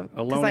have a... 'cause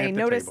Alone I at the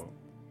noticed, table.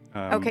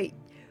 okay,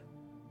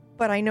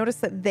 but I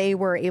noticed that they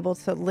were able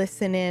to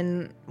listen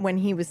in when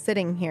he was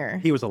sitting here.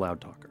 He was a loud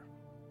talker.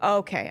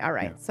 Okay, all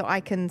right. Yeah. So I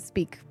can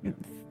speak Yeah.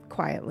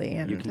 quietly,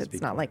 and can it's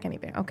speak not like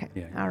anything. Okay,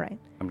 Yeah, all right.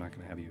 I'm not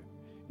going to have you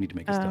need to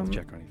make a stealth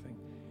check or anything.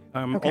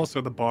 okay. Also,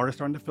 the bar is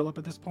starting to fill up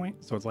at this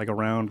point. So it's like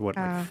around, like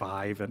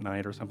 5 at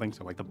night or something.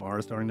 So like the bar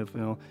is starting to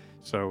fill.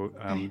 So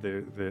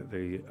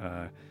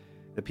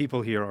the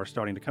people here are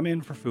starting to come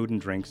in for food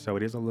and drinks. So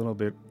it is a little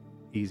bit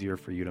easier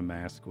for you to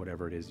mask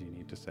whatever it is you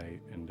need to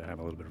say and to have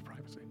a little bit of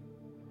privacy.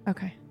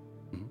 Okay.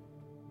 Mhm.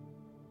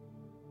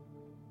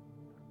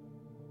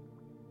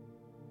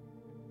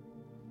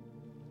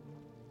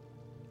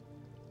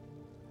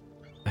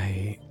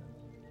 I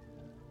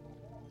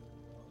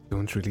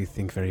don't really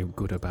think very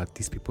good about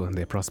these people and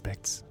their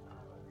prospects.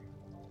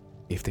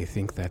 If they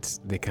think that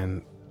they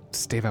can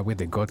stave away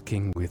the God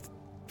King with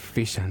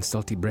fish and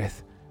salty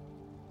breath,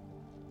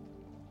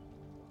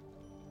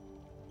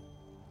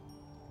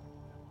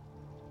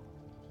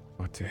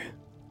 But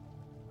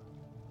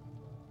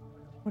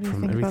What do you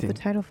From think about the everything-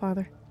 title,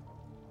 Father?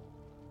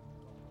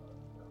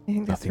 You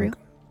think that's nothing. real?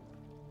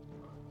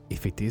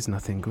 If it is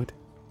nothing good,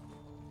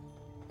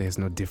 there's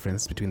no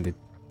difference between the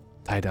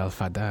Tidal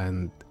Father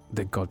and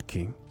the God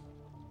King.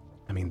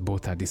 I mean,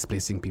 both are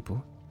displacing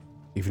people,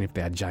 even if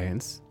they are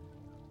giants.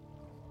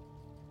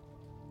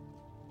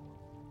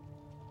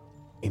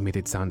 It made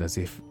it sound as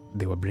if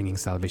they were bringing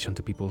salvation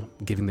to people,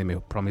 giving them a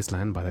promised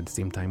land, but at the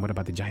same time, what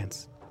about the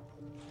giants?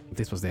 If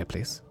this was their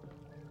place,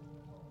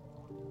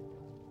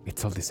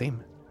 it's all the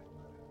same.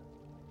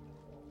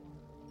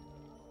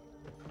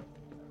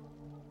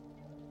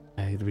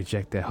 I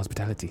reject their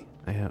hospitality.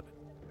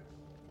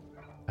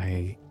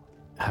 I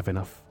have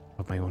enough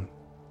of my own.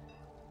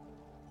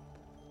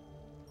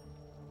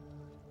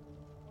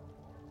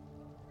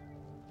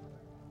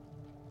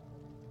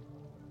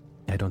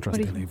 I don't trust What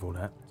do them. Believe all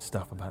that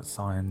stuff about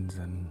signs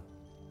and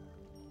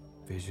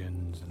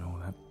visions and all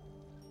that.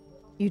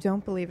 You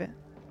don't believe it?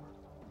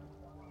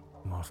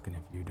 I'm asking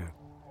if you do.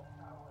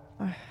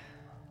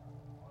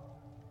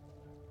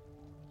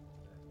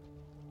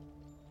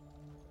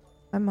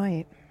 I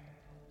might.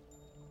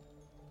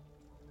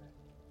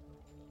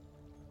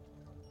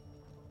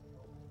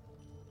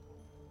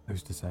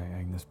 Who's to say it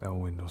ain't the spell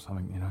wind or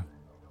something, you know?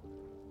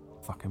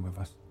 Fucking with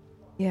us.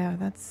 Yeah,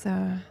 that's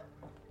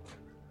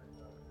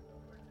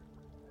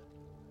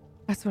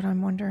what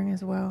I'm wondering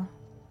as well.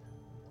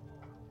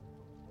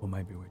 Or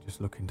maybe we're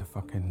just looking to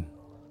fucking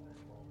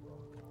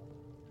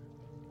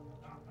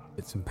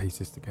get some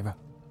pieces together.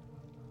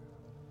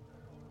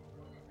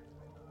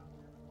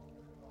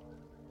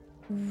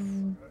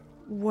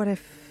 What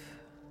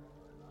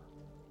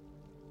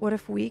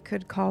if we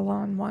could call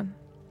on one?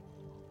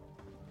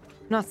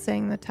 I'm not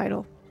saying the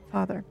title,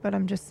 Father, but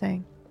I'm just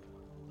saying.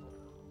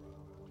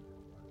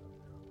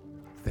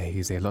 There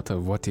is a lot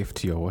of what if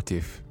to your what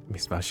if,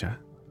 Miss Vasha.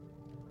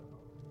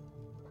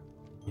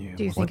 Yeah,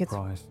 Do you what's think the it's-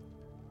 prize?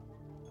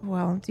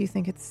 Well, do you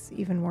think it's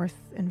even worth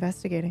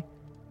investigating?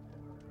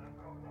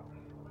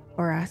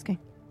 Or asking?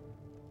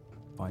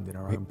 Finding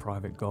our Wait. own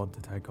private god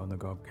to take on the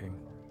God King.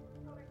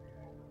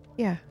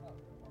 Yeah.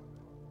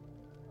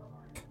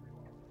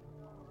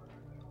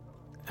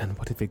 And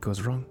what if it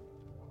goes wrong?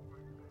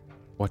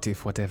 What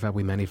if whatever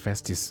we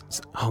manifest is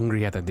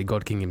hungrier than the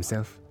God King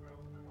himself?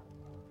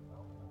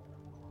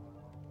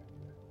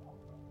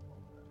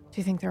 Do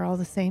you think they're all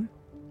the same?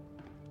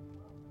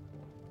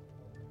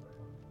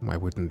 Why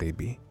wouldn't they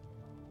be?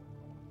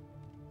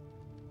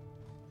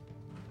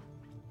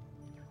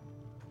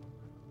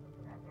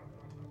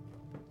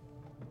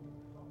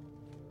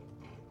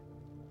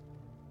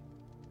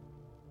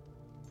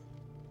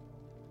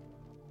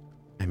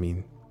 I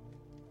mean,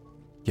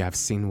 you have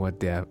seen what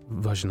their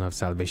version of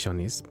salvation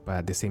is, but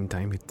at the same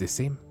time, it's the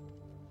same.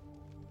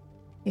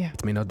 Yeah.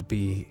 It may not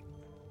be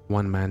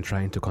one man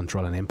trying to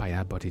control an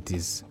empire, but it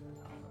is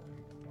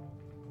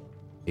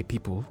a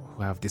people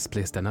who have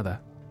displaced another.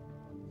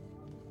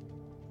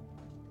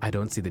 I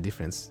don't see the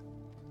difference.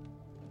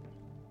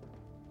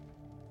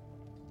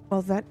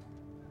 Well, that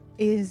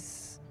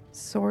is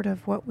sort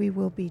of what we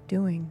will be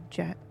doing,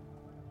 Jet.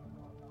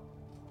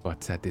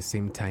 But at the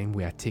same time,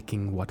 we are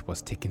taking what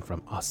was taken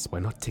from us. We're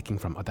not taking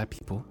from other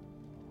people.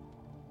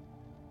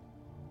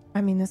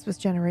 I mean, this was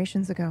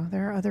generations ago.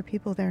 There are other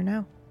people there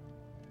now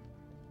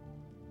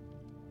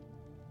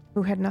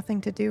who had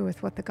nothing to do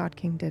with what the God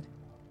King did.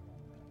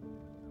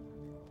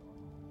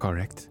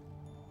 Correct.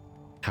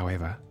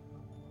 However,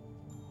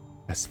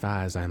 as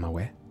far as I'm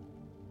aware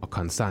or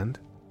concerned,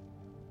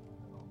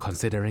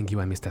 considering you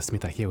and Mr.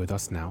 Smith are here with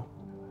us now,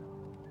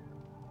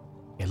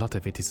 a lot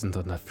of it isn't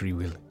under free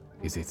will,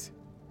 is it?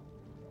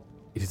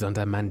 It is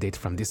under mandate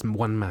from this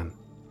one man.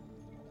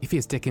 If he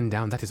is taken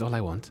down, that is all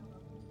I want.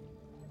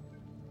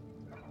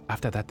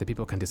 After that, the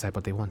people can decide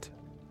what they want.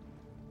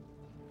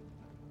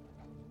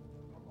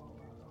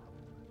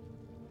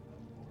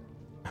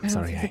 I I'm don't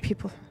sorry, think the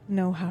people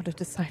know how to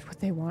decide what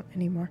they want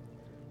anymore.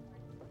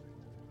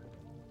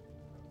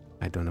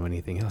 I don't know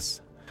anything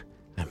else.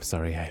 I'm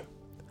sorry,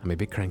 I'm a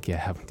bit cranky. I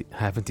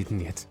haven't eaten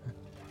yet.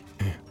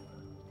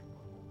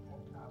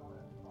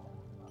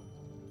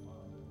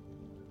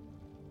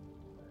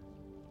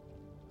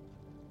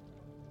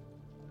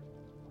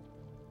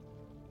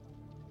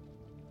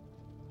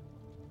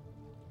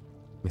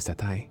 Mr.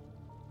 Tai,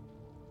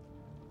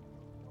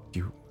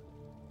 you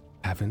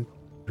haven't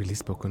really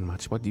spoken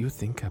much. What do you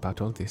think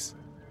about all this?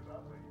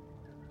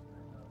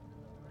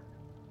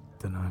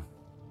 Dunno.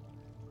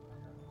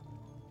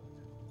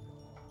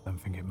 Don't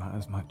think it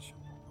matters much.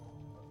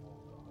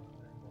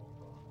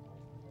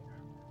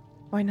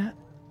 Why not?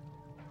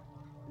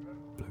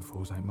 Blue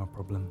Falls ain't my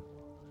problem.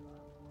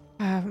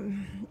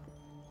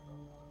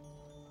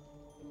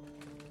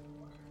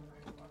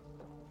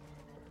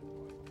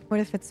 What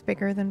if it's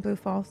bigger than Blue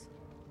Falls?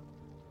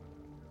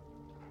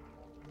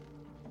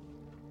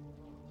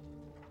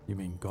 You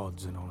mean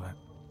gods and all that?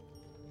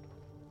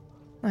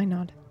 I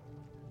nod.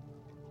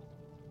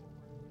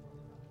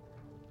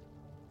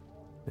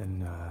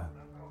 Then,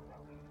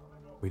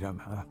 we don't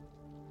matter.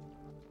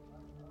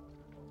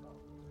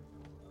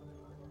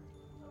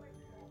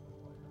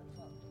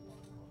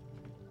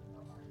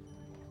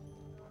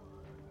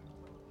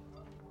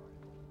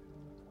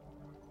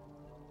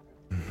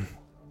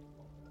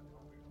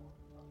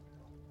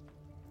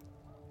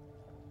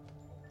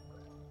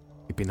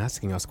 You've been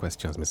asking us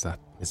questions, Miss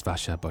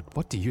Vasha, but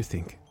what do you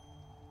think?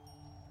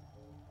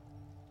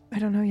 I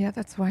don't know yet.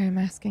 That's why I'm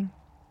asking.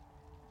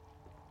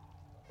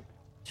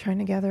 Trying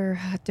to gather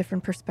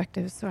different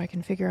perspectives so I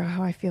can figure out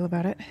how I feel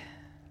about it.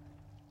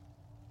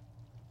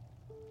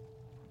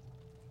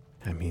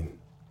 I mean,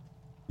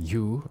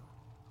 you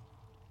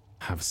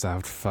have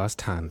served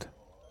firsthand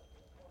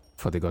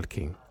for the God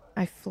King.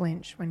 I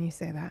flinch when you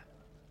say that.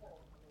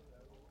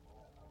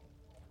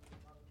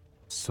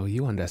 So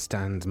you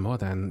understand more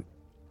than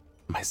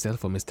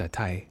myself or Mr.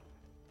 Tai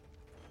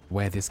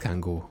where this can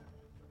go.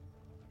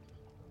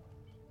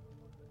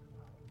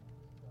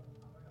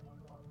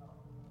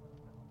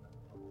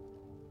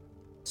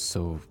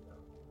 So,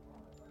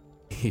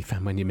 if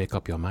and when you make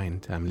up your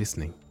mind, I'm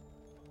listening.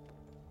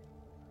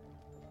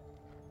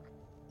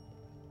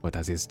 But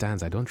as it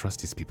stands, I don't trust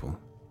these people,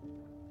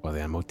 or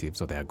their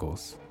motives, or their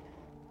goals.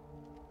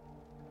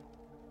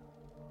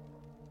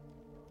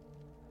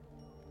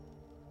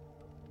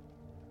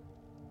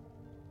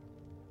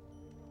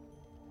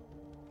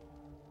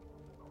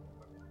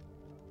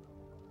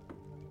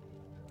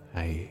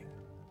 I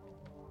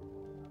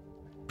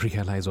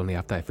realize only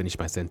after I finish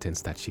my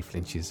sentence that she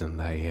flinches,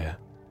 and I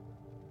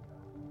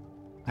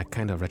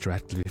kind of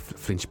retroactively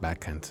flinch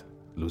back and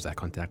lose eye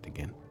contact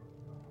again.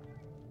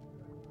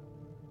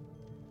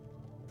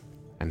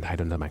 And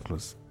hide under my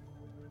clothes.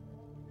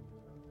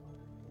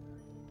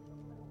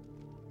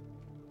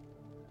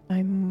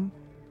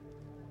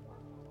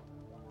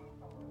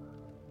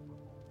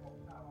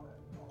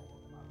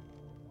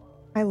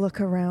 I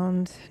look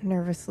around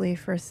nervously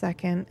for a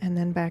second and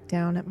then back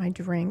down at my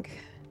drink.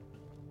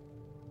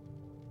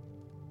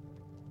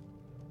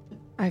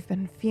 I've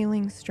been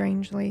feeling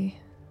strangely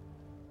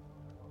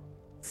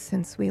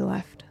since we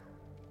left.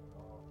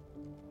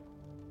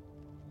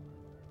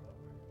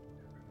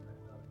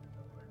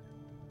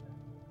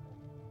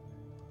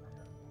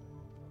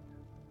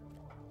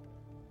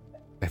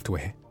 Left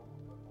where?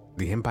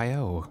 The Empire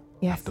or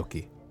Yes.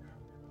 Afdoki?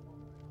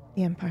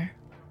 The Empire.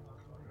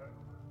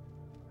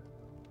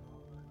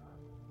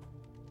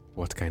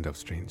 What kind of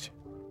strange?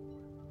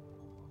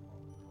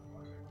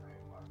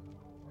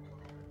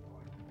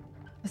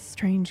 A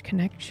strange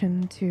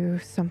connection to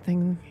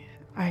something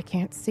I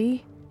can't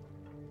see.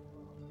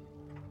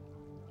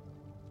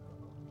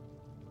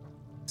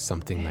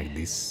 Something like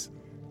this?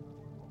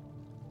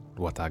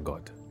 What a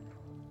god?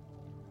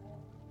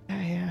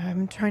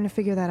 I'm trying to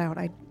figure that out.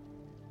 I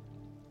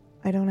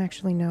don't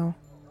actually know.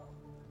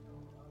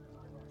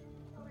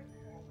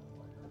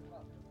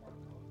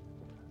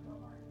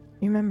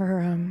 You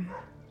remember,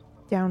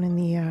 down in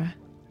the,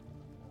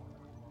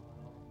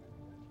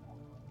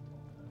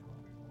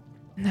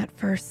 in that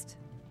first,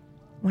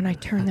 when I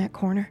turned that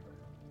corner?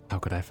 How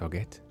could I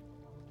forget?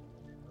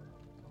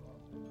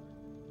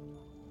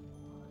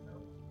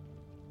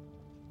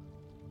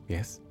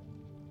 Yes?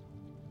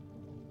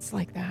 It's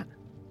like that.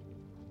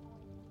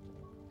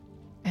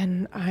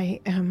 And I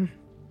am...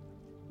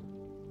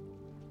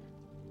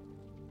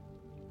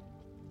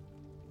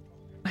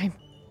 I'm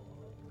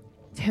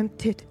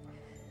tempted.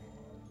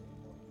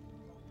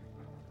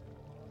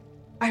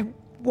 I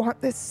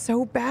want this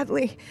so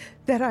badly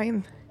that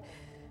I'm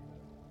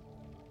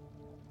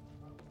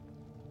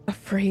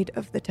afraid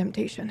of the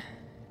temptation.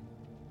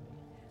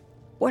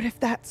 What if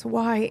that's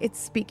why it's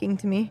speaking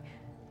to me?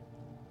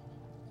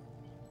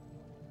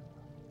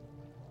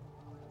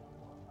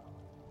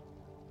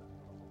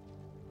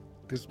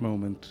 This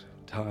moment,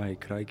 Ty,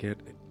 could I get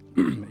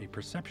a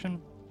perception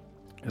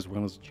as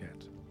well as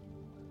Jet?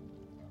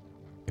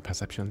 A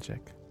perception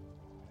check.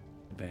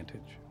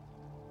 Advantage.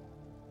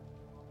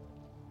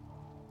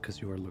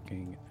 Because you are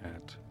looking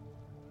at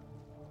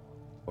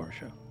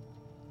Barsha.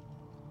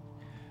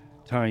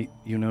 Ty,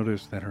 you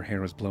notice that her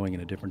hair is blowing in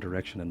a different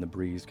direction than the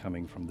breeze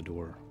coming from the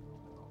door.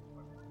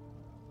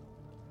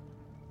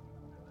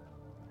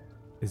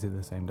 Is it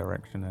the same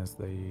direction as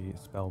the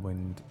spell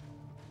wind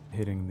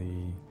hitting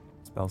the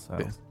spell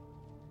sails?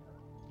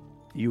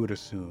 You would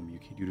assume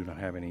you do not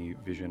have any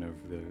vision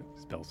of the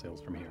spell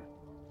sails from here.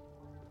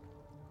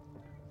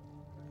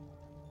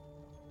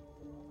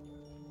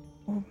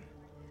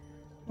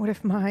 What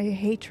if my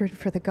hatred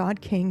for the God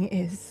King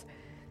is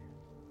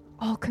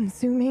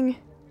all-consuming?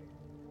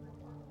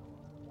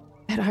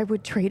 That I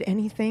would trade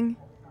anything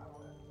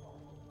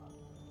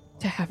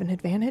to have an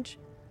advantage?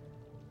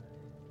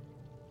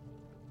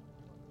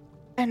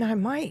 And I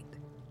might.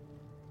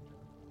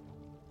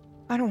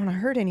 I don't want to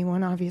hurt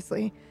anyone,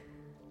 obviously.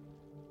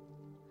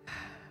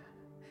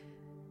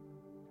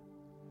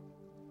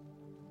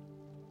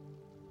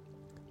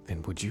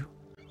 Then would you?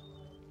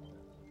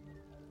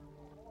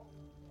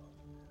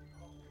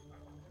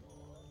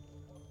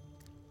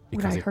 Would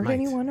Because I it hurt might.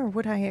 anyone or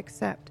would I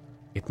accept?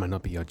 It might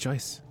not be your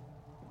choice.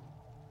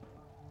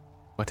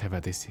 Whatever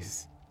this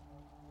is.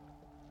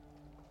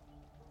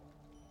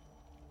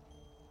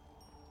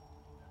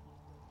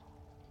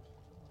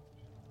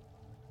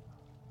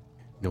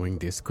 Knowing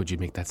this, could you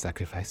make that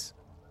sacrifice?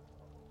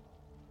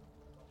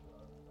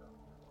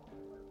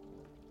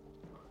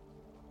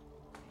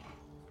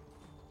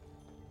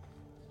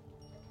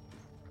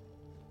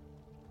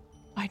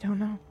 don't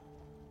know.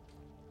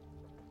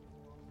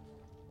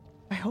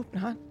 I hope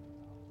not.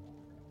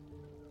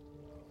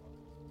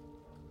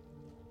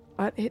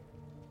 But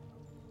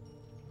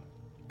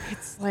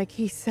it's like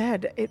he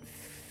said, it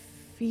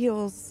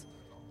feels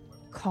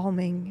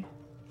calming.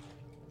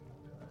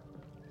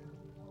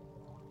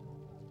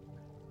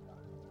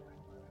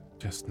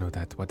 Just know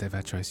that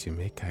whatever choice you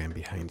make, I am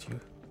behind you.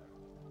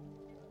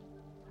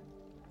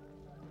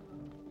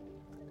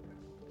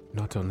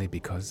 Not only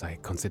because I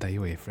consider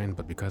you a friend,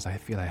 but because I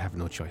feel I have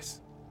no choice.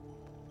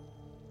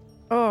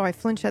 Oh, I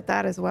flinch at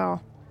that as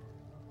well.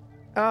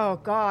 Oh,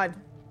 God.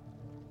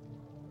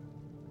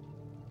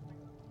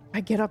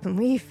 I get up and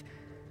leave.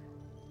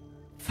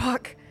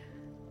 Fuck.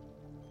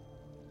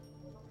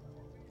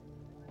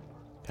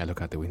 I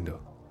look out the window.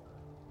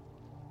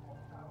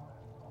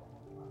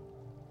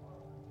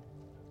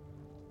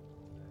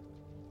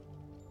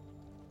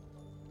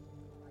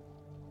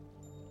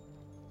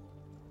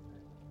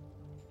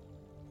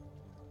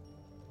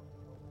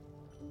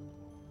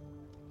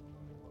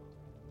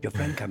 Your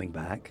friend coming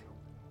back?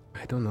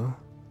 I don't know.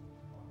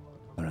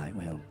 All right,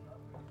 well,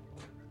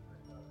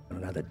 got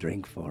another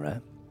drink for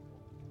her.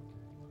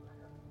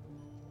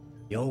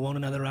 You all want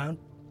another round?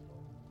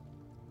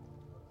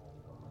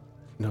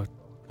 No,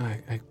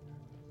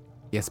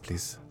 yes,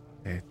 please.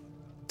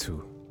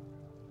 2.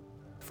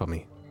 For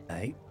me.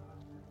 Hey?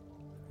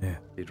 Yeah.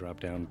 They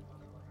drop down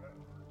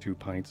 2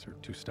 pints or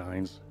 2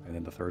 steins, and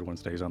then the third one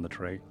stays on the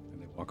tray,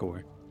 and they walk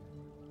away.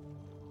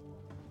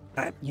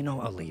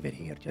 I'll leave it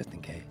here just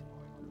in case.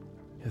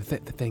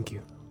 Thank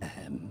you.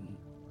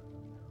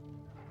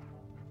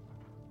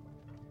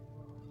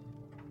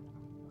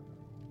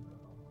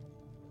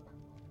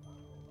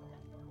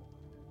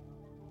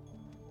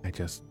 I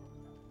just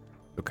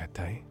look at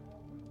Ty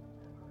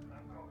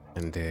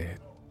and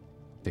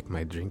take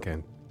my drink,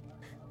 and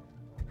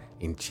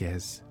in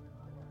cheers,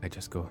 I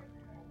just go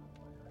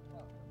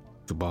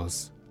 2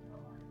 balls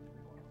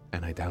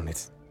and I down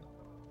it.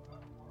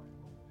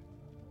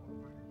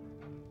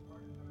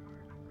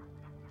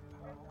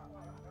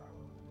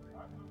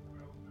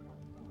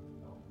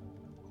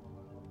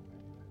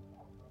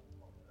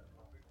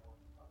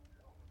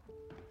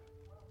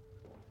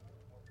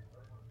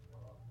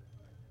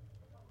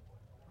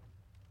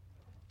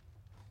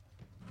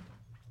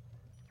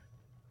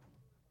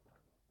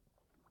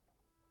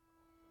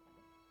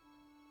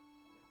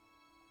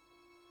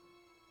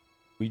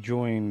 We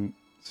join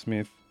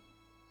Smith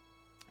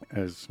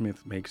as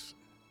Smith makes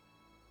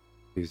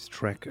his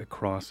trek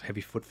across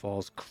heavy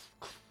footfalls,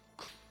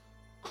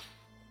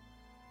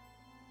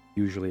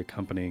 usually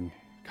accompanying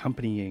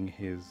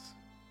his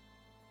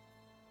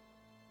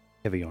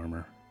heavy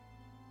armor.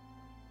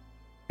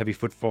 Heavy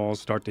footfalls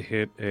start to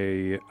hit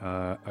a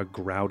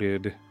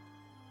grouted,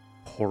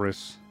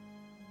 porous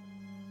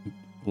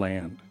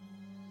land.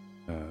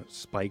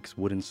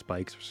 Wooden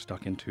spikes are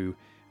stuck into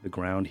the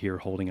ground here,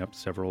 holding up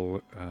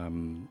several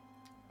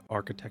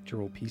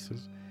architectural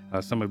pieces.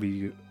 Some of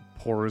the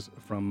pores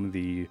from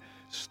the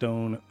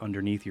stone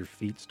underneath your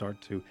feet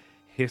start to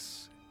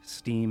hiss,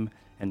 steam,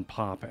 and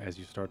pop as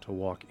you start to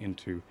walk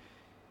into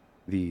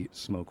the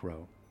smoke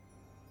row.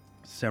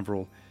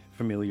 Several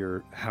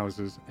familiar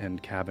houses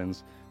and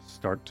cabins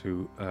start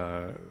to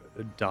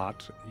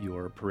dot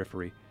your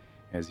periphery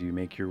as you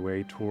make your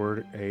way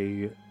toward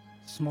a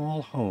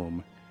small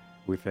home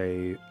with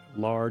a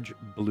large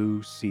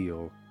blue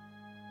seal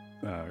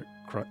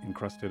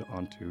encrusted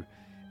onto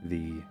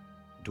the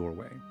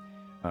doorway.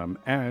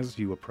 As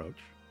you approach,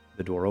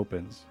 the door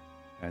opens,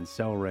 and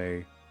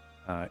Selray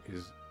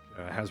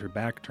has her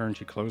back turned.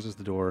 She closes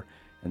the door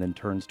and then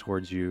turns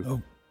towards you.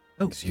 Oh,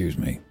 excuse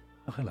me.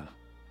 Oh, hello.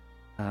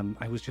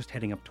 I was just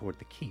heading up toward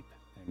the keep,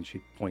 and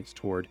she points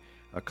toward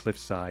a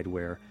cliffside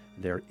where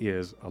there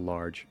is a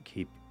large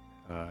keep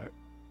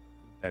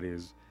that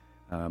is...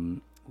 I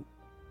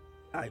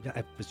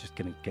was just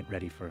going to get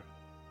ready for...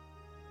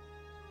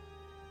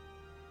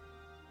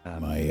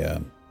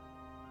 I'm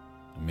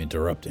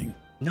interrupting.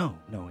 No,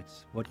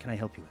 it's... What can I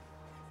help you with?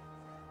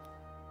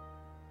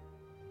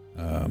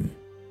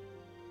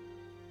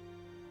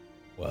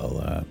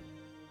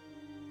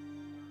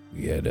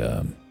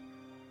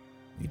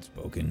 We'd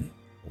spoken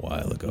a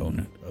while ago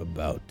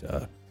about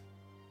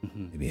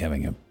maybe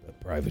having a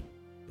private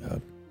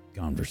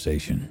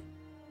conversation.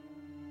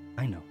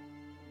 I know.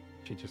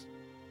 She just...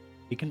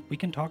 We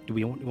can talk. Do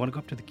we want to go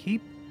up to the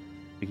keep?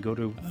 We can go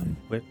to...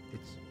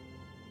 it's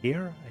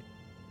here?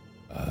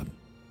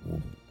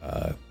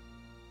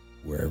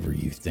 Wherever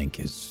you think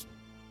is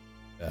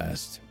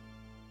best.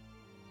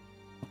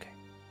 Okay.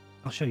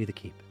 I'll show you the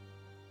keep.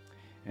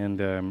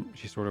 And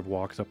she sort of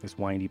walks up this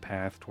windy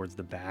path towards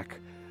the back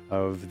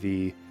of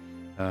the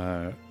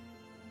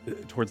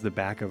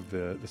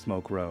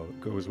smoke row.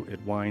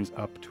 It winds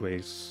up to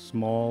a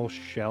small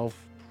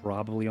shelf,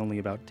 probably only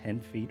about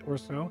 10 feet or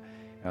so.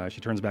 She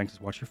turns back and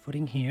says, "Watch your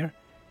footing here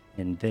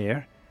and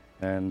there."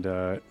 And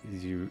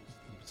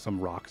some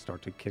rocks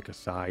start to kick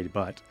aside,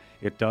 but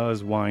it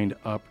does wind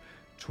up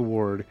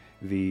toward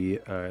the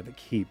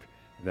keep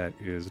that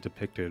is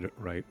depicted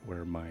right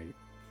where my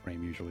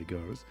frame usually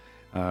goes.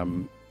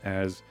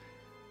 As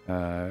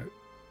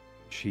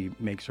she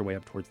makes her way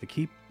up towards the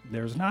keep,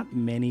 there's not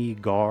many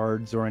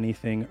guards or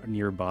anything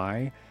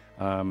nearby.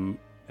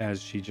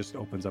 As she just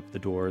opens up the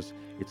doors,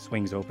 it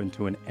swings open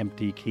to an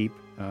empty keep.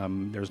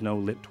 There's no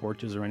lit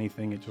torches or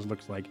anything. It just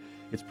looks like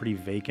it's pretty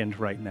vacant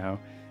right now.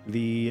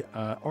 The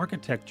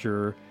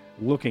architecture,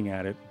 looking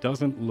at it,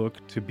 doesn't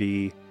look to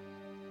be...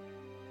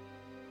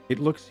 It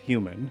looks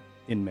human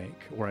in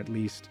make, or at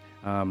least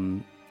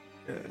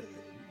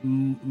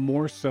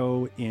more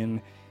so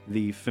in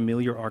the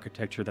familiar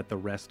architecture that the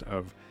rest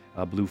of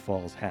Blue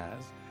Falls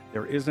has.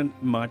 There isn't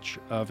much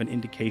of an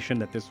indication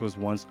that this was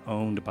once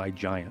owned by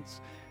giants,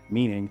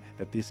 meaning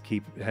that this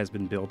keep has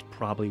been built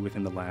probably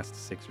within the last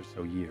 6 or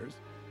so years,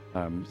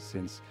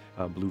 since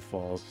Blue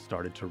Falls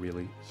started to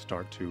really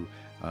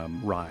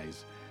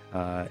rise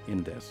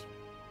in this.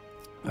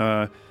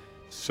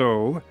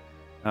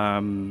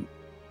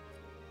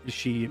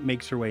 She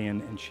makes her way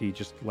in, and she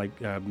just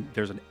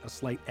there's a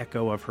slight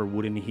echo of her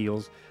wooden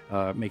heels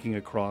making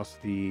across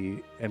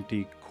the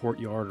empty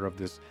courtyard of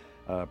this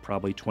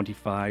probably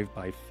 25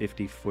 by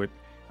 50 foot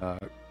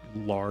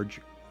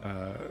large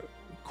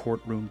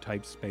courtroom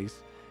type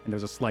space. And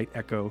there's a slight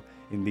echo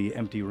in the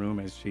empty room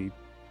as she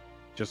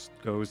just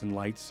goes and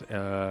lights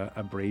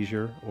a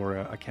brazier or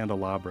a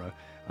candelabra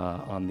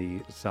on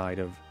the side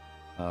of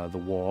the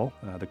wall.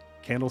 The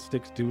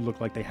candlesticks do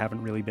look like they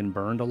haven't really been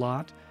burned a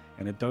lot,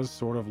 and it does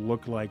sort of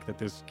look like that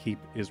this keep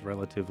is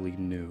relatively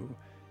new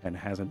and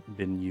hasn't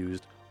been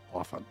used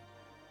often.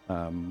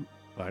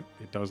 But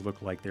it does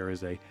look like there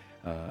is a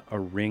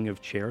ring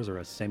of chairs, or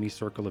a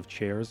semicircle of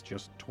chairs,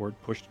 just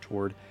pushed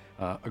toward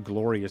a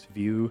glorious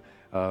view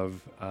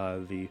of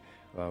the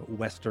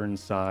western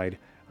side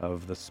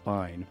of the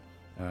spine,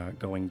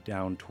 going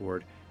down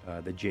toward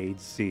the Jade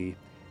Sea.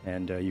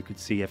 And you could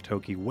see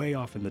Eftoki way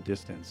off in the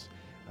distance.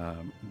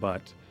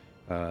 But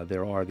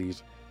there are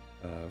these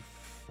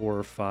 4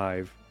 or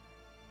 5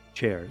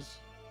 chairs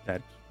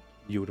that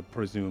you would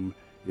presume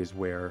is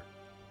where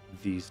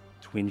these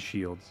twin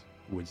shields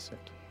would sit.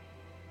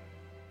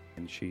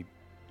 And she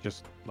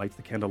just lights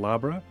the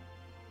candelabra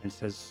and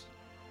says,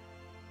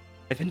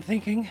 "I've been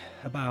thinking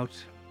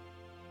about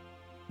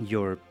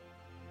your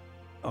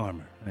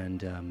armor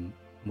and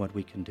what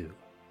we can do.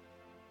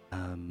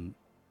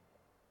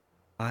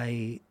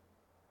 I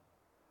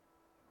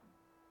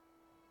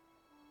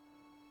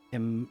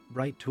am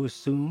right to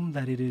assume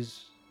that it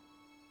is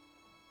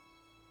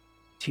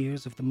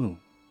Tears of the Moon."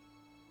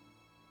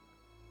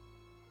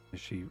 As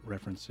she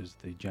references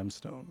the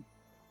gemstone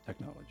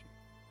technology.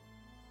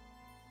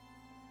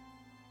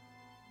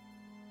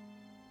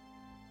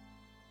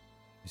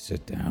 I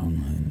sit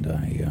down and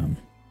I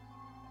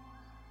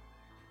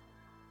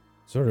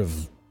sort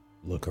of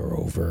look her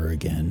over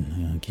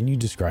again. Can you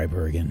describe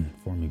her again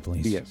for me,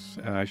 please? Yes,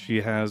 she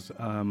has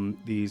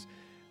these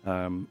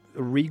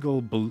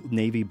regal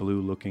navy blue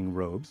looking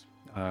robes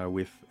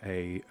with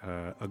a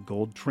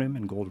gold trim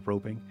and gold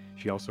roping.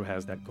 She also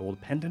has that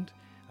gold pendant.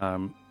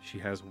 She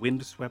has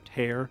windswept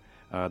hair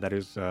that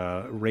is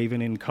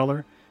raven in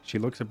color. She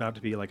looks about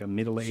to be like a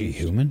middle-aged... She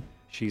human?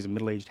 She's a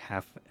middle-aged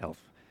half-elf.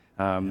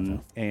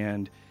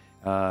 And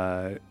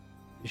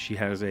she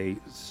has a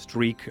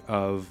streak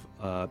of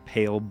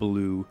pale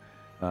blue,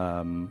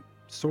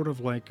 sort of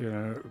like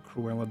a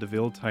Cruella de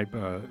Vil type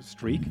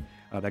streak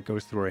that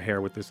goes through her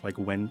hair with this like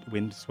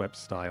windswept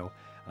style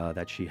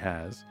that she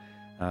has.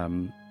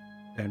 And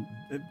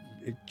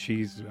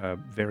she's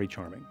very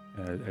charming,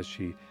 as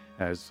she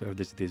has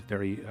this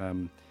very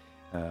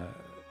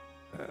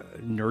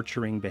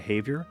nurturing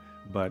behavior,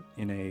 but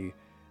in a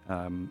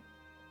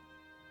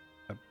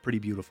pretty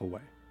beautiful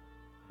way,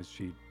 as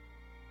she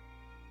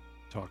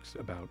talks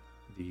about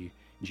the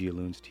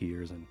Gialoon's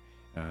tears and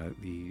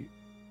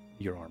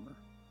your armor.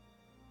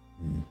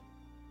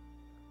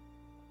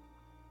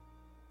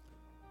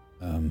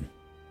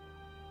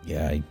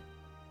 Yeah, I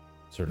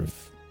sort of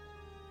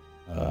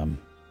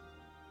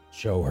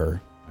show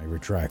her. I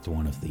retract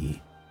one of the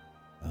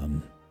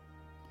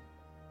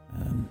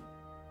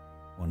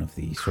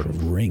sort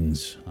of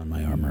rings on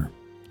my armor.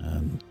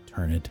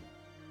 Turn it.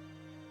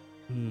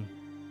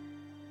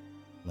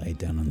 Lay it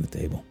down on the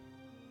table.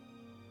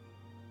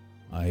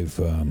 I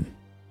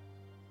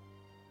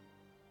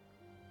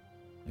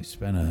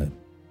spent a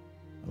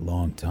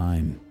long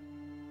time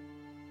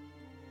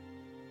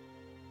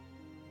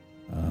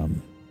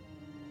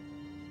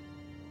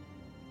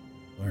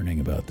learning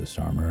about this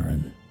armor,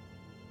 and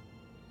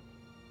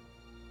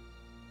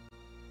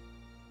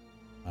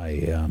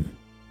I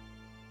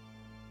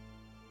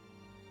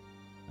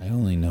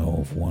only know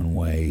of one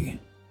way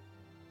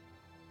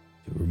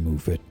to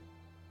remove it,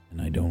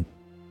 and I don't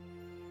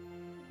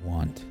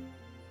want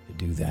to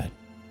do that.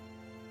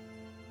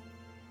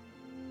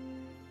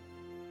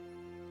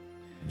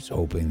 I was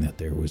hoping that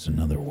there was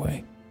another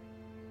way.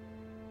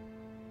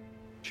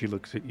 She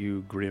looks at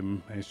you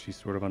grim as she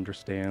sort of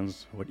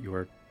understands what you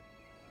are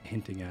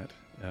hinting at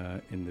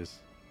in this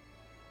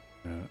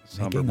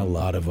somber Making a moment.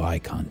 lot of eye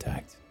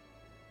contact.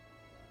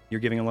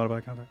 You're giving a lot of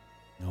eye contact?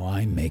 No,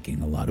 I'm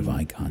making a lot of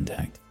eye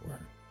contact for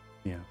her.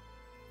 Yeah.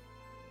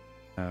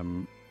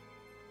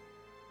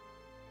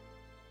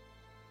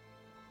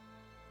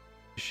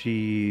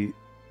 She...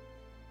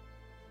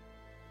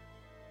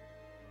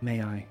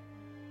 May I?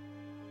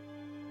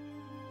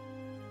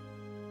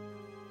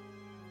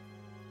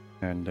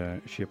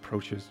 And she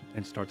approaches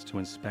and starts to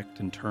inspect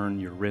and turn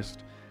your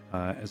wrist,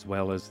 as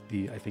well as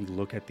I think,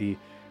 look at the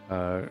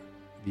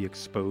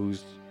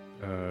exposed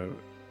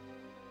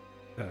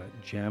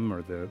gem,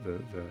 or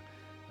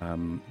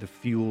the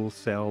fuel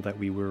cell that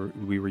we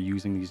were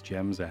using these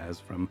gems as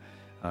from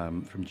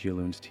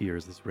Jialoon's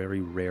tears. This very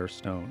rare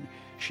stone.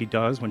 She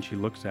does, when she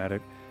looks at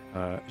it,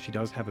 she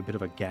does have a bit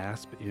of a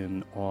gasp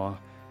in awe.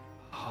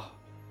 Oh,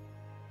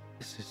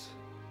 this is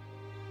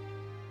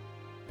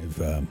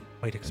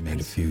quite expensive. Made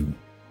a few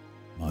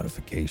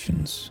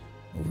modifications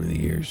over the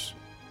years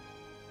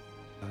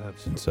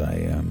since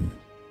I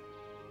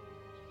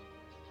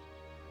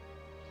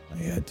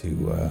had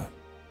to.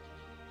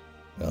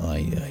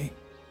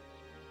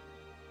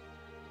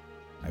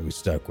 I was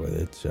stuck with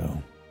it,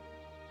 so.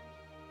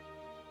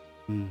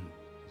 Did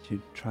you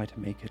try to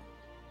make it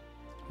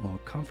more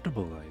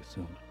comfortable, I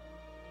assume?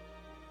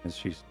 As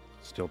she's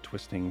still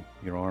twisting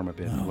your arm a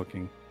bit and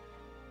looking.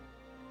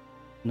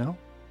 No?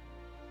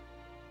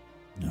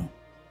 No.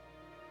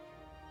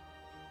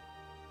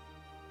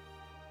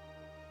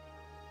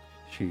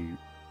 She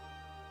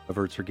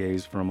averts her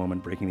gaze for a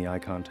moment, breaking the eye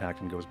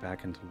contact, and goes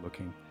back into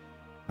looking.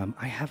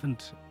 I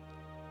haven't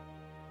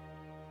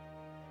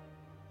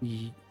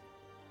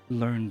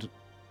learned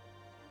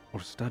or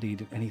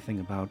studied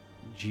anything about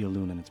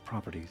Jialoon and its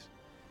properties.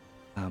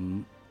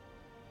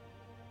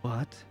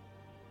 But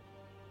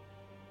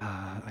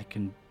I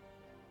can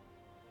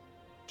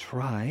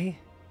try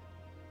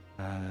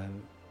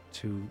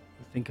to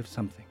think of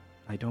something.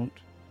 I don't...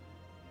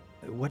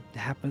 What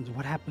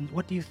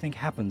do you think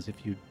happens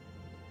if you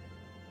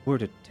were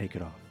to take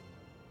it off?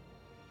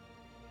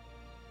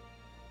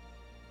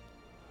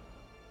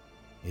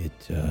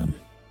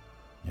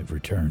 It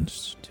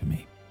returns to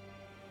me.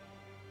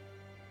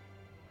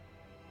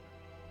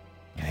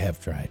 I have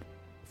tried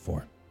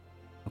before.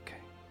 Okay.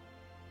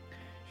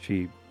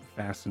 She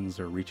fastens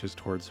or reaches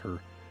towards her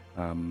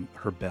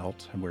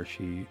belt, where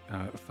she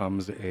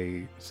thumbs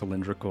a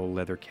cylindrical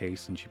leather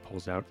case, and she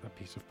pulls out a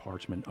piece of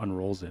parchment,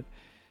 unrolls it,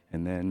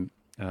 and then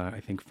I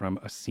think from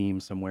a seam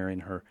somewhere in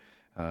her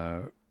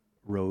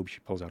robe, she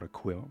pulls out a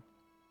quill.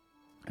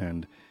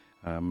 And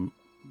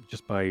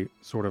just by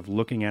sort of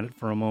looking at it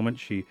for a moment,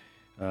 she,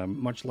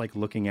 much like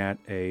looking at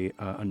a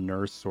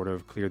nurse sort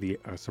of clear the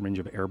syringe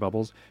of air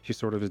bubbles, she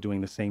sort of is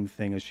doing the same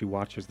thing as she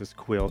watches this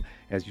quill,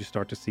 as you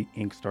start to see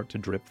ink start to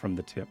drip from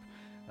the tip.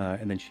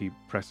 And then she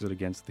presses it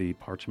against the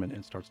parchment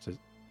and starts to,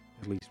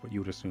 at least what you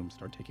would assume,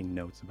 start taking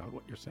notes about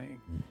what you're saying.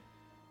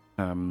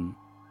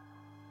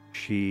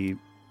 She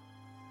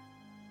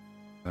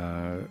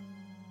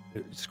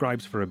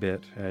scribes for a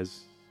bit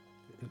as,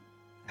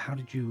 how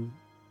did you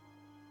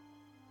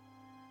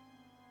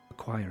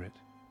acquire it?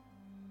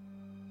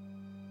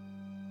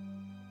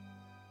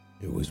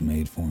 It was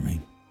made for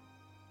me.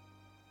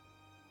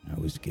 I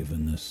was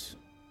given this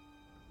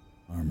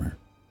armor.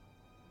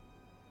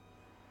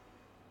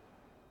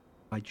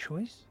 By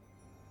choice?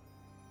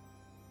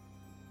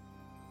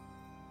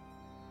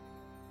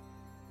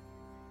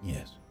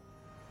 Yes.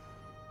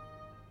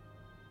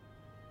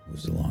 It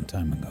was a long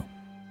time ago.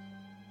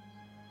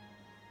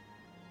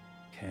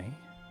 Okay.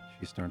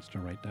 She starts to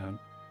write down.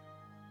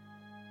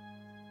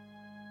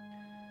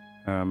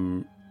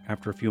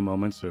 After a few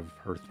moments of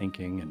her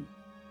thinking and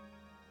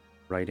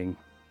writing,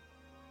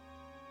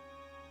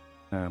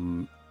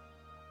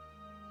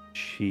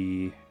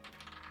 she...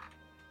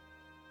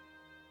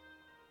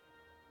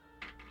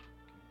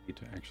 need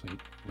to actually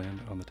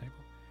land on the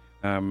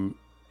table.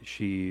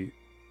 She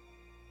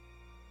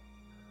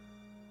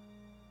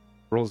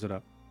rolls it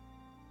up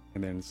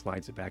and then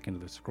slides it back into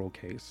the scroll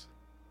case.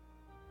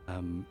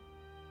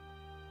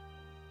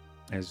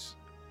 As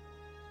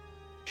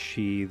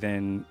she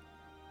then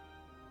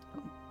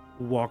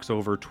walks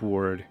over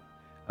toward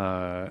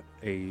a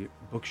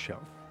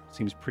bookshelf.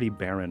 Seems pretty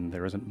barren.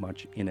 There isn't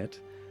much in it,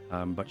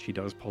 but she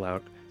does pull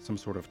out some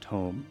sort of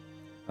tome.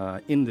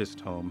 In this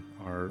tome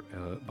are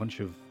a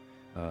bunch of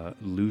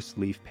loose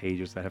leaf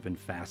pages that have been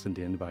fastened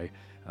in by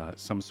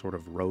some sort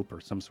of rope or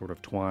some sort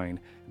of twine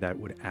that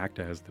would act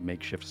as the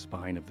makeshift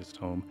spine of this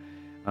tome.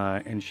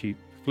 And she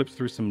flips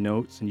through some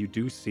notes, and you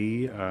do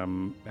see,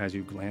 as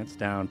you glance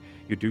down,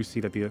 you do see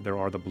that there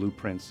are the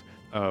blueprints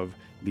of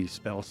the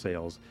spell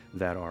sails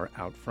that are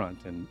out front,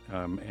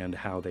 and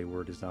how they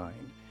were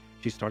designed.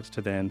 She starts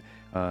to then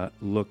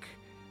look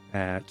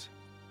at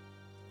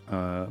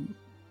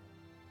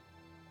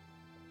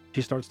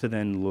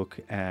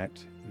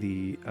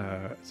the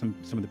some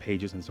of the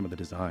pages and some of the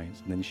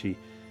designs, and then she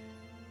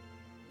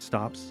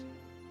stops.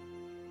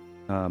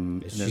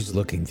 She's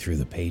looking through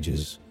the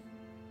pages.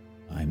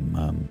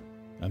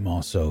 I'm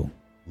also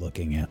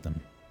looking at them.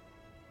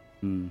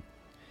 And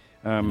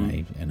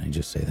I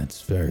just say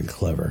that's very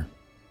clever.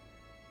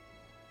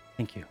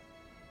 Thank you.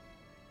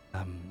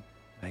 I've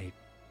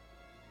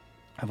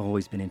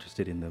always been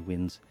interested in the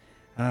winds.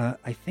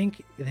 I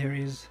think there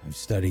is. I've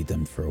studied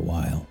them for a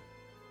while.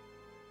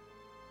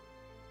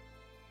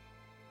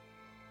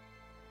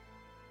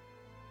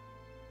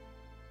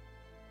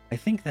 I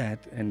think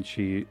that, and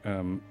she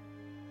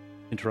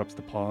interrupts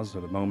the pause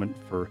or the moment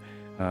for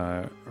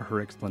her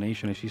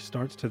explanation as she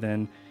starts to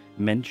then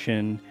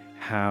mention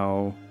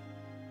how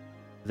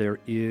there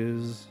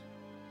is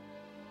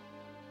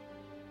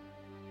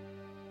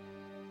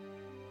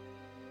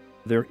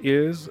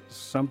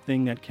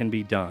something that can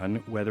be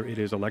done, whether it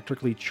is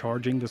electrically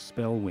charging the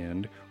spell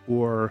wind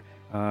or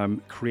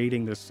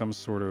creating this some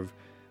sort of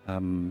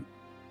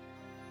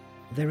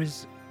there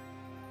is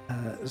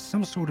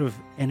some sort of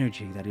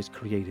energy that is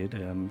created,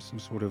 some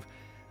sort of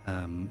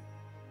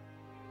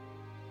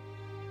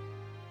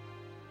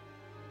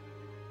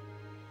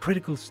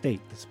critical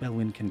state the spell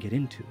wind can get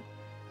into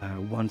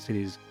once it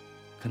is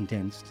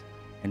condensed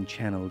and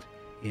channeled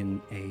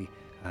in a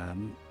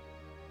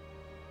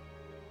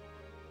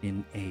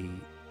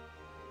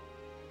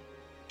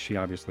she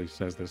obviously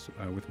says this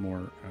with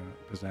more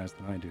pizzazz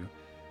than I do,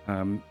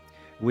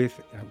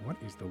 with what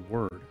is the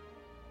word,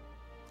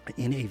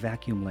 in a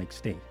vacuum-like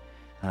state.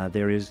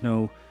 There is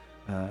no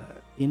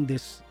in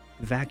this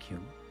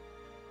vacuum,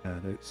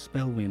 the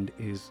spell wind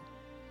is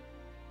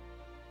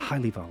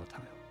highly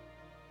volatile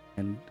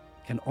and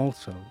can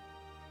also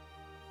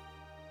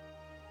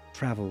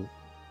travel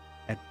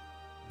at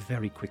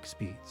very quick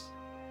speeds.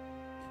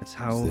 That's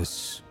how. Is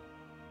this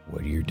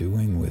what you're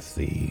doing with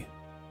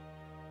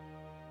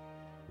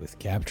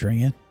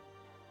capturing it?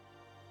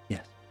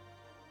 Yes.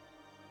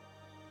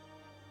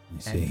 I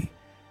see.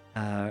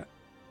 And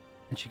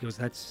she goes,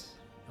 that's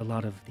a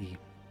lot of it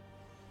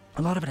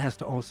has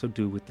to also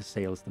do with the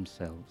sails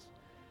themselves.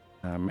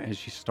 As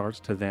she starts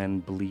to then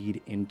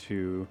bleed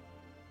into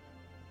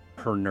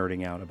her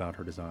nerding out about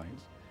her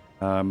designs.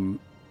 I'm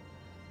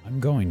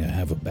going to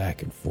have a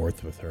back and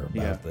forth with her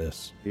about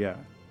this. Yeah.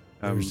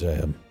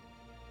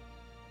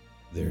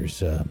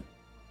 There's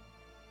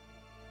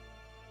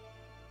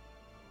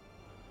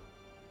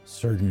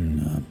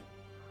certain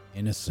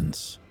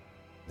innocence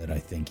that I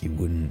think you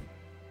wouldn't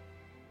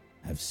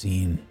have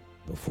seen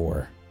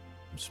before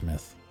from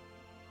Smith.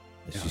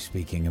 As she's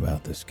speaking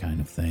about this kind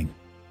of thing.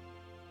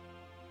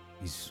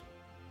 He's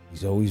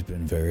always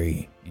been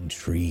very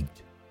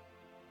intrigued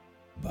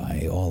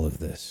by all of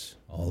this,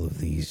 all of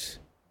these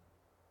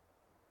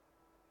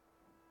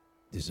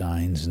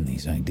designs and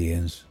these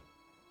ideas.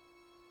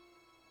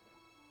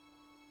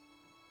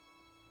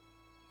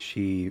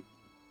 She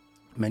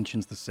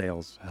mentions the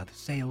sails. The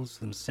sails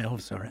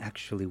themselves are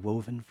actually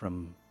woven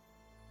from...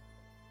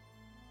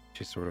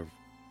 She sort of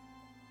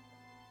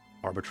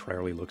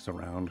arbitrarily looks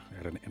around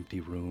at an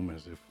empty room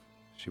as if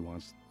she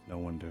wants no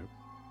one to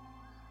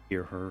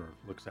hear her, or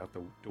looks out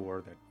the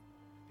door, that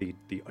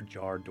the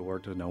ajar door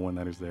to no one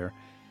that is there.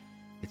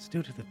 It's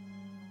due to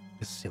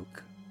the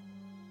silk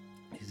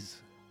is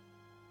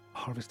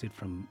harvested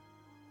from...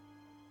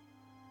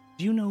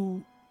 Do you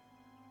know...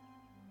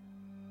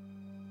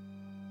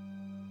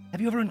 Have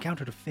you ever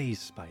encountered a phase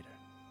spider?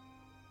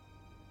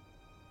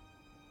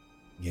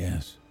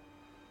 Yes.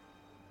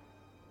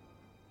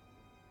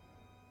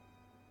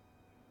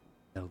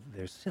 No,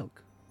 their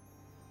silk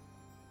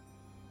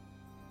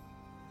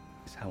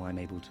is how I'm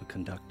able to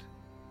conduct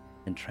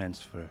and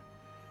transfer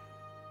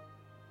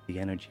the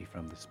energy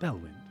from the spell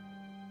wind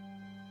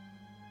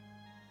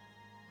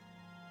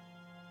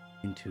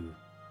into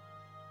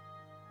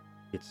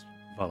its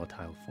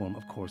volatile form,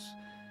 of course,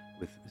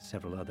 with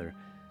several other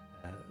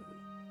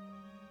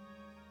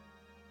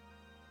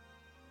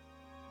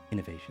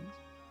innovations.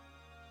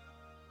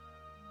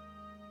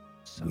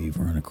 So, we've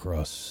run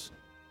across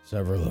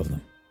several of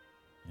them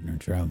in our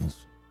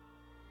travels.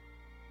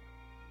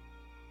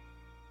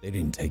 They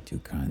didn't take too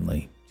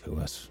kindly to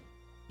us.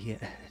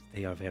 Yeah,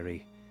 they are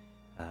very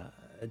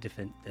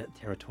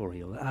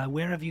territorial.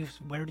 Where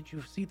did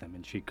you see them?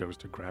 And she goes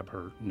to grab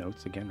her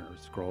notes again, her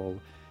scroll,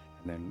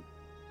 and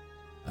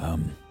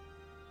then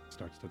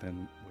starts to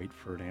then wait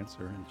for an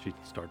answer, and she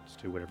starts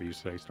to, whatever you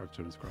say, starts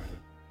to describe it.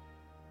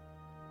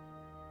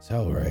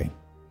 Salray.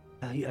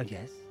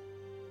 Yes.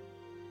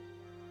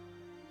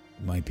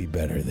 It might be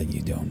better that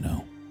you don't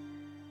know.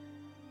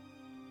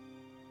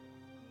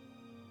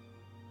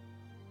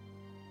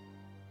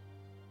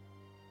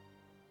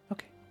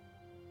 Okay.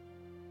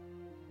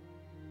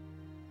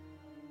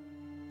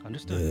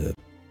 Understood. The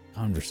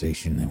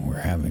conversation that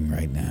we're having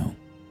right now,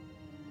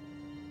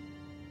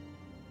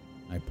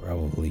 I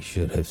probably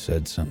should have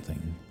said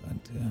something, but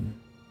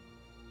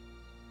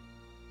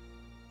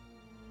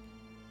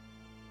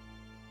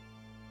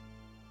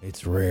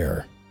it's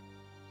rare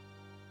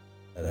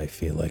that I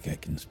feel like I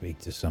can speak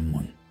to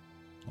someone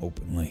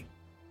openly.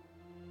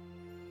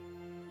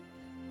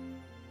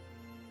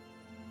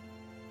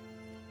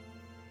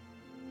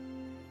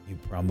 You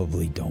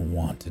probably don't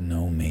want to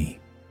know me.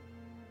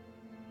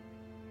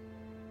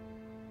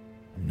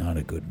 I'm not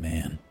a good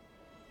man.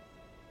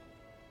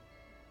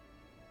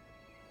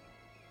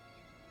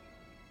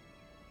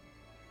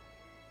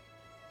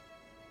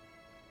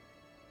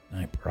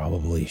 I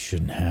probably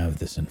shouldn't have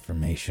this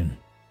information.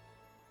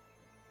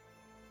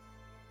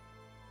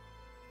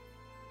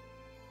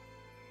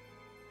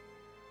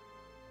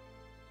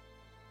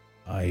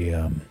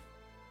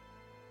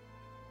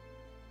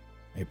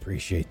 I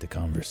appreciate the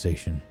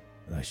conversation,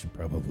 but I should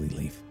probably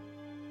leave.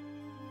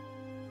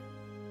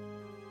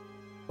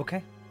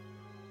 Okay.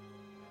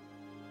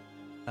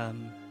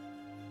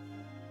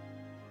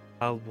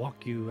 I'll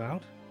walk you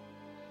out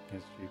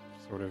as she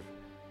sort of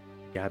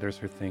gathers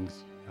her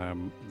things,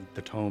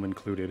 the tome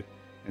included,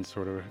 and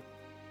sort of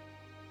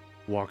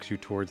walks you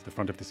towards the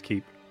front of this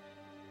keep.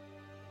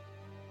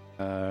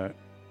 It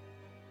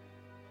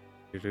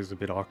is a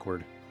bit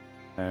awkward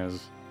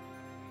as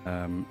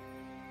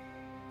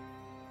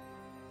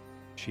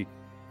she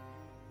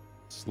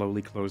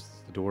slowly closes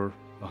the door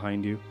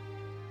behind you,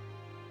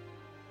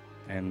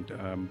 and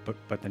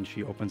but then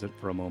she opens it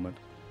for a moment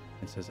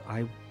and says,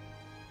 I'm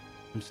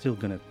still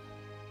gonna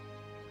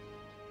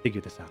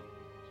figure this out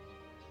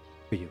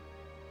for you.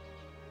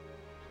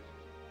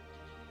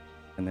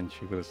 And then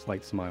she, with a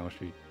slight smile,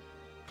 she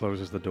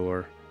closes the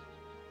door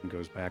and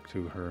goes back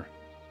to her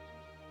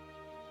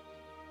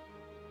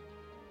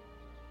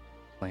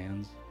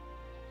plans,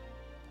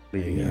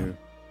 leaving you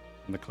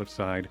on the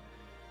cliffside,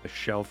 the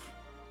shelf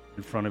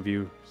in front of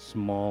you,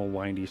 small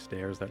windy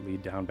stairs that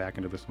lead down back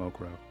into the smoke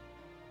row.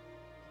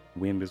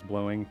 Wind is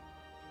blowing.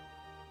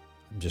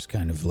 I'm just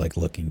kind of like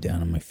looking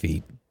down on my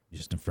feet,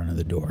 just in front of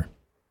the door.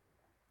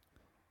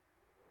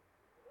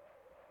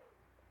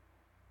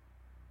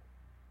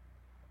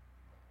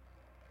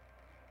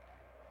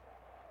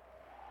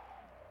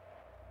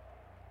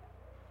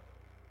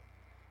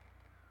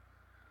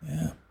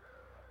 Yeah.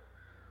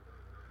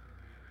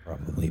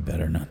 Probably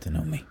better not to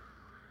know me.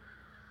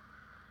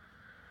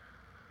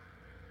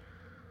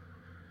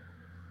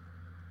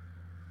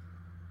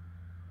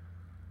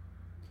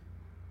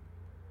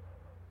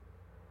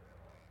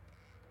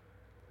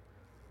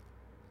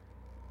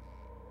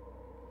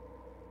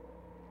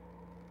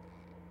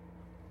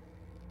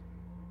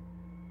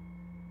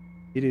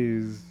 It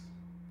is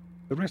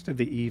the rest of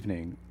the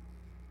evening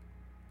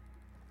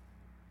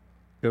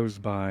goes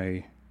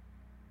by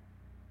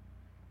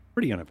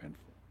pretty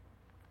uneventful.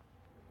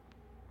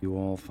 You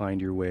all find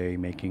your way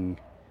making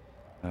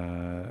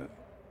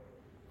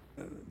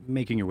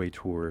your way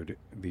toward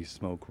the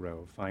smoke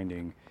row,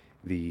 finding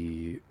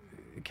the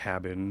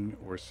cabin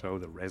or so,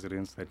 the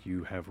residence that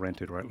you have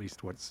rented, or at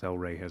least what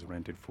Selray has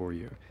rented for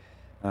you.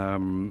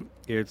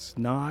 It's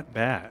not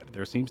bad.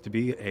 There seems to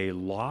be a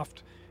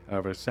loft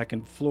of a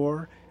second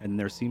floor, and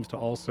there seems to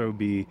also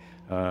be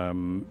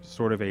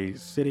sort of a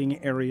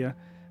sitting area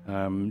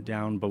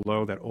down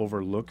below that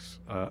overlooks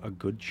a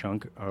good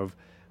chunk of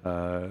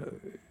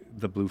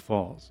the Blue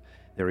Falls.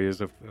 There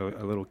is a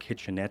little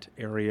kitchenette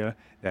area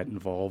that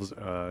involves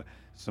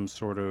some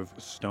sort of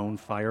stone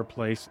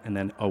fireplace and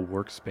then a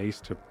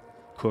workspace to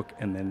cook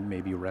and then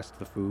maybe rest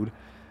the food.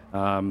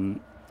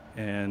 And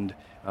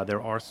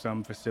there are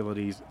some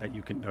facilities that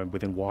you can,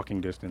 within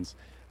walking distance,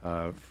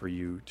 for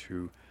you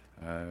to,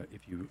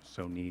 if you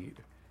so need.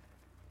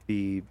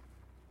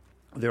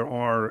 There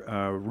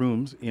are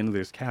rooms in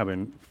this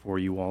cabin for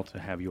you all to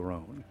have your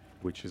own,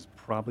 which has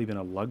probably been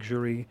a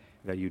luxury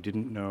that you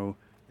didn't know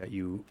that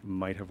you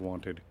might have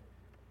wanted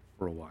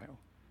for a while.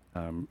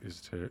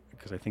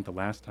 Because I think the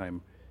last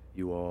time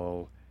you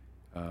all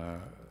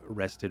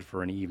rested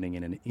for an evening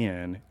in an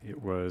inn, it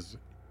was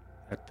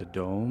at the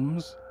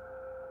Domes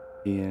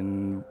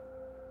in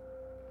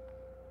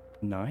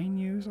 9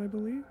 years, I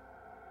believe.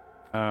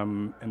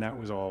 And that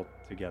was all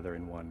together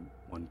in one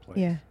place.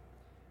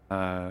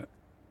 Yeah.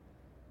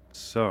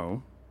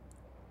 So,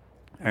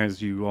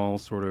 as you all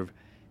sort of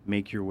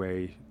make your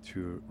way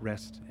to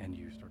rest and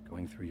you start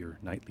going through your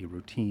nightly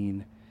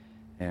routine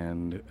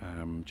and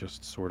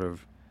just sort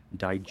of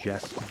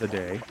digest the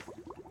day,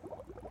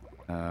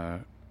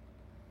 is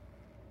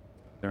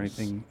there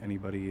anything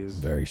anybody is...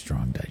 Very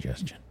strong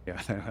digestion.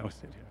 Yeah, that was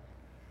it,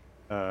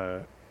 yeah.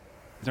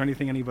 Is there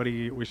anything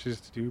anybody wishes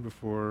to do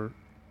before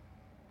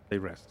they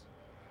rest?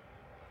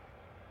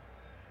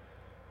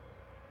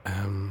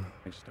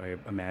 I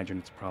imagine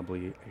it's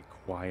probably a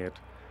quiet,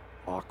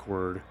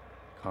 awkward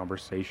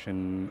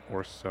conversation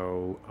or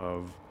so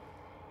of,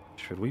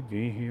 should we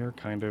be here,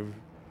 kind of.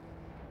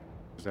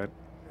 Is that,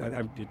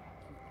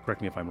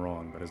 correct me if I'm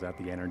wrong, but is that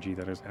the energy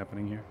that is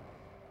happening here?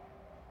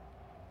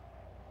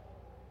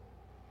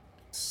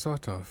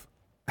 Sort of.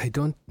 I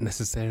don't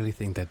necessarily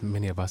think that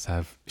many of us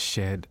have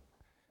shared.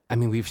 I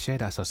mean, we've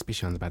shared our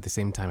suspicions, but at the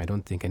same time, I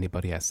don't think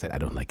anybody has said, I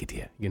don't like it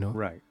here, you know?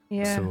 Right.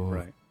 Yeah. So,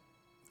 Right.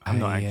 I'm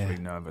not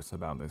actually nervous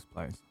about this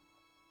place.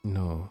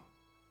 No.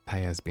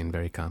 Taya has been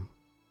very calm.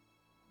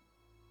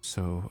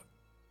 So,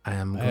 I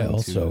am going I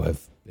also to...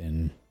 have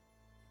been,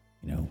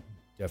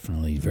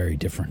 definitely very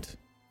different.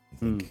 I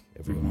think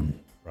everyone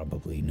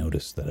probably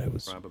noticed that I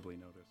was Probably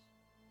notice.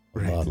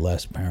 a lot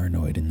less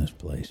paranoid in this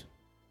place.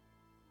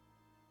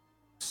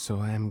 So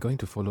I am going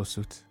to follow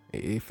suit.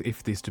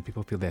 If these two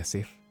people feel they're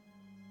safe,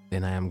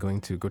 then I am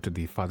going to go to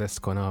the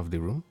farthest corner of the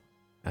room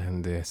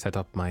and set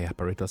up my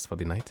apparatus for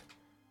the night.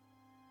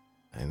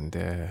 And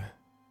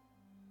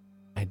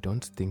I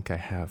don't think I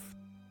have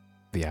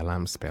the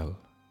alarm spell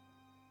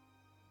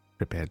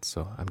prepared,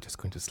 so I'm just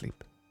going to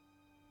sleep.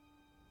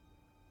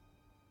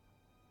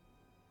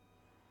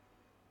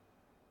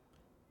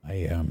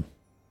 I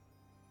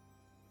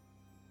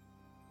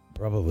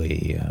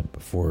probably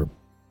before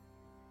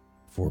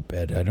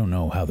bed. I don't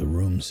know how the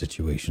room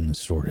situation is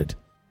sorted.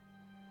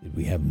 Did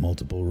we have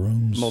multiple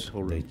rooms?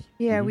 Multiple rooms.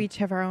 Yeah, Mhm. we each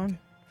have our own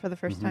for the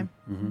 1st time.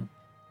 Mm-hmm.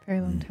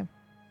 Very long Mm. time.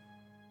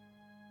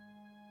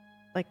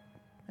 Like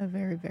a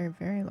very, very,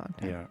 very long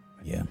time. Yeah.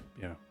 Yeah.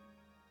 Yeah.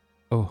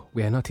 Oh,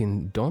 we are not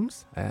in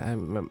dorms?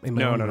 I'm in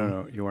my No, own no, no, room.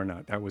 no. You are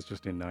not. That was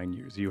just in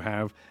 9U's.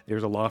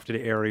 There's a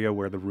lofted area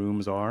where the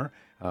rooms are,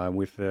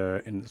 with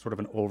and sort of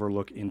an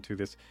overlook into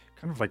this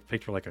kind of like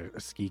picture like a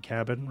ski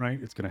cabin,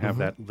 right? It's gonna have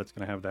Mhm. that's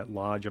gonna have that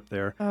lodge up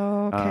there.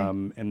 Oh,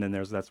 okay. And then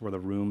that's where the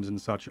rooms and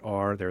such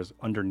are. There's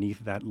underneath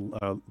that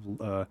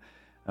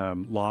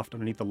loft.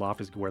 Underneath the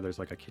loft is where there's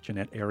like a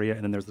kitchenette area,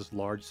 and then there's this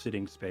large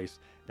sitting space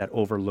that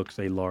overlooks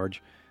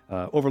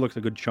overlooks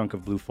a good chunk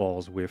of Blue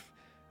Falls with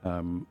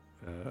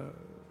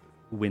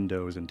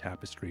windows and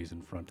tapestries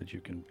in front that you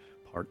can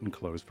part and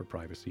close for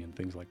privacy and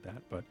things like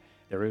that. But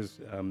there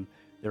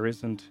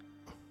isn't.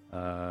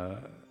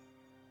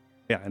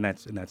 And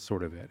that's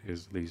sort of it.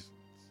 Is these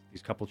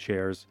couple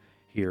chairs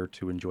here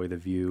to enjoy the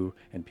view,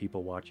 and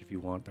people watch if you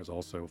want. There's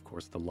also, of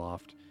course, the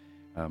loft.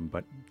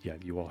 But yeah,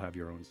 you all have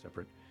your own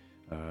separate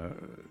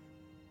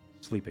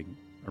sleeping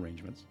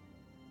arrangements.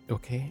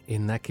 Okay,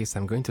 in that case,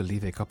 I'm going to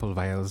leave a couple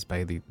vials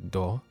by the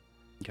door.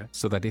 Okay.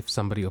 So that if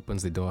somebody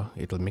opens the door,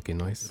 it'll make a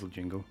noise. Little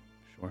jingle,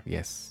 sure.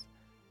 Yes.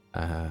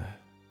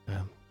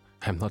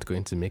 I'm not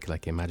going to make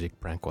like a magic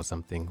prank or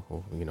something,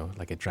 or,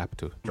 like a trap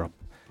to drop.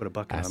 Put a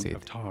bucket Acid.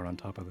 of tar on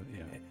top of it.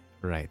 Yeah.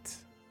 Right.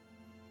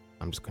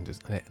 I'm just going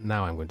to...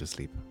 Now I'm going to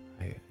sleep.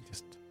 I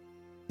just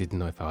didn't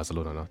know if I was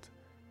alone or not.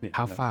 Yeah,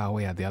 How no. far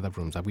away are the other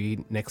rooms? Are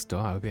we next door?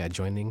 Are we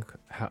adjoining?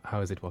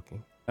 How is it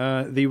working?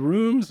 The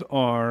rooms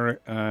are,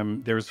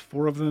 there's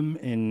 4 of them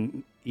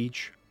in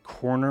each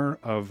corner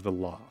of the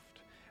loft.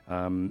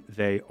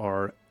 They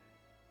are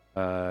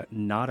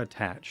not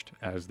attached,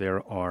 as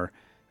there are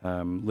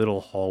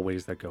little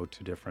hallways that go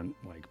to different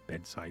like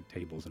bedside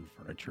tables and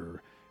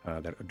furniture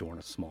that adorn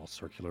a small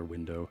circular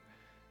window.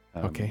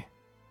 Okay.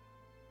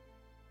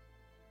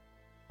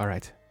 All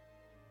right.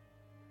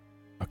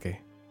 Okay.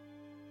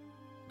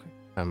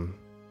 All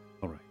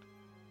right.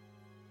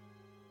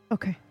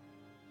 Okay.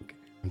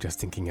 I'm just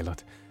thinking a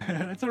lot.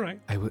 That's all right.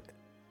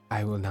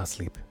 I will now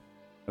sleep.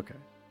 Okay.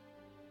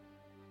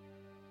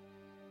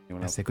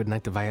 Anyone I else? say good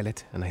night to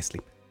Violet, and I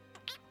sleep.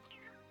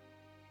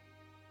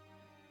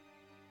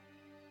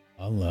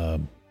 I'll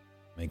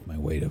make my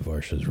way to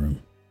Varsha's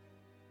room.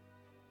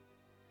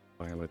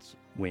 Violet's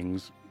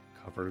wings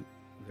cover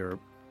their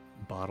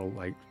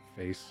bottle-like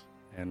face,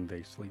 and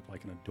they sleep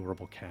like an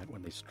adorable cat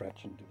when they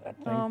stretch and do that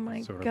thing. Oh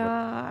my Sort of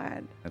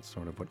god. That's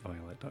sort of what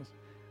Violet does.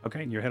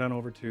 Okay, and you head on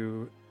over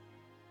to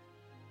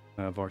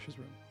Varsha's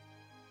room.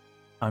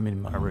 I'm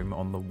in my room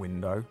on the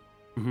window,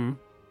 Mm-hmm.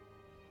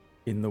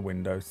 in the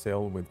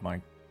windowsill with my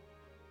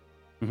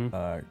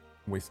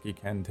whiskey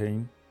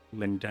canteen.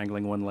 Then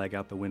dangling one leg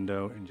out the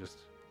window and just...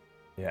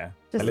 Yeah.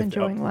 Just I lift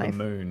enjoying it up to life. the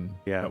moon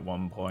Yeah. at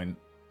one point,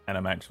 and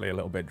I'm actually a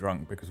little bit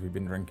drunk because we've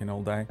been drinking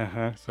all day.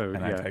 So,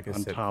 And I yeah, take a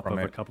on sip top from of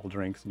a it. couple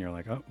drinks, and you're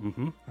like, oh,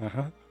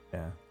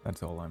 Yeah,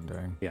 that's all I'm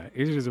doing. Yeah,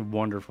 it is a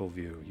wonderful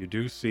view. You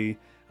do see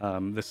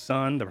the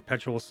sun, the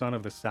perpetual sun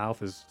of the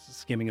south, is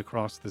skimming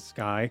across the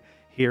sky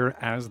here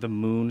as the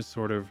moon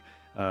sort of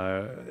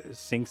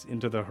sinks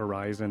into the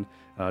horizon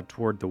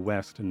toward the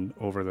west and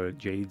over the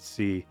Jade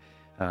Sea.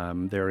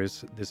 There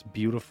is this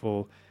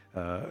beautiful,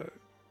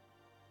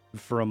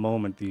 for a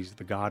moment,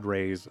 the god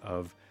rays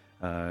of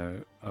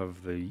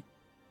the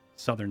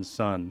southern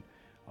sun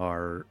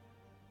are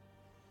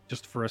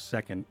just for a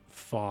second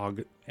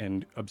fog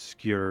and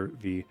obscure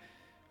the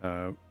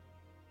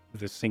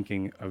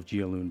sinking of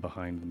Jialoon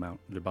behind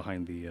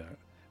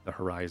the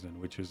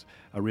horizon, which is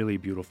a really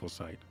beautiful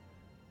sight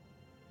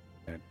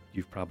that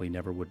you probably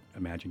never would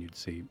imagine you'd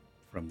see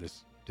from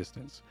this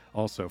distance.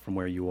 Also, from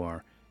where you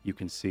are, you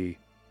can see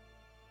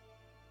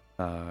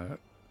from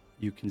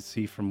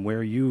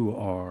where you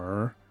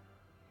are.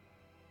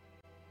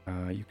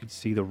 You can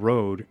see the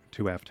road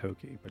to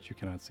Aftoki, but you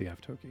cannot see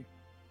Aftoki.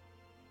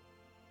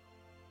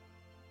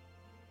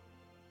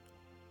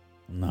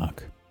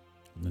 Knock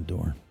on the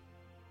door.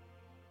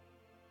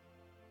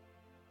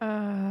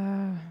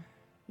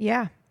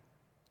 Yeah.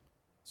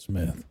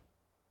 Smith.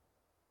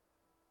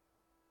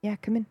 Yeah,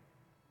 come in.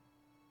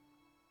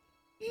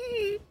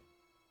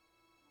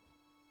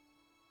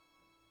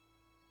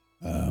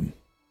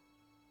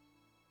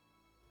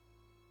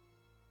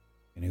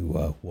 Can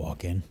you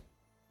walk in?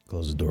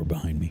 Close the door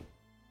behind me.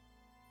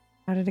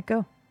 How did it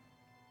go?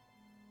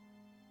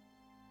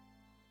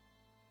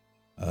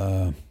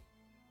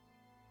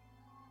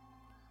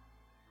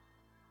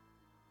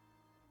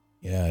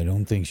 Yeah, I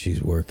don't think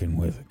she's working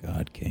with a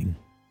God King.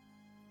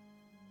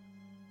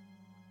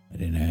 I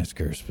didn't ask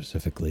her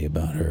specifically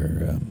about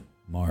her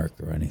mark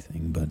or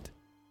anything, but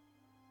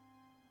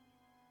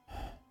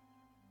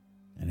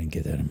I didn't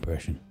get that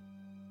impression.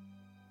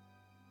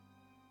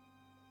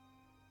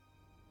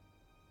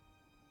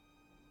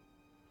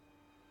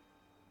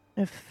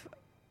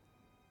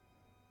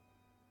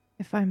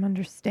 If I'm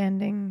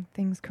understanding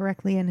things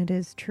correctly and it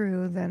is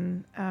true,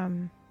 then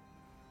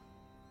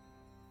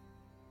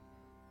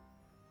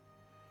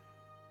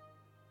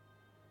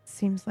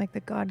seems like the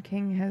God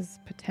King has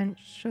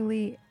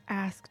potentially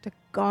asked a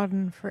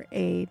Godden for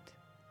aid.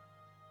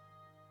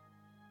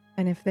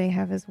 And if they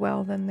have as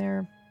well, then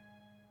they're,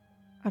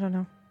 I don't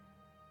know.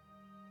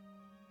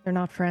 They're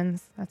not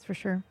friends, that's for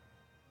sure.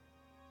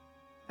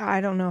 I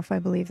don't know if I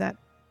believe that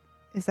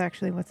is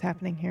actually what's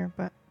happening here,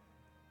 but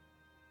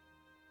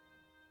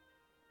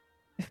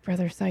if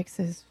Brother Sykes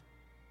is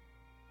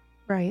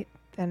right,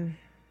 then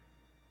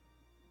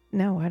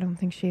no, I don't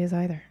think she is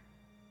either.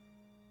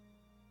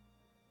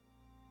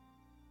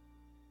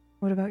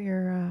 What about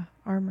your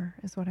armor,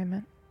 is what I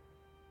meant.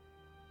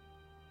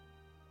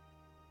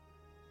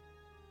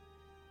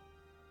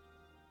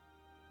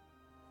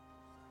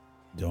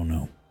 Don't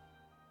know.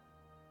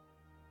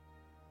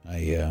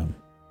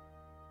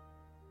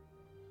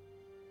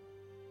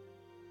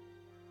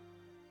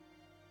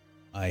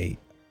 I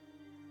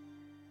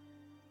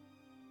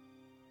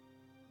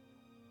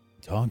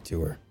talked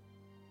to her.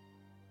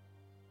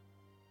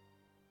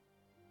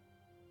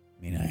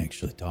 I mean, I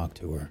actually talked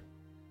to her.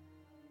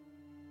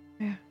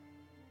 Yeah.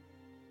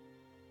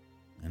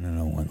 I don't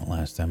know when the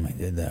last time I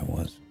did that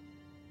was.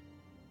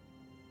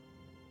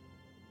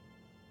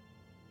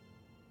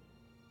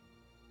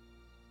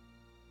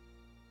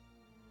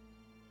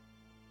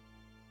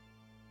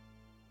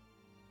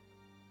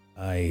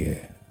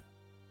 I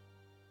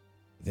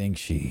think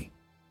she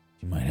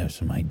might have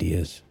some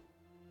ideas.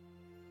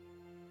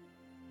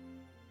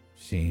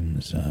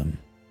 Seems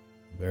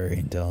very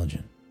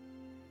intelligent.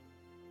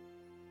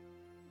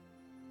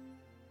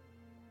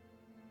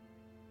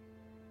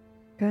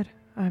 Good.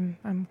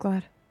 I'm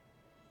glad.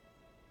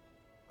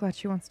 Glad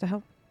she wants to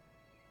help.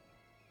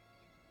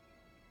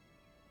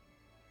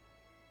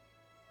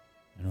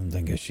 I don't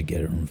think I should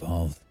get her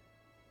involved.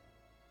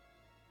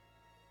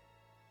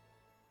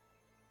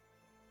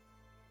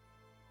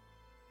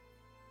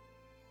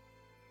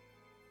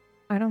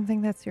 I don't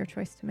think that's your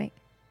choice to make.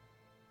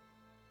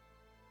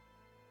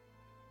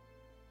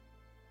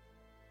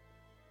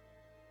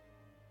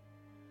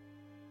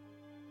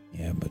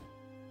 Yeah, but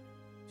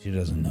she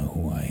doesn't know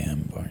who I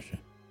am, Varsha.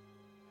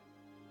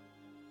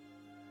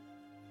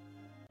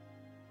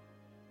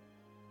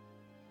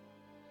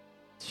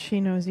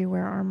 She knows you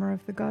wear armor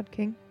of the God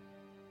King.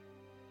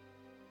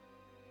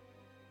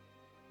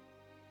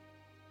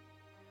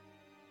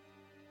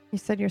 You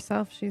said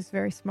yourself she's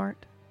very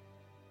smart.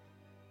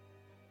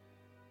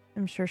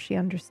 I'm sure she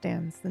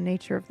understands the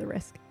nature of the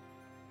risk.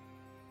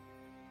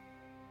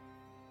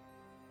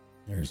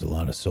 There's a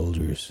lot of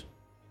soldiers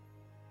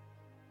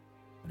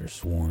that are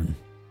sworn.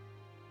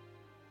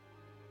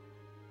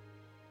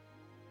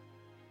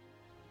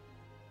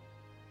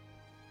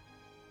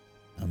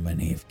 How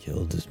many have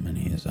killed as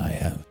many as I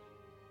have?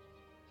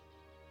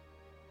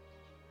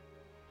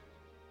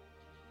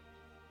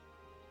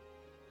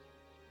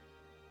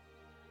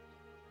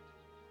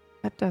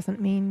 That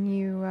doesn't mean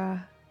you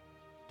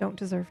don't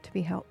deserve to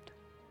be helped.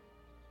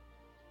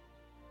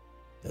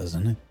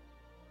 Doesn't it?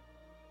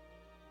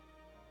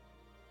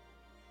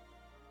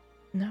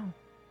 No.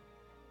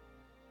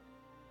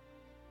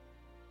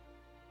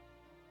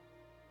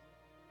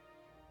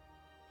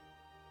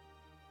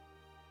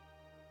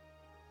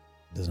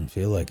 Doesn't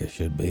feel like I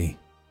should be.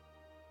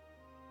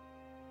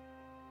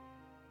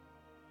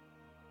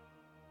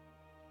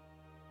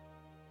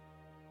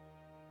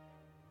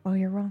 Well,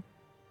 you're wrong.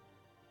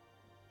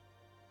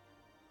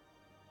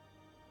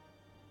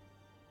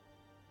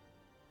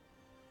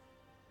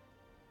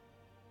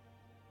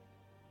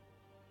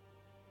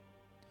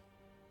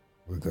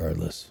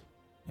 Regardless,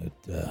 it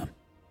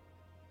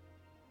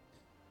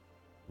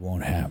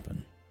won't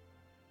happen,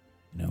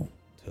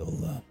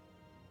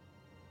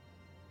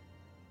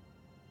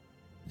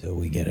 until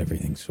we get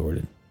everything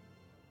sorted.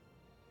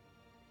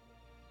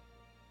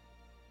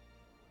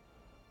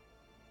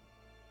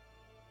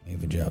 We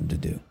have a job to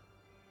do.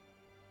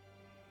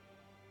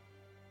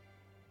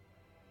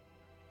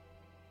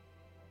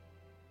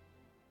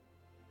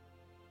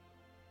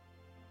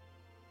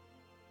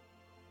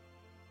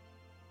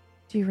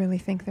 Do you really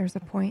think there's a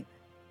point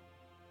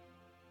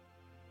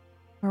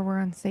where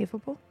we're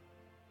unsavable?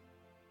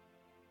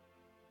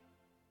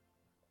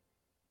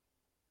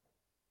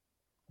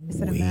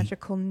 Is it a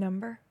magical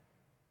number?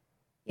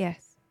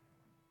 Yes.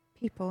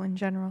 People in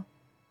general.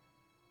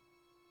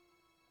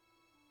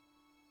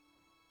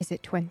 Is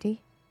it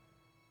 20?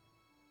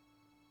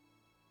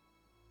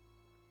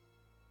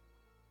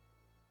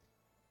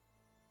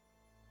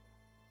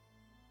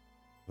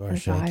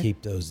 Varsha, I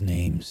keep those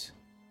names.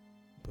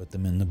 Put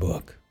them in the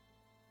book.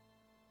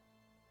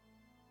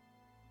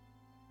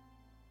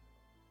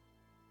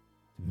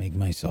 To make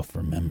myself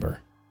remember.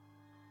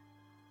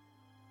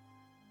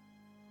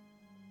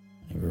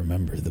 I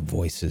remember the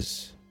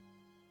voices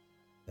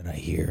that I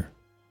hear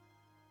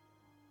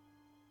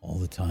all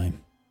the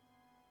time.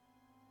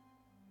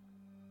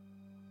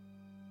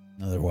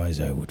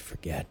 Otherwise, I would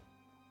forget.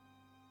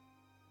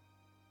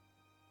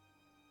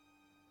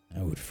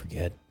 I would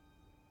forget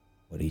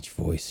what each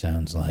voice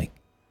sounds like,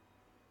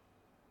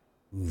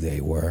 who they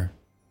were,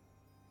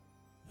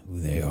 who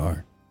they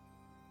are.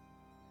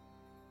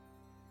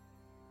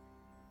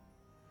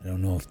 I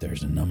don't know if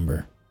there's a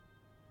number,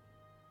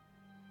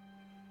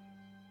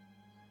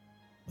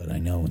 but I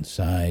know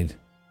inside,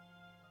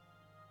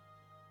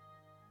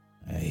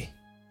 I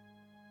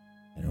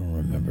don't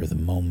remember the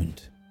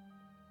moment.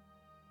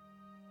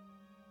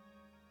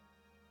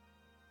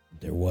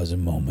 There was a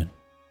moment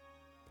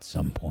at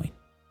some point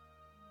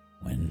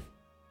when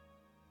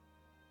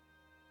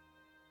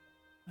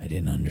I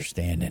didn't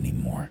understand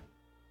anymore.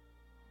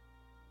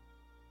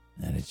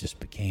 And it just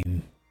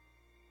became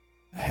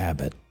a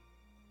habit.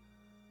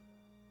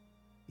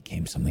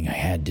 Became something I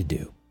had to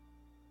do.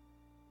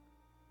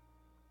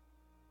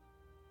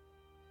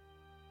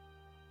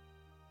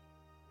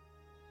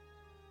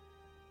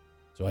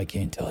 So I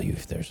can't tell you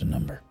if there's a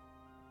number.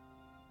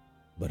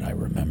 But I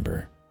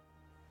remember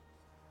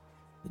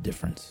the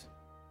difference.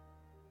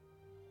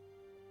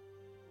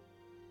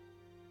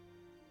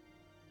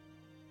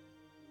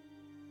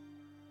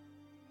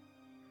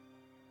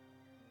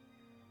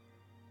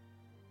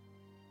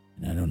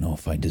 And I don't know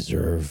if I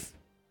deserve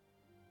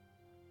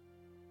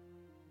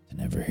to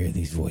never hear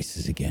these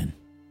voices again.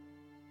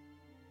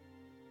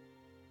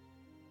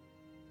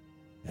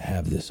 To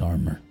have this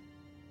armor.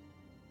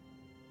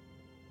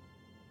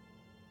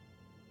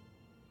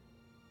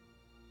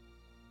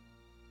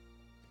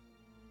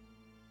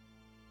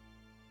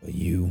 But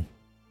you,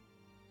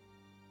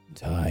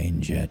 Ty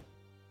and Jet,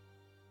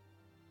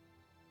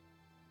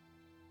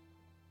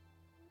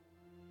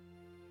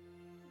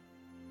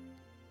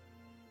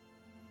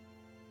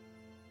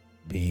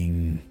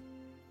 being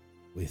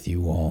with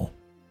you all,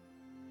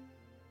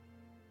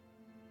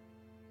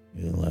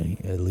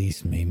 it at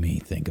least made me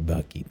think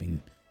about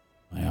keeping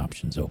my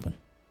options open.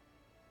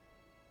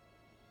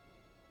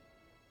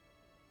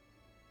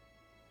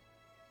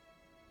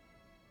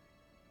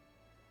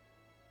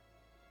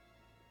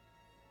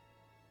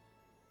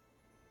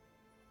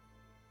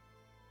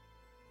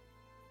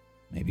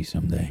 Maybe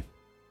someday.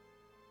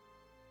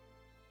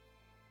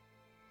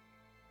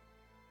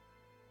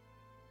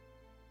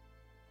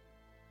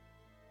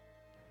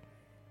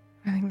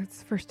 I think that's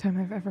the first time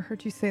I've ever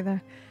heard you say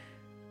that.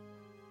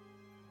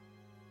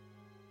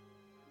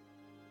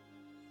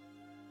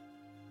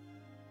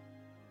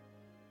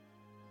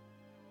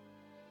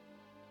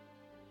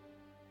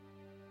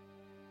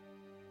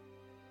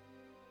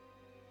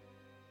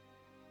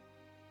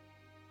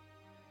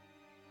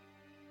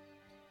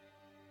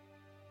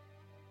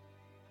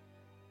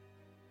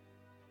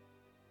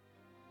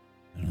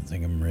 I don't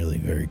think I'm really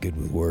very good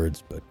with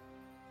words, but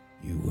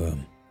you,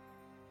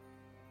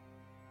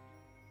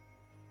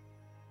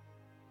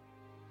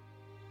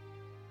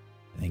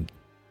 I think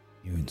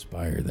you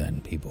inspire that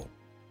in people.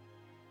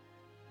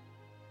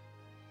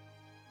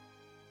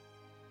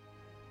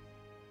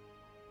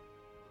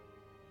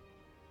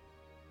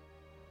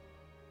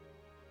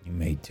 You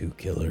made two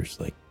killers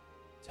like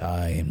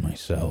Ty and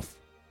myself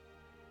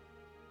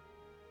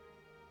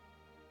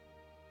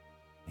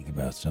think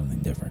about something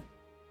different.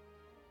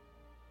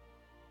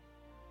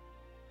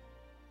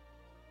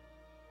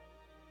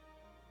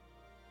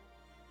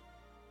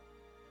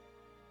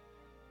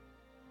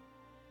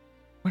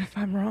 What if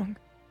I'm wrong?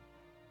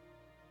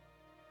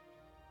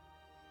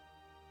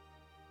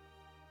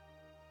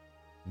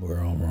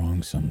 We're all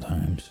wrong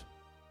sometimes.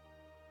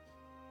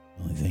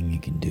 The only thing you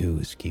can do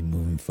is keep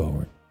moving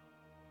forward.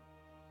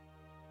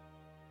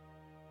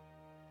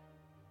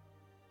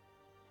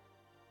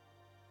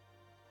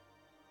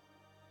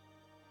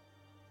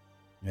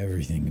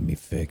 Everything can be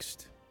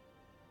fixed.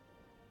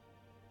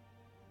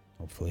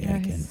 Hopefully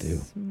I can too.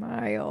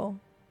 Smile.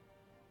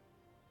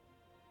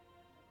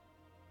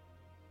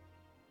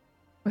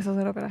 With a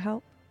little bit of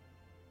help.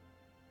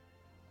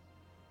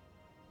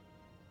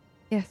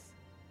 Yes.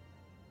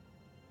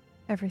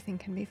 Everything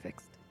can be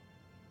fixed.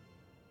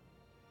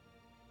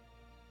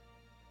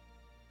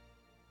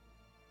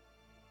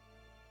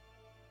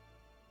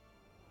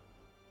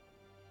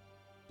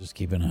 Just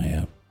keep an eye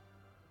out.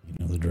 You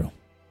know the drill.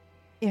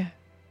 Yeah.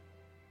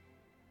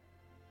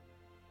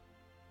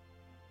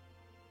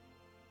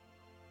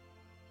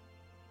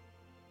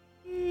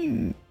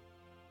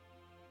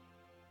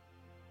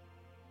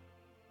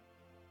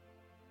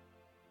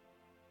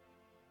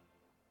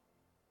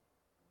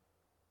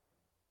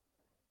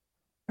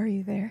 Are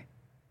you there?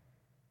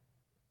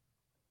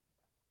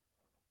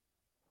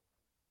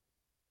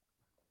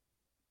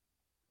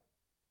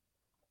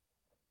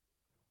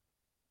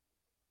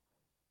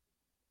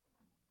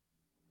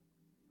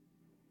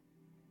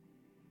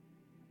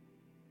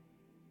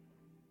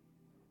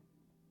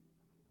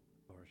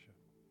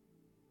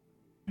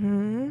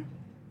 Hmm?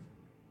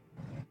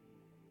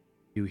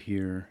 You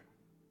hear,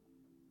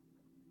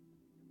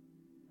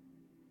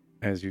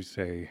 as you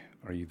say,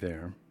 are you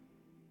there?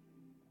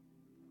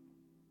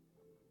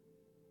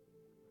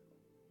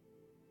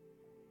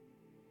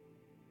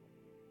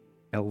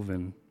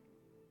 Elven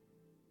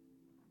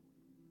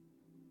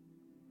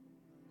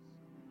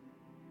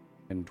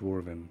and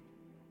Dwarven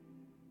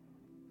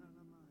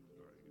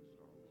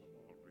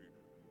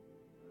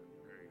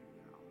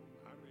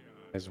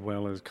as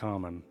well as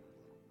common,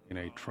 in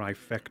a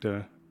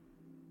trifecta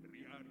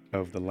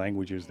of the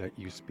languages that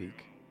you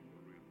speak.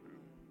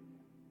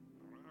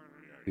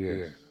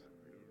 Yes.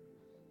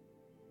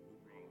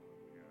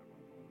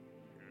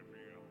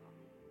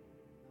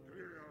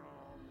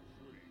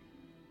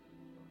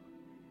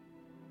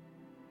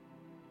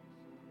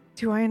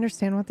 Do I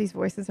understand what these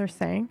voices are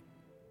saying?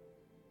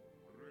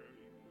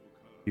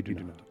 You do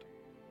not.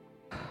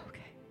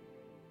 Okay.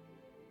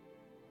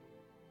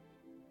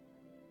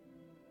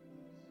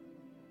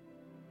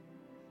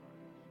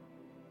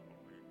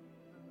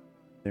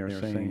 They're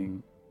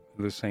saying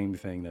the same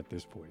thing that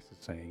this voice is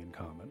saying in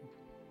common.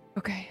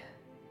 Okay.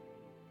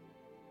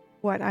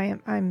 What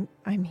I'm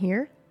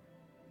here?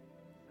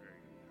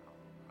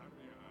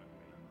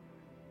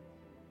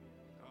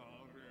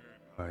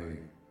 I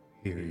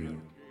hear you.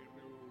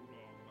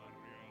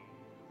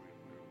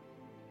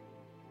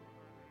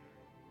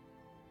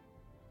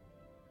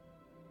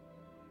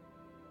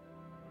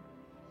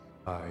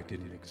 I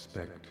didn't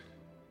expect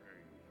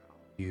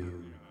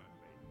you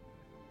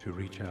to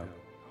reach out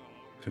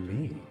to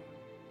me.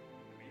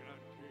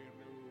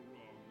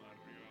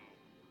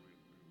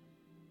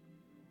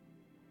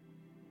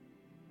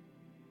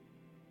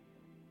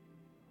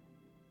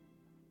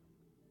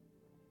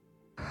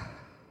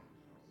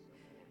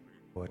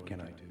 What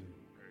can I do?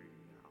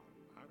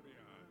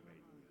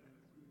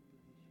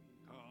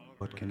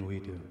 What can we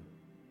do?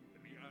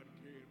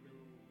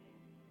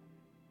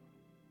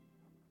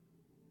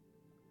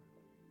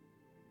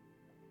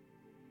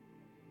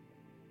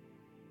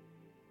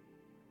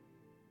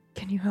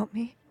 Can you help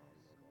me?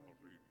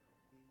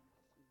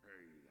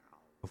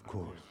 Of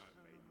course.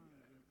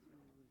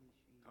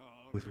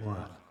 With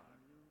what?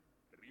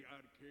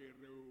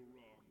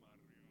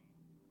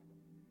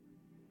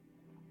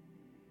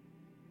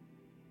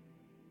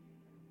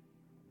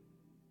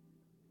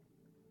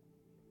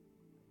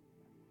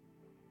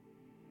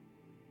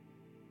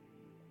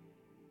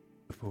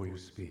 Before you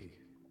speak,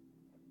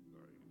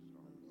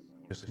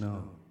 just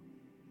know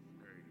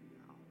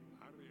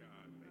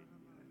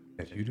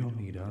that you don't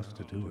need us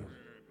to do it.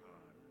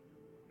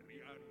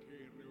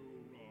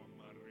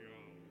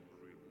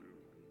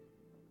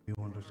 You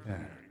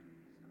understand?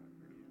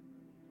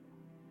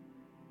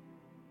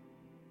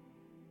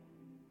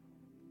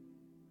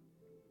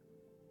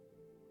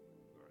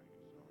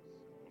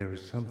 There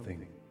is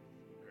something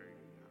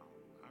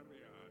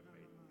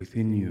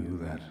within you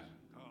that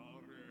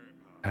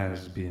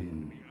has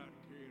been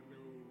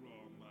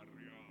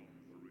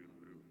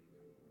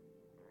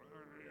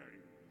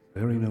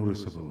very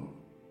noticeable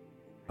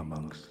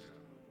amongst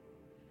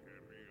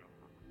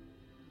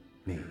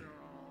me.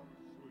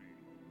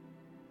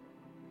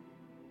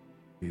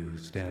 You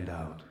stand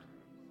out.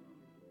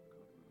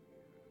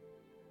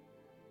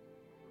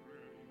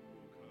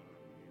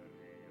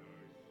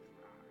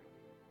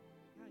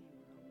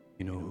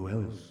 You know who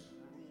else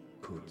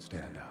could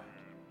stand out?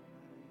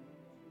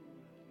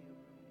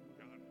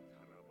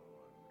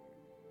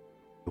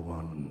 The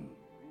one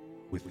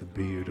with the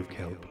beard of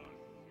kelp.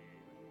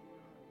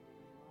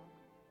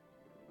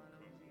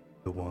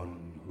 The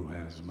one who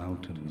has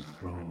mountains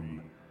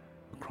thrown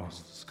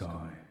across the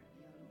sky.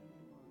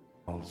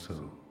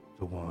 Also,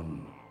 the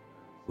one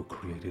who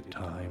created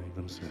time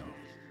themselves.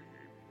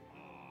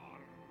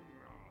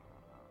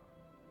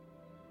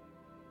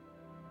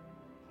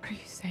 What are you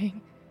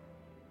saying?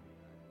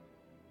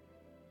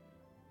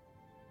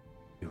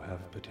 You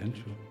have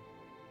potential.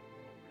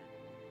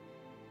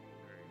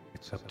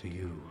 It's up to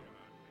you.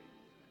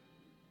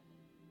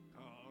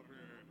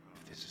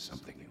 If this is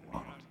something you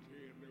want,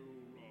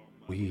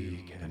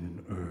 we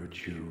can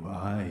urge you,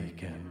 I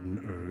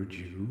can urge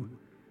you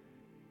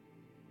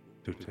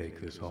to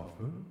take this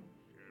offer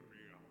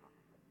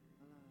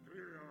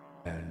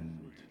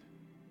and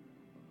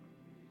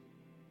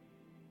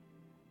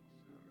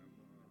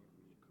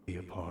be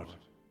a part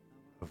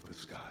of the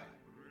sky.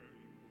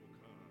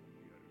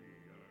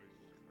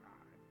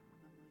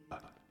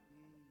 But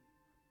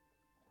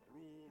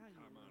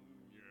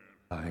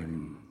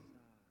I'm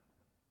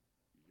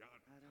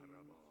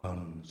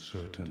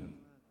uncertain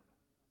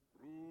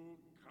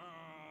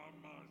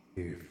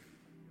if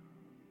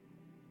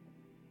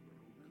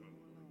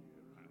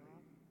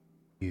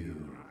you.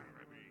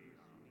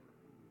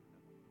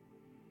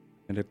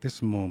 And at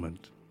this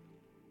moment,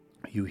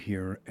 you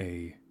hear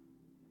a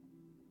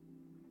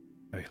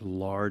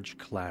large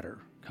clatter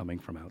coming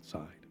from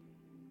outside.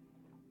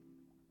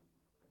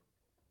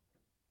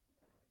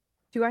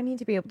 Do I need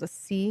to be able to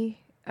see?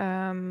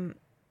 No.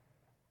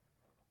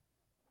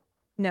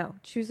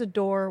 Choose a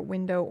door,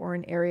 window, or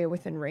an area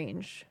within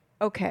range.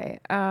 Okay.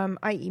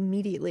 I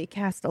immediately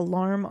cast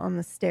alarm on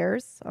the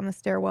stairs, on the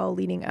stairwell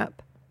leading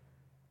up.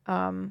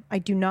 I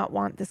do not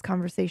want this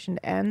conversation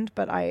to end,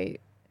 but I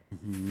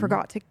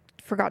forgot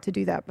to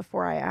do that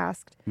before I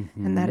asked,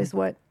 and that is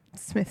what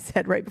Smith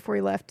said right before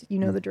he left. You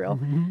know the drill.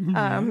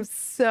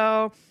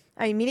 So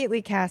I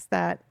immediately cast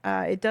that.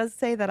 It does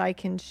say that I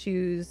can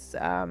choose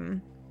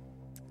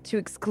to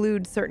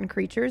exclude certain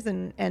creatures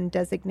and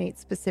designate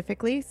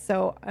specifically.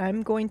 So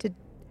I'm going to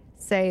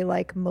say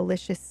like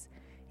malicious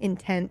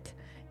intent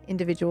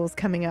individuals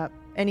coming up.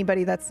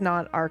 Anybody that's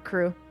not our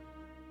crew.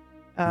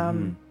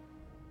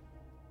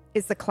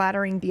 Is the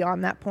clattering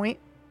beyond that point?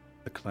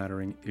 The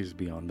clattering is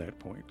beyond that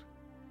point.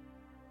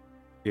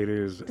 It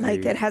is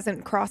Like it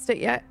hasn't crossed it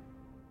yet?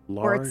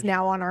 Or it's large.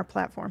 now on our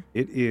platform?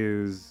 It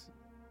is.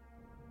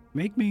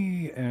 Make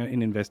me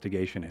an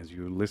investigation as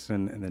you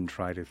listen and then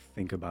try to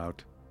think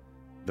about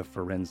the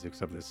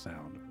forensics of this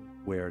sound,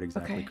 where it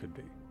exactly Okay. could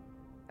be.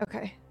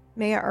 Okay.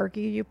 May I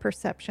argue you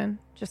perception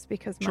just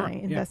because Sure, my yeah.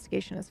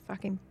 investigation is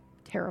fucking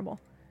terrible?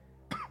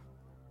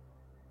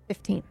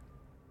 15.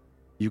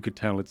 You could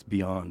tell it's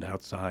beyond,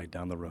 outside,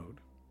 down the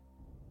road.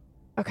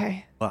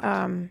 Okay.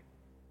 But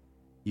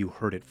you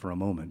heard it for a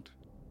moment,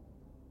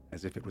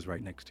 as if it was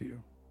right next to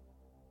you.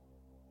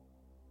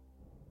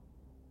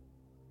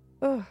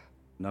 Oh,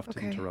 Enough to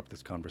Okay. interrupt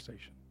this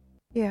conversation.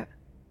 yeah.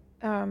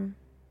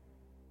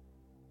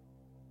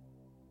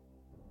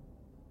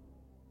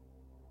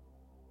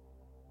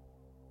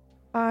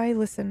 I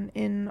listen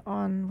in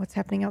on what's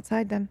happening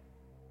outside then.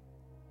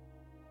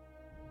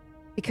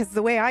 Because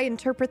the way I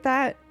interpret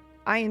that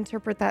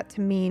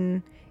to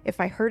mean if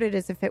I heard it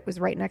as if it was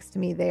right next to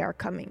me, they are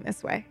coming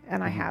this way.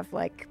 And I Mhm. have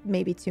like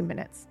maybe 2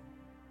 minutes.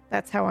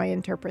 That's how I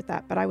interpret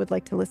that. But I would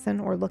like to listen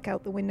or look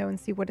out the window and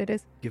see what it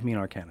is. Give me an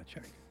Arcana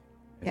check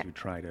as Yeah. you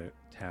try to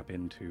tap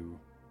into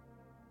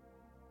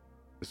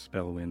the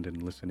spell wind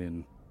and listen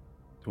in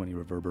to any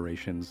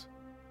reverberations.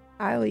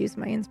 I'll use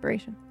my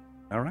inspiration.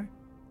 All right.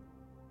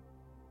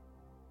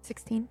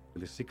 16.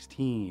 With a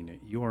 16,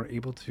 you are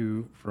able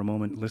to, for a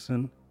moment,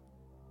 listen,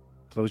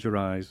 close your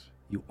eyes.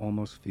 You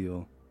almost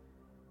feel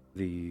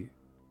that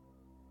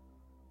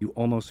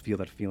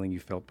feeling you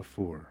felt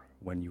before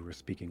when you were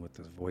speaking with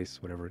this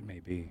voice, whatever it may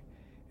be.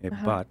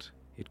 But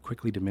it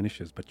quickly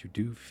diminishes, but you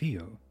do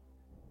feel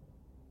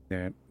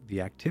that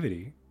the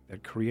activity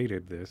that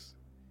created this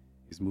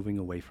is moving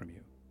away from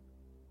you.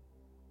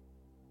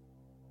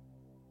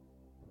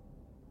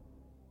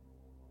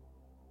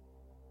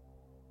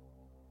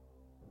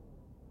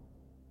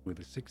 With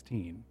a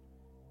 16,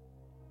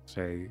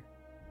 say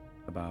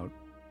about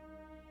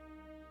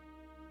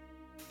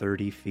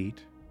 30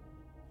 feet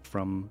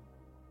from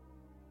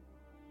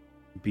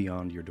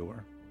beyond your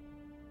door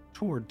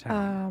toward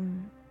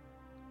town.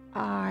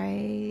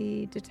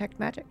 I detect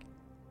magic.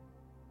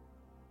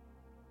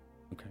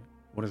 Okay.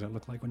 What does that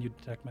look like when you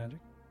detect magic?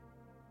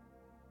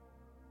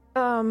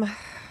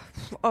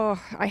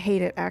 Oh, I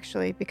hate it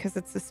actually because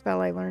it's a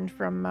spell I learned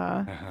from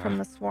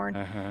the Sworn.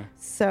 Uh-huh.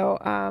 So,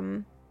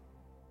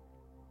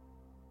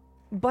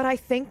 but I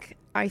think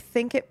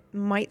it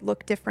might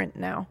look different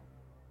now,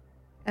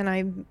 and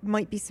I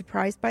might be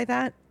surprised by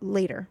that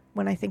later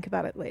when I think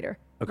about it later.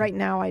 Okay. Right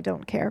now, I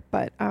don't care,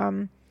 but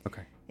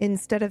Okay.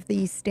 instead of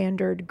the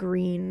standard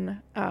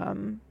green,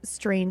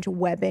 strange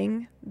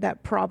webbing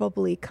that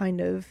probably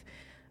kind of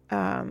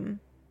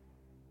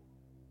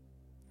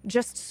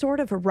just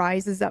sort of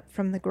rises up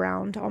from the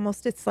ground.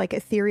 Almost it's like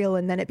ethereal,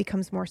 and then it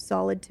becomes more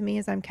solid to me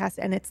as I'm cast,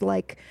 and it's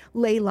like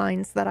ley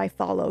lines that I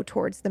follow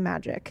towards the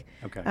magic.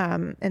 Okay.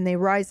 And they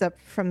rise up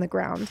from the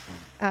ground.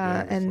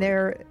 Yeah, it's And like-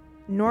 they're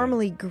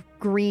normally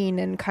green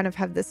and kind of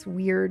have this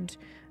weird,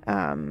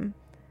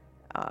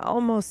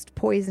 almost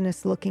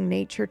poisonous looking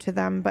nature to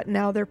them, but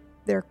now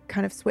they're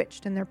kind of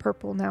switched and they're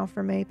purple now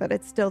for me, but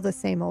it's still the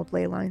same old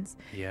ley lines.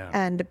 Yeah.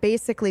 And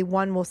basically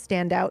one will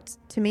stand out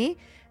to me,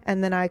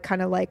 and then I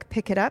kind of like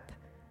pick it up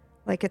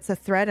like it's a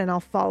thread, and I'll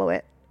follow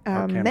it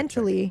Arcana check.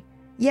 mentally.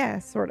 Yeah,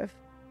 sort of.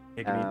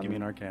 Yeah, give me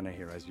an Arcana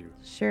here as you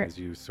Sure. as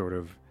you sort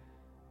of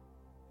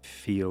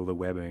feel the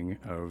webbing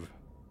of.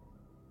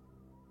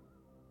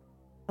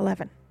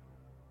 11.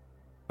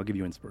 I'll give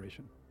you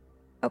inspiration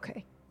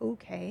Okay. or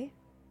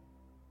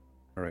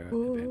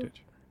Ooh.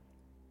 advantage.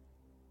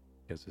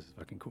 Because this is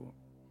fucking cool.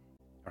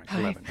 All right,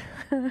 5.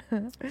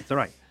 11. It's all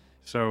right.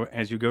 So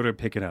as you go to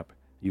pick it up,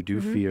 you do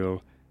Mhm.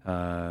 feel,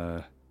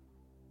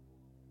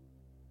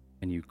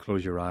 and you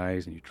close your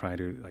eyes and you try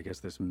to, I guess,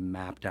 this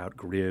mapped out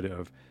grid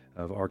of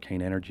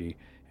arcane energy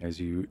as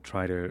you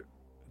try to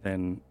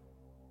then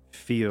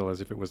feel as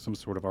if it was some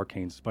sort of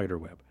arcane spider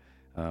web,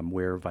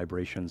 where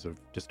vibrations of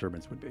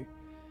disturbance would be.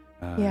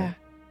 Yeah.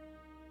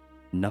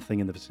 Nothing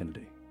in the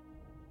vicinity.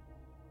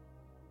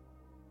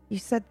 You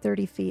said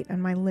 30 feet,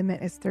 and my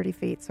limit is 30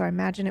 feet, so I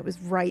imagine it was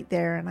right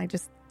there, and I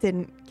just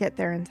didn't get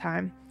there in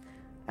time.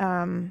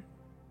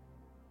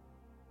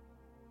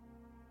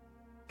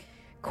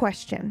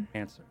 Question.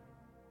 Answer.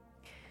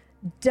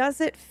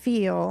 Does it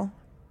feel...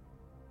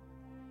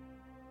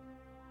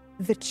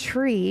 The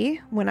tree,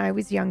 when I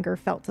was younger,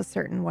 felt a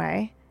certain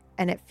way,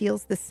 and it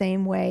feels the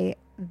same way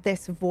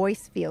this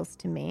voice feels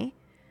to me,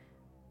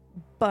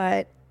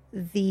 but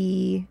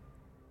the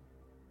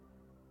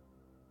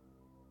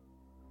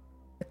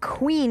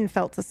queen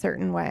felt a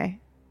certain way.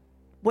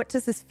 What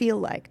does this feel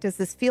like? Does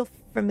this feel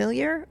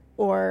familiar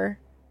or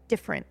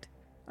different?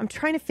 I'm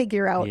trying to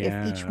figure out if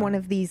each Yeah. one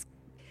of these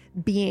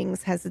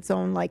beings has its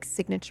own like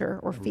signature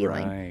or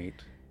feeling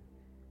Right.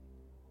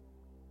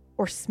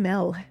 or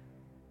smell.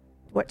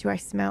 What do I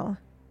smell?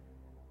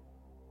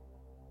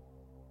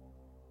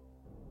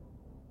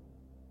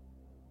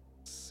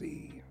 Let's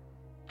see.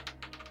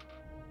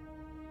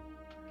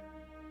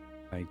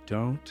 I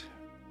don't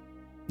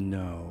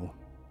know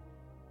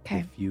Okay.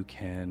 if you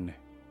can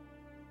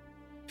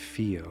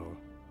feel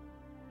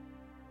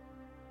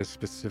the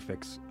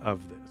specifics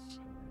of this.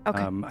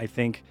 Okay. I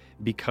think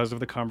because of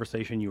the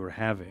conversation you were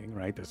having,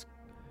 right? This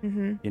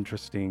Mm-hmm.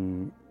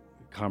 interesting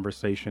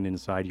conversation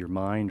inside your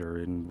mind or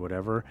in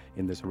whatever,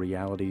 in this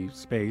reality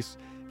space,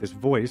 this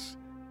voice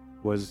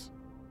was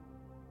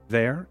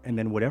there, and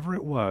then whatever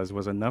it was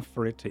enough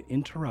for it to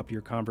interrupt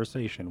your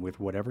conversation with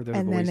whatever the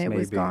And voice then it may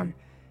was be. gone.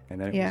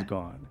 And then it Yeah. was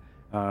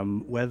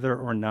gone. Whether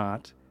or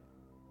not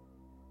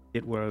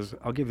it was,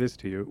 I'll give this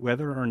to you,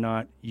 whether or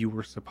not you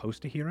were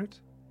supposed to hear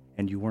it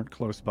and you weren't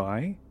close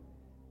by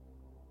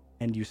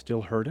and you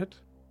still heard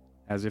it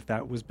as if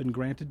that was been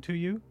granted to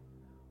you,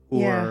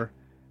 Yeah.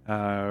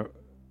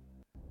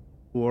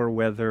 or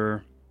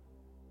whether,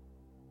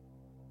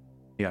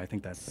 yeah, I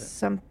think that's it.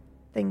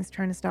 Something's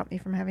trying to stop me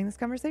from having this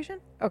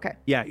conversation? Okay.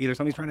 Yeah, either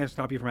something's trying to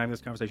stop you from having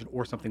this conversation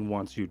or something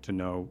wants you to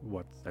know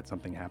that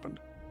something happened.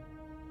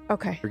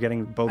 Okay. You're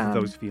getting both of Um,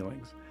 those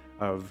feelings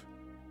of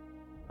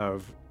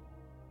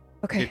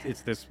Okay.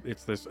 it's this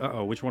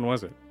which one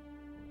was it?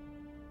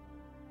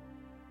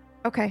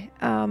 Okay.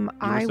 You were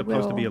I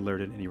supposed to be will.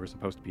 alerted and you were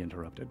supposed to be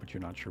interrupted, but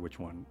you're not sure which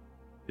one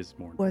is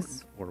more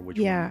Was- important or which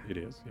yeah. one it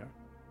is. Yeah.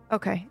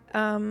 Okay.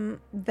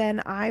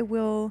 Then I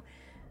will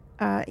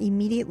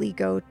immediately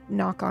go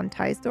knock on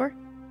Ty's door.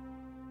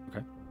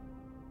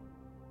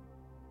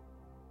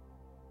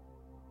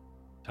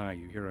 Ty,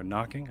 you hear a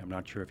knocking. I'm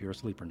not sure if you're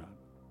asleep or not.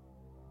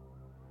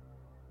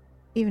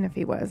 Even if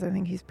he was, I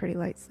think he's pretty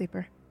light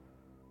sleeper.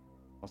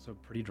 Also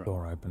pretty drunk.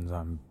 Door opens.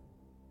 I'm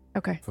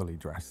Okay. fully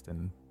dressed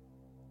and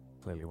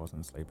clearly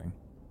wasn't sleeping.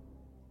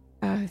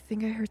 I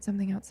think I heard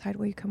something outside.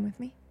 Will you come with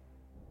me?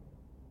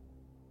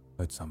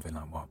 Heard something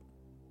like what?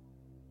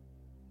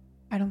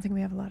 I don't think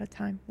we have a lot of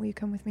time. Will you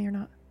come with me or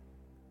not?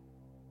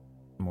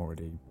 I'm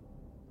already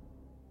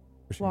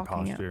pushing Walking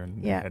past out. you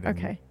and Yeah, heading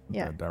okay.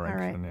 Yeah, that all right.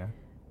 direction. Yeah.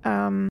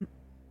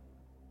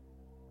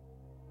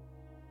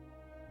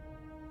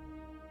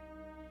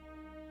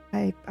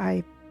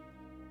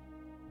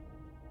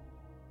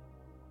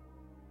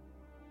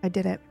 I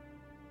did it.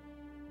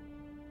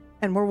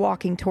 And we're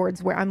walking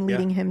towards where I'm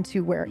leading him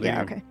to where.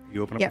 Yeah, Leading- okay.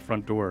 You open up Yeah. the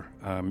front door.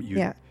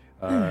 Yeah.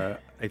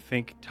 I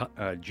think,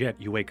 Jet,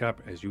 you wake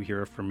up as you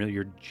hear a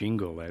familiar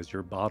jingle as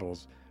your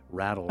bottles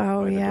rattle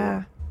Oh, by the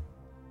yeah.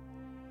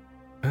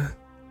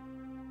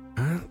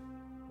 Huh?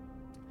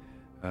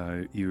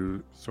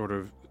 You sort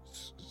of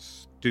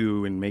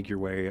stew and make your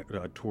way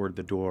toward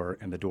the door,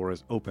 and the door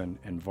is open,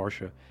 and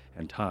Varsha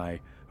and Ty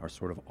are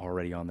sort of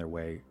already on their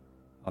way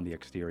on the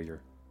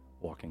exterior,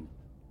 walking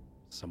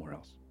somewhere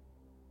else.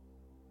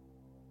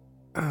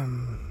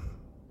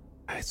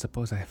 I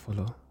suppose I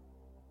follow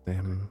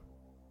them.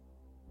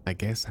 I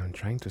guess I'm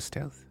trying to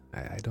stealth.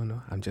 I don't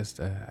know. I'm just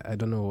I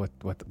don't know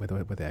where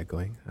they are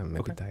going. I'm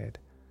a bit Okay. tired.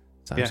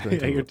 So I'm Yeah, just going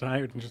to you're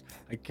tired, and just,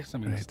 I guess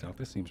I'm gonna Right. stealth.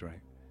 This seems right.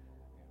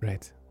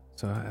 right.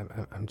 So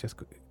I'm just.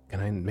 Can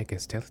I make a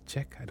stealth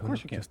check? I don't course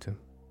know. you can. Just to.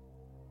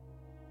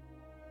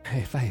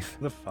 Hey, 5.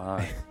 The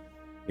 5.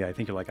 Yeah, I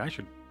think you're like, I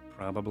should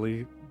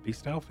probably be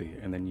stealthy.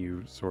 And then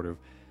you sort of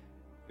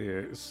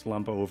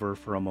slump over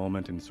for a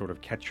moment and sort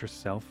of catch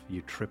yourself.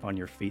 You trip on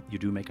your feet. You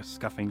do make a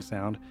scuffing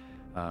sound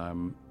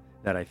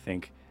that I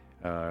think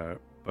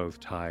both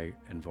Ty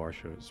and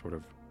Varsha sort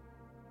of,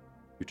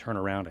 you turn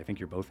around. I think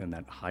you're both in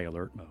that high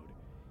alert mode.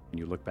 And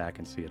you look back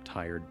and see a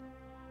tired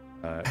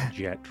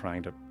Jet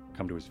trying to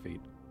come to his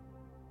feet.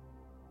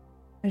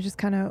 I just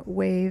kind of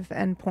wave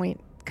and point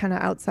kind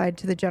of outside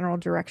to the general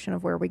direction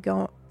of where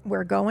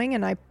we're going,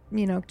 and I,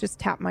 just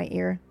tap my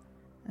ear,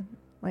 and,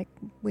 like,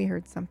 we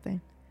heard something.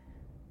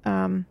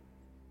 And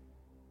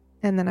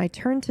then I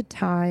turn to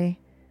Ty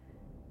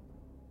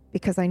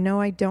because I know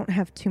I don't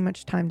have too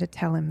much time to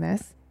tell him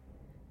this.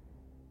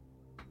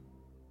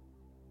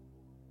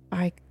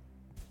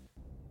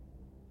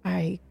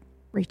 I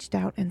reached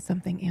out and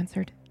something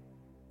answered.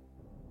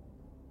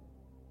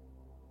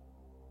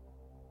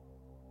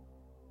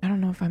 I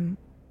don't know if I'm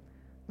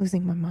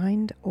losing my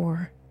mind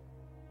or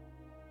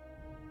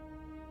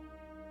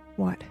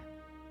what.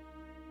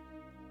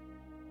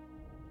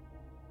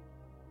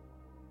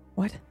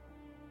 What?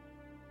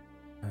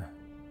 I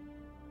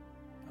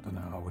don't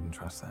know. I wouldn't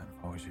trust that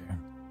if I was you.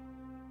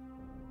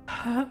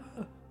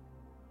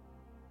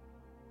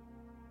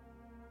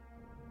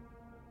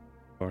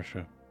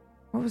 Varsha,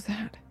 What was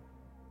that?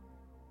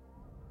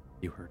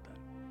 you heard that.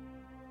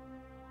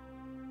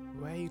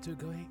 Where are you two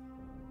going?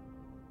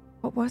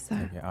 What was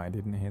that? Yeah, I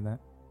didn't hear that.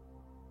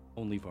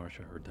 Only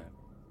Varsha heard that.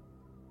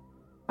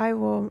 I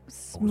will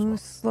what?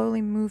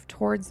 slowly move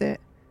towards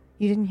it.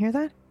 You didn't hear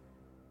that?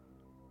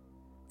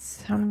 It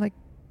sounded like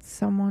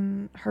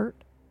someone hurt.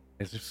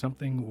 As if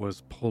something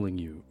was pulling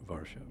you,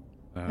 Varsha.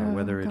 Oh,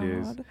 Whether it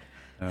is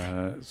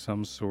God.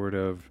 some sort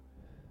of,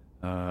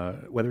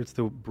 whether it's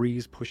the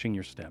breeze pushing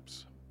your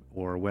steps,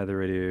 or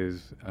whether it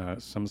is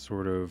some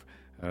sort of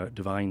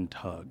divine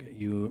tug,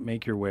 you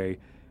make your way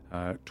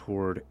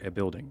toward a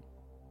building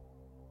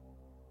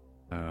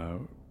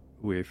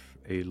with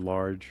a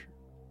large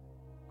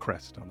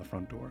crest on the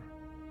front door.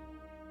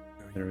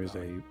 Very there is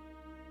a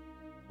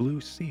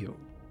blue seal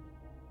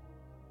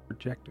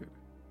projected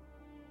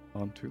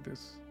onto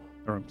this,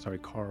 or I'm sorry,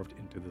 carved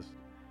into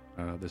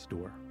this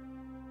door.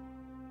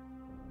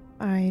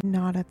 I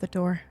nod at the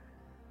door.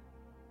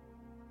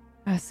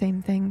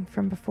 Same thing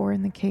from before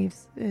in the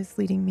caves is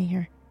leading me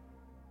here.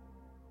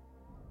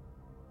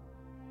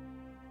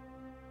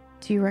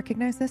 Do you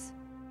recognize this?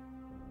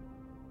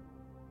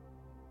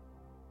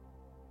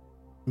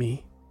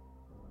 Me?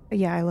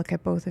 Yeah, I look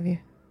at both of you.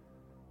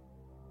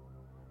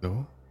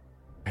 No?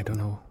 I don't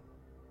know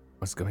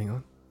what's going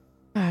on.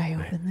 I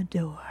open the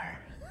door.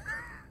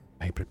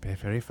 I prepare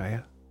fairy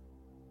fire.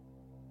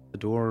 The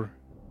door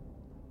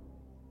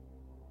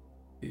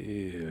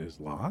is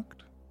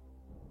locked.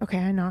 Okay,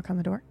 I knock on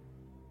the door.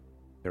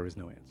 There is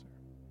no answer.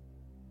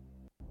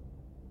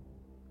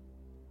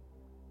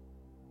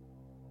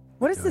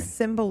 What does the Good.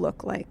 symbol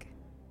look like?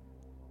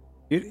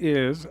 It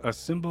is a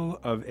symbol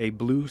of a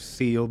blue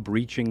seal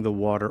breaching the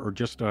water, or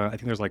just, I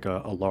think there's like a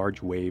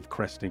large wave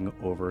cresting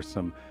over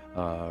some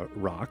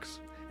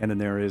rocks. And then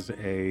there is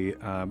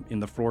in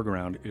the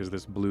foreground is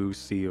this blue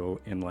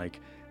seal in like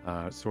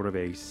sort of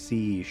a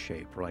C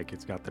shape, like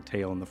it's got the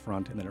tail in the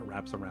front and then it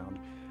wraps around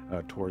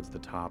towards the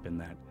top in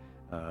that,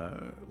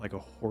 like a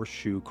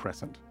horseshoe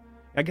crescent.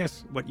 I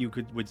guess what you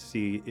would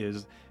see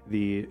is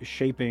the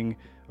shaping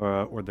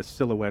or the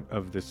silhouette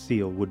of the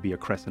seal would be a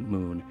crescent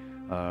moon,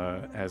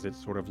 as it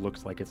sort of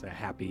looks like it's a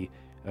happy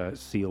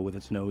seal with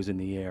its nose in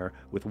the air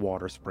with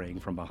water spraying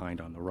from behind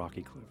on the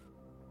rocky cliff.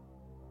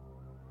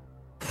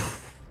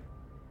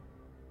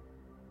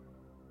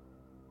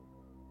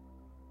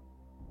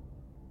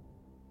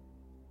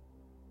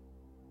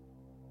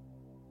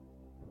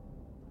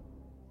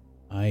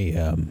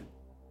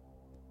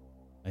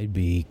 I'd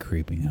be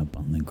creeping up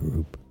on the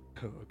group.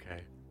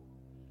 Okay.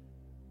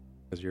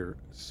 As your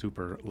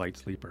super light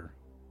sleeper.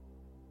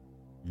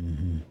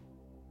 Mm-hmm.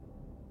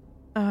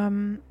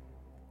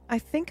 I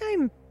think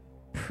I'm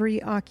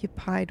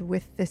preoccupied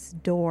with this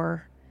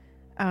door,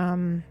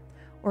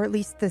 or at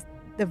least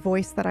the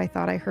voice that I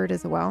thought I heard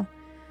as well.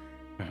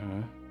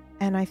 Uh-huh.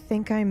 And I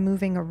think I'm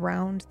moving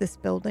around this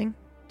building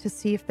to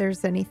see if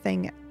there's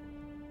anything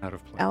Out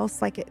of place.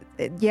 else. Like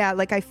yeah,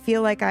 like I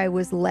feel like I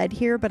was led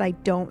here, but I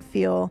don't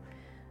feel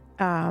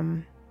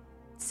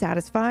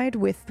satisfied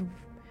with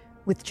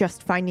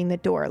just finding the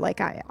door. Like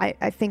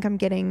I think I'm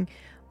getting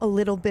a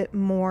little bit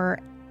more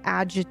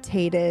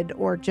agitated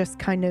or just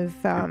kind of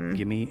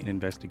Give me an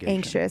investigation.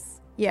 anxious.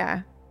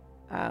 Yeah.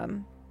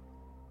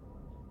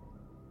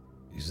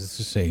 Is this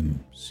the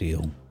same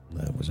seal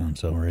that was on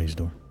Selray's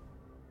door?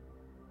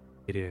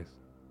 It is.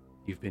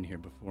 You've been here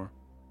before.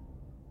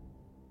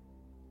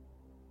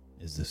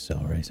 Is this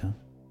Selray's house?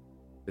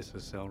 This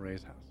is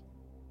Selray's house.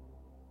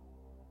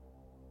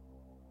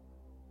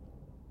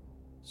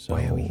 So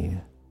Why are we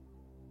here?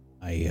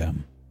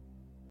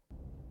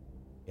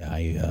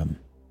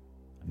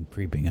 I'm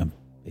creeping up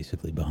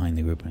basically behind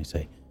the group and I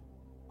say,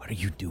 "What are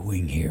you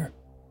doing here?"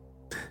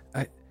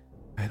 I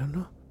don't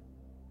know.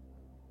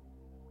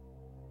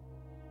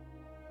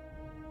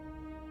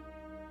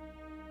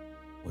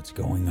 What's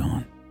going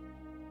on?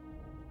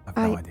 I've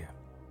no I- idea.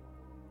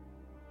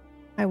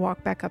 I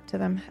walk back up to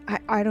them.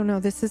 I don't know.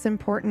 This is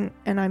important,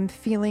 and I'm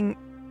feeling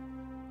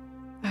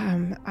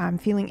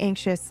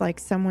anxious, like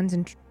someone's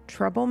in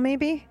trouble,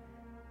 maybe.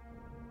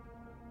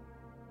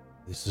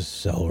 This is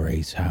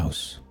Selray's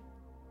house.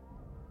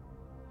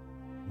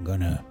 I'm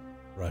gonna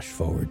rush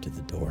forward to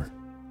the door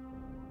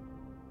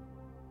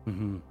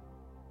Mm-hmm.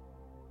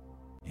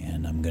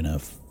 and I'm gonna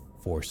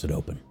force it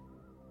open.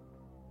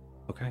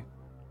 Okay.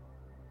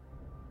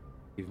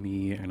 Give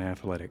me an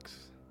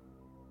athletics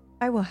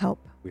I will help.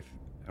 with,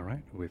 all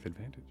right, with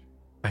advantage.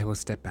 I will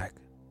step back.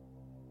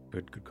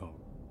 Good call.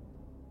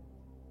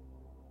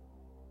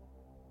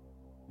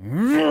 I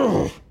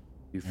You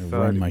run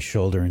thud, my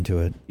shoulder into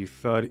it. you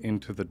thud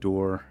into the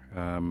door.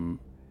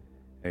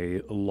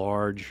 A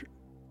large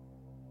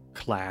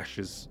clash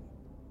is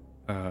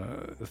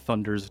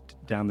thunders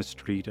down the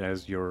street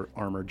as your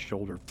armored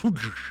shoulder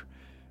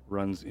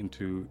runs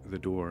into the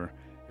door.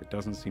 It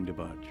doesn't seem to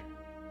budge.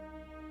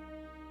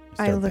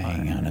 I I start look-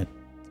 banging on it.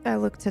 I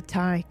look to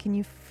Ty. Can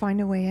you find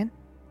a way in?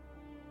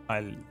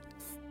 I'll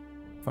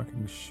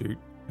fucking shoot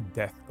a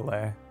death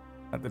glare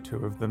at the two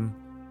of them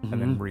and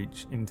then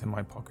reach into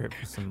my pocket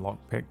for some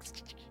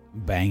lockpicks.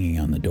 Banging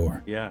on the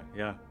door. Yeah.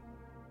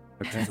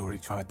 Okay. She's already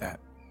tried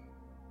that.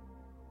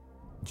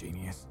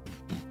 Genius.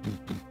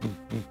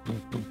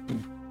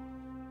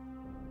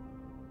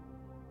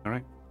 All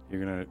right.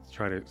 You're gonna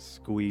try to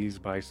squeeze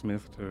by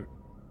Smith to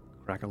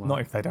crack a lock. Not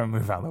if they don't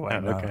move out of the way. Oh,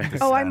 no. okay. I'm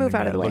just Oh, I standing move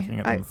out of there the way. looking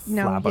at I them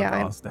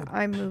flabbergasted.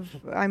 I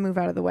move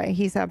out of the way.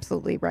 He's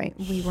absolutely right.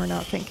 We were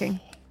not thinking.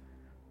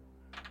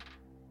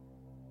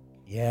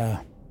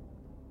 Yeah.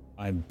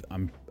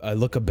 I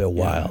look a bit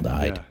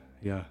wild-eyed.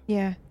 Yeah.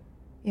 Yeah.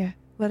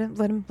 Let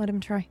him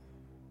try.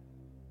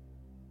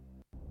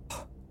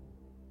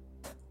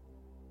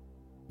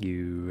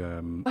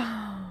 You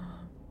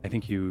I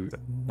think you It's a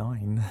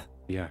 9.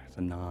 yeah, it's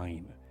a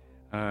 9.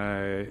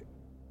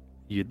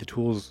 The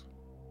tools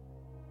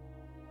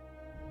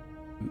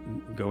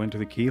go into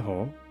the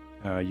keyhole.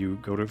 You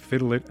go to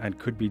fiddle it, and it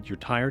could be you're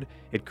tired.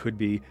 It could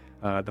be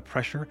the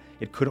pressure.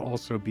 It could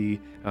also be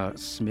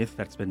Smith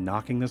that's been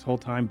knocking this whole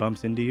time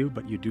bumps into you,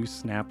 but you do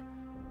snap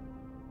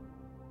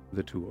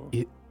the tool.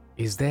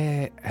 Is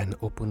there an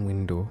open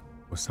window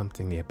or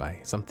something nearby?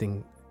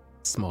 Something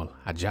small,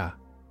 a jar?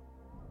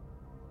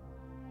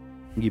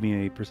 Give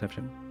me a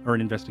perception or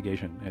an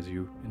investigation as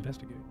you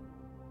investigate.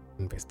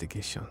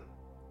 Investigation.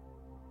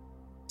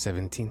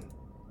 17.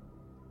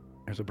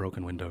 There's a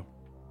broken window.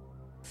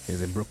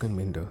 There's a broken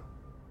window.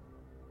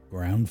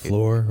 Ground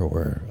floor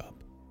or up?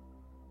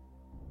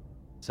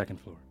 Second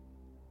floor.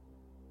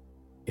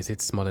 Is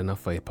it small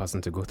enough for a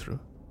person to go through?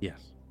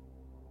 Yes.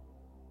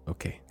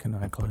 Okay. Can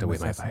I put climb away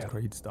my Assassin's bio.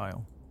 Creed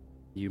style?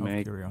 You Out of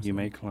may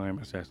curiosity. climb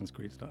Assassin's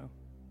Creed style.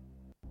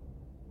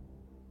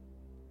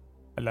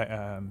 I like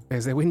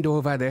There's a window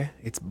over there.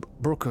 It's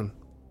broken.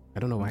 I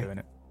don't know I'm why. doing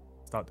it.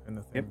 Start doing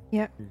the Yep. thing.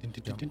 Yep. You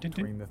jump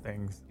between the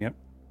things.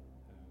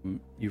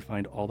 You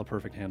find all the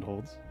perfect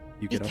handholds.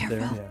 You Be get up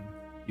careful. there.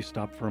 Yeah. You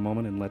stop for a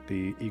moment and let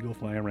the eagle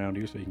fly around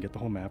you so you can get the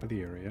whole map of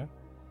the area.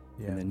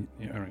 Yeah. And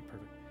then, all right,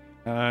 perfect.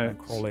 I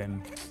crawl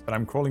in, but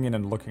I'm crawling in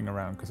and looking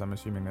around because I'm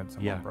assuming that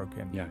someone Yeah. broke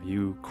in. Yeah,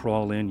 you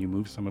crawl in, you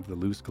move some of the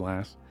loose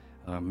glass.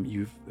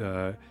 You've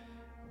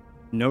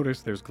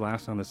noticed there's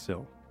glass on the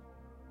sill,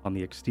 on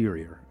the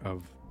exterior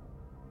of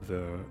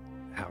the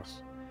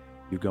house.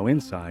 You go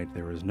inside,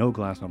 there is no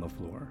glass on the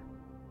floor.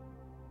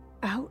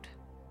 Out.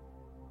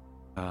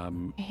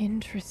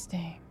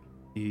 Interesting.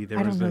 There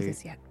I don't is know a-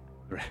 this yet.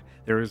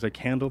 There is a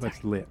candle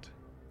that's lit.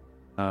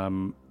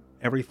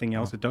 Everything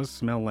else, it does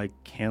smell like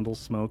candle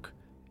smoke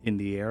in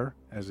the air,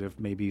 as if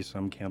maybe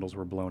some candles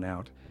were blown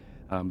out.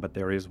 But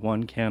there is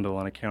one candle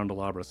on a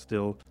candelabra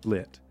still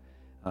lit,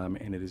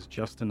 and it is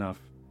just enough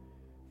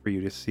for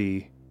you to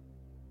see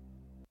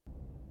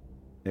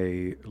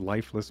a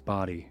lifeless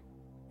body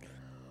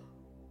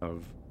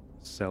of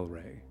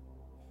Selray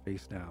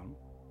face down.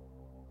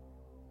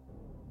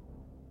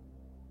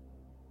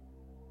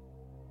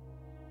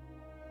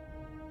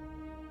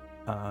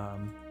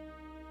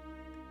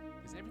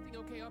 Is everything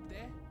okay up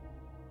there?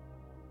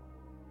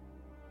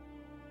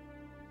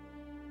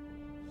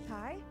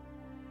 Ty?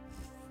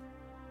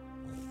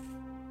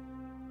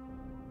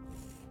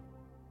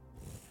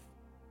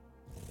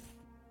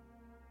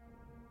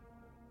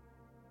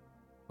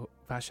 Oh,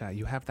 Vasha,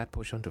 you have that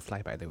potion to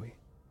fly, by the way.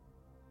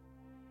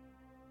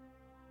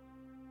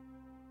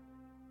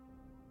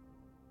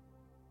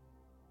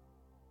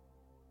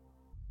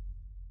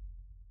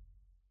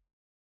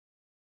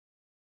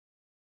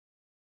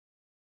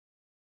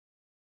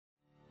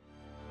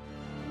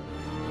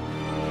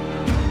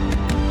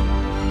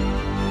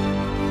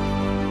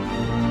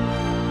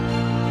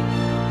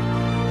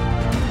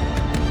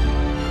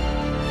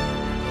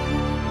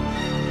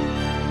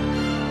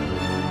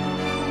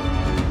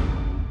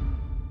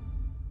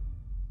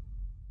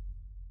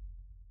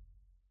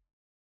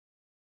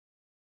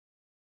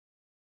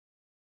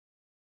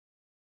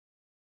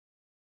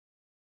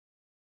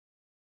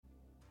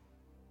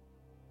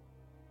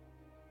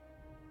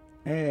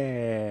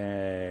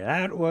 Hey,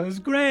 that was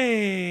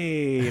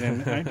great!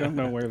 And I don't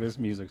know where this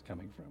music's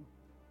coming from.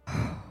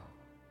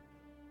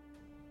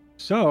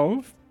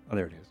 So, oh,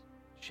 there it is.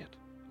 Shit, I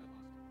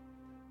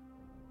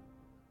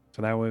lost it.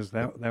 So that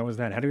was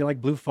that. How do you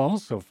like Blue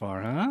Falls so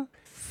far, huh?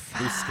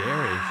 Too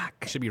scary.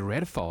 It should be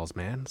Red Falls,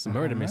 man. It's a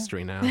murder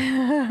mystery now.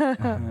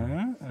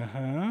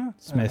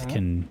 Smith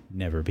can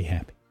never be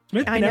happy.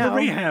 Smith I can never know.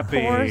 be happy.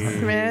 Poor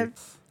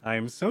Smith. I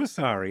am so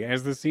sorry.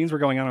 As the scenes were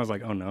going on, I was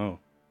like, oh no.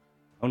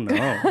 Oh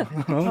no. Oh,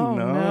 Oh,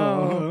 no.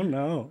 no. Oh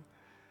no.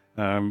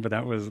 But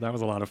that was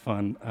a lot of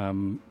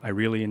fun. I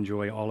really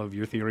enjoy all of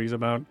your theories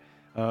about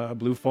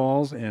Blue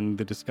Falls and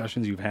the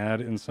discussions you've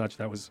had and such.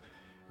 That was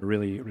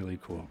really, really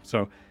cool.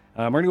 So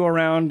we're going to go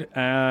around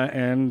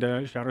and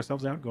shout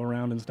ourselves out, go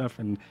around and stuff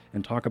and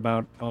talk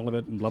about all of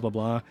it and blah, blah,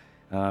 blah.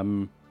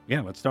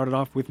 Let's start it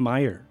off with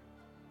Meyer.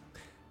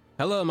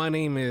 Hello, my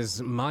name is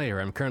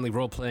Meyer. I'm currently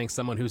role-playing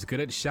someone who's good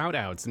at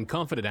shoutouts and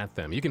confident at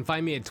them. You can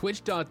find me at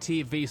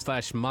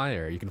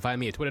twitch.tv/Meyer. You can find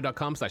me at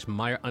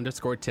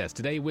twitter.com/Meyer_test.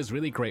 Today was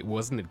really great,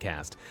 wasn't it,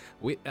 cast?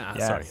 Sorry.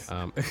 Yes.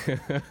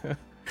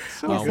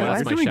 So well, good. that's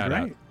You're my doing shout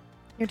out. great.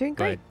 You're doing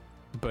great.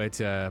 But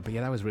yeah,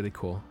 that was really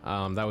cool.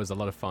 That was a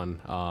lot of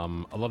fun.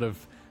 A lot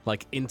of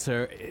like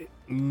newer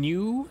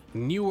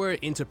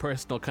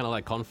interpersonal kind of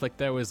like conflict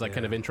there was like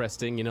kind of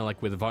interesting, you know,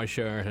 like with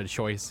Varsha and her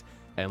choice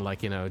and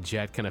like, you know,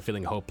 Jet kind of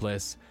feeling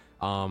hopeless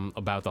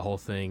about the whole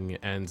thing.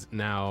 And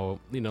now,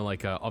 you know,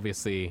 like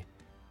obviously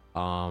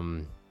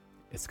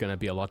it's going to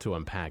be a lot to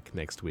unpack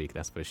next week,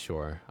 that's for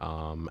sure,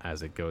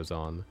 as it goes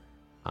on.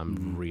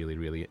 I'm really,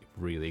 really,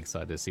 really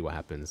excited to see what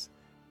happens,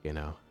 you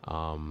know.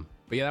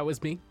 But yeah, that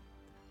was me.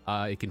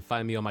 You can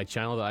find me on my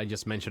channel that I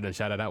just mentioned and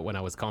shouted out when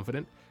I was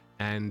confident.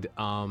 And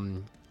I'll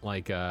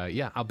be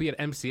at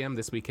MCM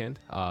this weekend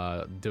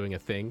doing a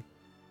thing.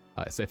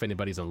 So if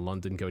anybody's in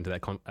London going to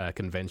that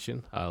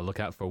convention, look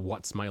out for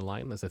What's My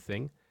Line. There's a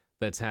thing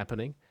that's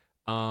happening.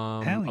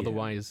 Hell yeah.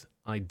 Otherwise,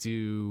 I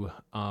do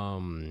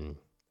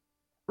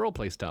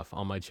roleplay stuff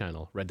on my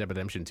channel. Red Dead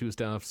Redemption 2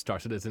 stuff, Star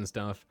Citizen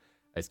stuff.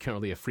 It's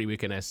currently a free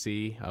week in SC.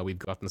 We've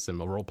gotten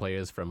some role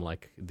players from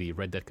like the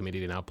Red Dead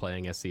community now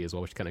playing SC as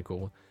well, which is kind of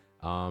cool.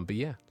 But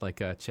yeah,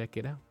 like check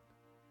it out.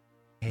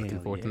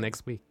 Looking forward to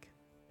next week.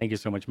 Thank you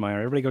so much,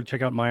 Meyer. Everybody go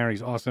check out Meyer.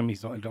 He's awesome.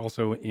 He's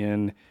also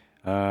in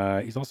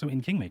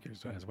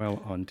Kingmakers as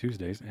well on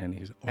Tuesdays, and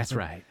he's awesome. That's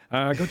right.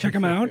 Go check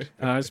him out.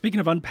 Speaking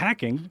of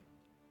unpacking,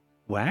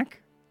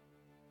 Whack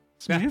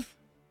Smith.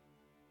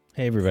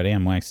 Hey everybody,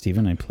 I'm Wax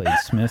Steven. I played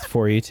Smith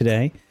for you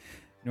today.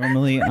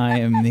 Normally I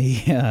am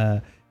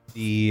the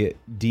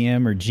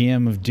DM or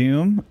GM of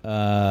Doom,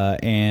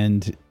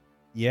 and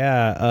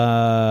yeah,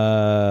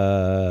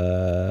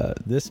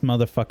 this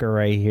motherfucker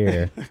right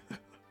here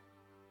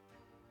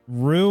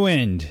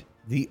ruined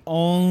the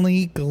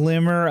only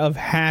glimmer of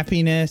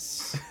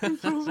happiness. I'm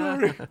so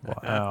sorry.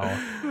 Wow.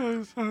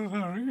 I'm so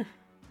sorry.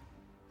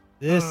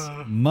 This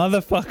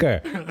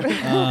motherfucker.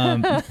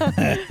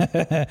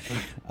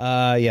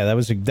 Yeah, that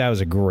was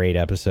a great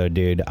episode,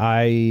 dude.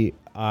 I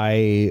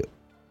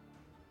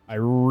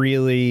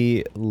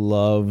really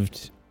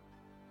loved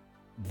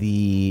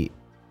the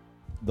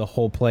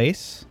whole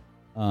place.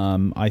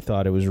 I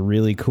thought it was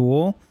really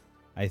cool.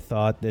 I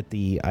thought that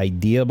the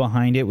idea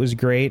behind it was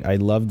great. I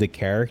loved the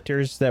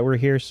characters that were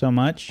here so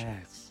much.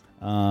 Yes.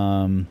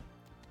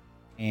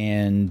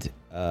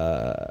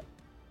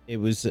 It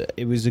was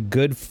a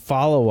good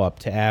follow-up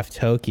to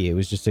Aftoki. It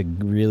was just a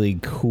really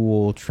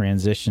cool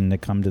transition to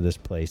come to this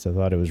place. I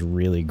thought it was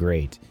really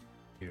great.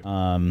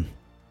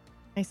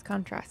 Nice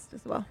contrast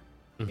as well.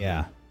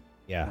 Yeah. Oh,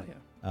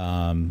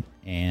 yeah.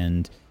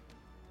 And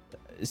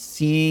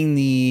seeing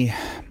the,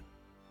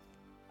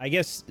 I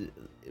guess,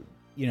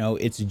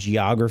 its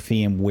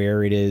geography and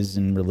where it is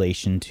in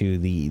relation to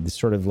the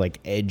sort of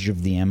like edge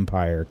of the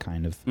empire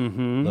kind of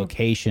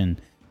location.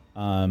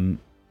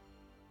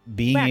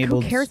 Being Mac,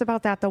 able who cares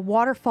about that? The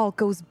waterfall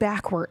goes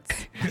backwards.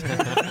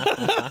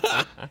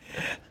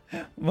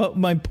 Well,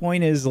 my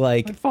point is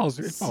like It falls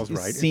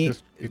right. It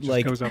just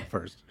like, goes up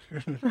first.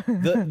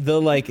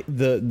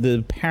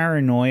 the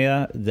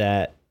paranoia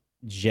that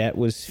Jet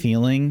was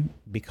feeling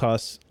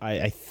because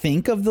I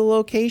think of the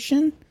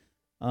location,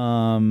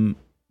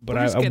 but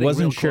I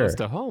wasn't sure. Close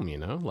to home,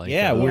 like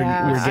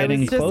we're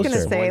getting closer. I was just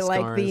gonna say,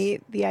 like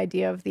Scars. the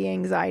idea of the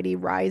anxiety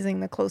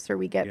rising the closer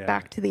we get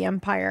back to the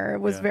Empire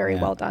was very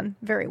well done.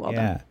 Very well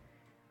done.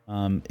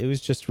 It was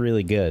just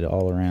really good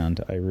all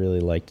around. I really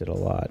liked it a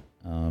lot.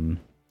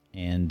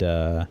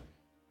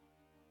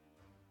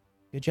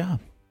 Good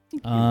job.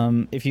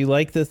 If you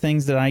like the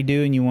things that I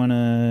do and you want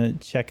to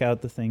check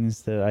out the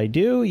things that I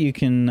do, you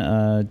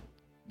can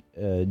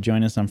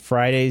join us on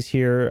Fridays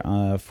here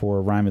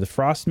for Rime of the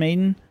Frost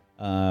Maiden,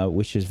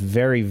 which is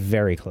very,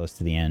 very close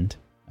to the end.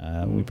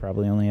 We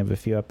probably only have a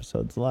few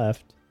episodes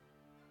left.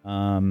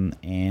 Last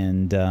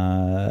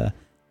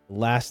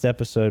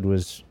episode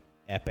was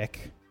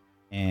epic,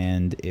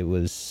 and it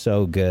was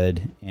so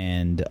good,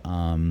 and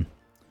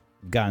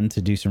gotten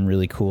to do some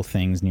really cool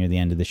things near the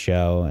end of the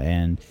show.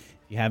 And if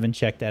you haven't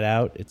checked that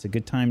out, it's a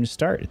good time to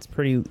start. It's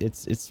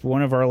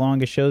one of our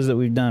longest shows that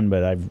we've done,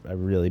 but I've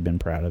really been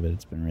proud of it.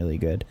 It's been really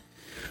good.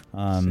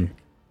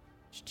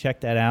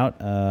 Check that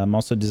out. I'm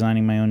also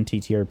designing my own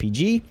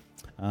TTRPG,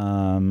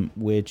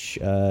 which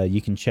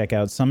you can check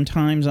out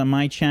sometimes on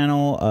my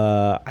channel.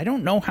 I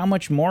don't know how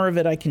much more of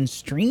it I can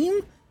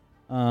stream,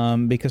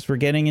 because we're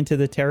getting into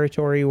the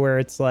territory where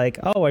it's like,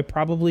 oh, I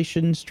probably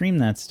shouldn't stream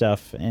that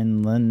stuff,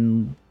 and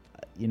then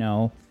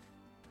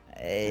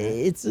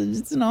it's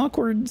an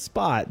awkward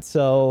spot.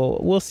 So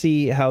we'll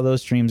see how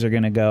those streams are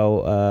gonna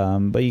go.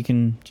 But you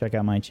can check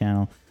out my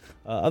channel.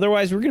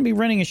 Otherwise, we're going to be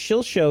running a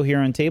shill show here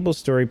on Table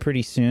Story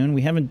pretty soon.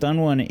 We haven't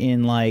done one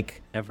in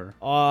like ever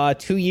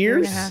 2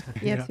 years.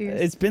 Yeah, 2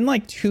 years. It's been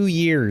like 2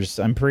 years,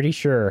 I'm pretty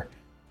sure.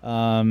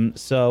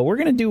 So we're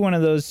going to do one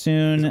of those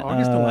soon. Is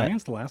August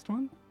Alliance the last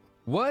one?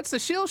 What's the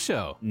shill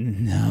show?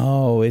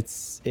 No, I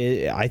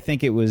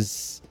think it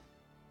was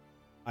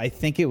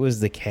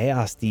the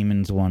Chaos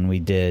Demons one we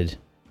did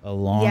a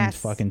long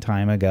fucking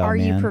time ago. Are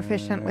man. you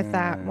proficient with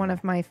that? One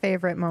of my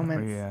favorite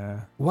moments.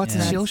 Yeah. What's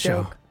a shill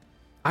show?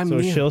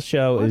 Shill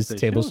show What's is a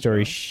Table shill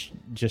Story show?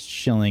 just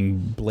shilling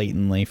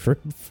blatantly for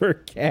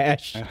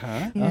cash.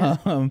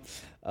 Uh-huh.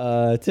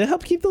 To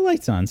help keep the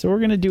lights on. So we're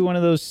going to do one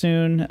of those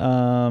soon.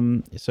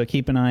 So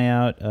keep an eye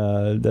out.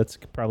 That's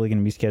probably going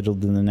to be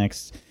scheduled in the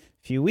next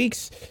few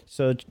weeks.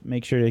 So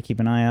make sure to keep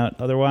an eye out.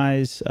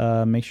 Otherwise,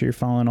 make sure you're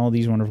following all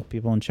these wonderful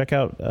people and check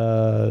out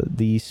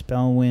the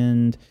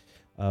Spellwind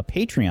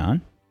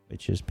Patreon,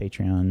 which is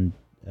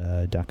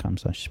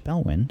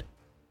patreon.com/Spellwind.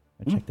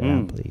 Check that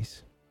out,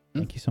 please.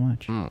 Thank you so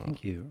much.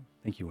 Thank you,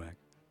 Wack.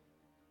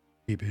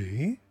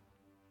 EB?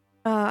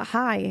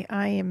 Hi,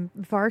 I am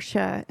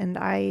Varsha, and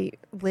I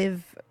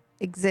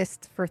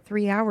exist for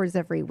 3 hours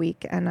every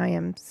week, and I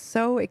am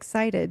so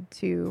excited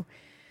to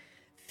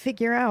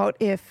figure out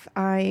if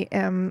I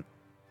am...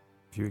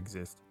 If you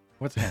exist.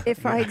 What's that?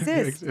 If I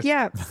exist,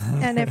 yeah.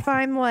 And if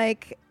I'm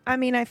like...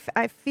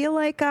 I feel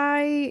like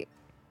I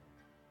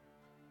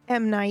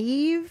am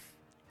naive,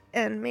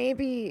 and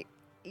maybe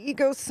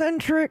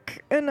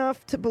egocentric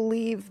enough to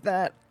believe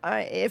that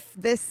if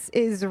this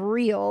is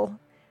real,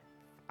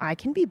 I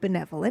can be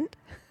benevolent.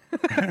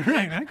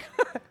 Right. I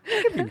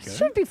could be good.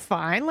 Should be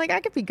fine. Like,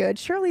 I could be good.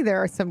 Surely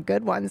there are some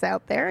good ones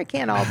out there. It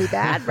can't all be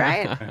bad,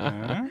 right?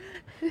 Uh-huh.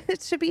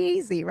 It should be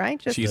easy, right?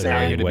 Just She's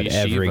Literally happy to what be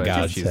every Shiva. That's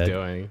god what she's said.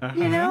 doing.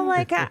 you know,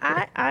 like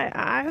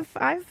I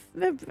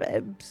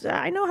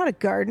know how to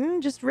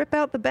garden. Just rip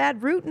out the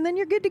bad root, and then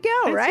you're good to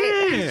go, That's right?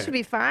 it. It should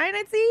be fine.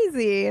 It's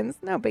easy, and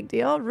it's no big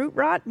deal. Root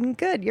rot and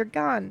good. You're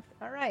gone.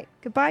 All right.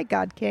 Goodbye,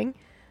 God King.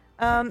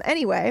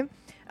 Anyway,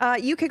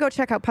 you could go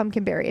check out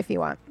Pumpkinberry if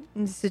you want.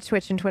 It's to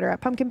Twitch and Twitter at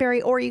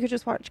Pumpkinberry, or you could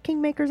just watch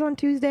Kingmakers on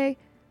Tuesday.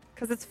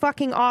 Because it's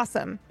fucking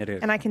awesome. It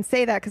is. And I can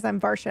say that because I'm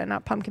Varsha,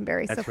 not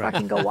Pumpkinberry. That's so right.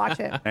 fucking go watch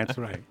it. That's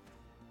right. And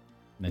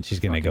then she's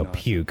gonna go Fucking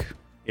awesome. puke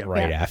Yeah.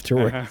 right Yeah.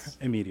 afterwards.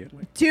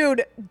 Immediately.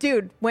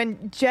 Dude,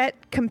 when Jet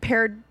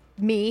compared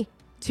me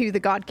to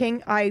the God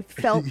King, I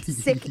felt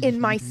sick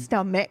in my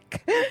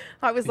stomach.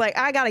 I was like,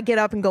 I gotta get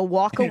up and go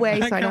walk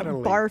away I so I gotta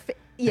don't leave. barf.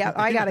 Yeah,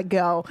 I gotta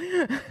go.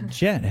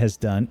 Jet has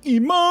done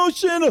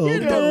emotional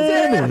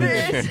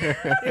damage.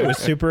 It was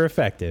super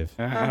effective.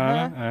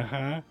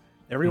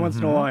 Every once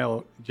in a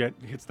while, Jet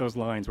hits those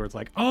lines where it's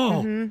like,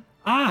 oh,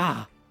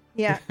 ah,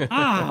 Yeah,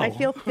 ow. I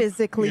feel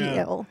physically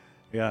Yeah. ill.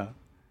 Yeah.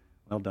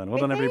 Well done. Well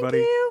Hey, done, thank everybody.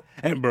 you.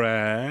 And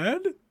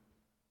Brad.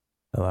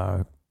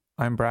 Hello.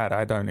 I'm Brad.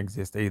 I don't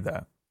exist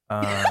either.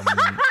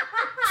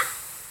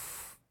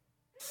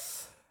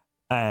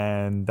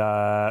 And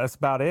that's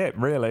about it,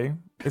 really.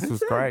 This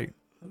was great.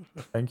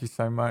 Thank you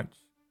so much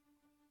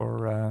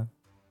for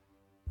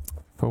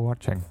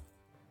watching.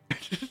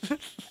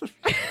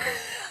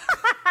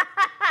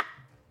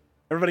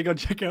 Everybody go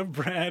check out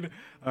Brad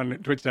on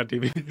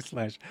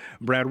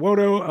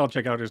twitch.tv/BradWodo. I'll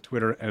check out his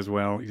Twitter as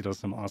well. He does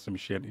some awesome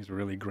shit. He's a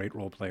really great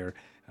role player.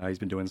 He's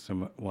been doing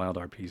some wild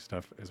RP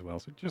stuff as well.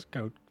 So just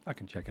go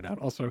fucking check it out.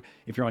 Also,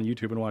 if you're on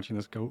YouTube and watching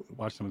this, go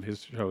watch some of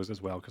his shows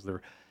as well because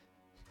they're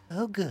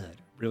so good.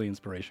 Really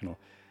inspirational.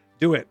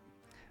 Do it.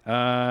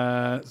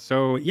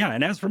 So yeah,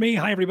 and as for me,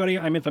 hi everybody,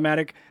 I'm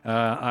Infamatic.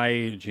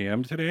 I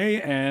GM'd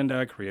today and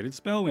created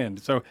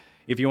Spellwind. So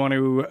if you want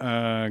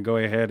to go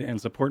ahead and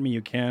support me,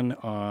 you can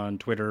on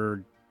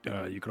Twitter.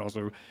 You could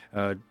also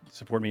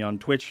support me on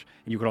Twitch.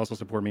 And you could also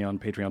support me on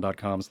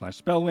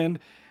patreon.com/Spellwind.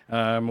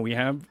 We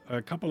have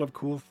a couple of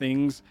cool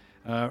things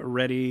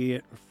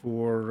ready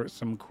for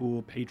some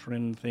cool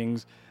patron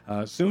things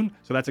soon.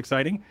 So that's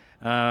exciting.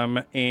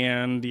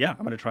 And yeah, I'm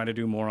going to try to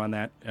do more on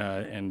that.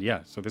 And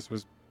yeah, so this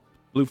was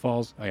Blue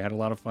Falls. I had a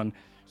lot of fun,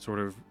 sort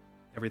of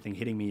everything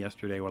hitting me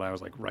yesterday while I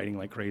was like writing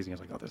like crazy. I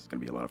was like, oh, this is going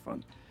to be a lot of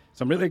fun.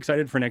 So I'm really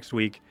excited for next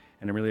week,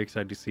 and I'm really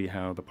excited to see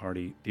how the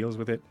party deals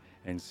with it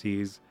and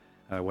sees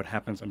what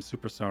happens. I'm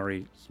super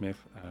sorry,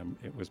 Smith.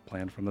 It was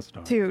planned from the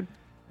start. Dude,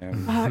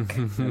 And, fuck.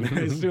 and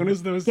as soon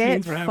as those Get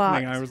scenes were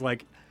happening, fucked. I was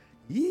like,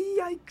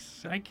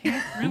 yikes, I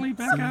can't really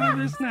back out of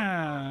this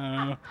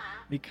now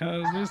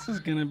because this is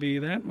going to be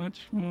that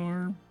much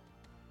more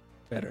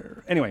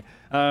better. Anyway,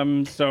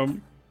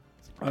 thank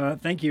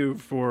you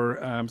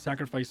for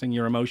sacrificing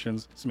your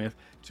emotions, Smith,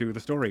 to the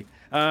story.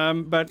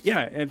 But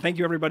yeah, and thank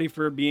you everybody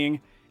for being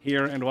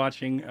here and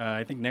watching.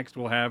 I think next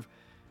we'll have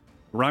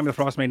Rhyme with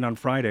Frost Maiden on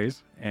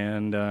Fridays,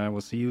 and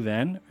we'll see you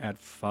then at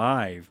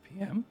 5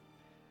 p.m.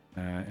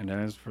 And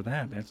as for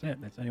that, that's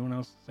it. Does anyone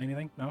else say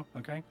anything? No?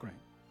 Okay, great.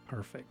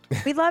 Perfect.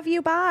 We love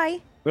you. Bye.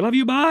 We love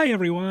you. Bye,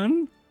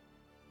 everyone.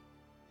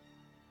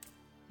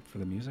 For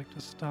the music to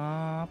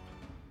stop.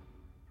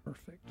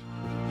 Perfect.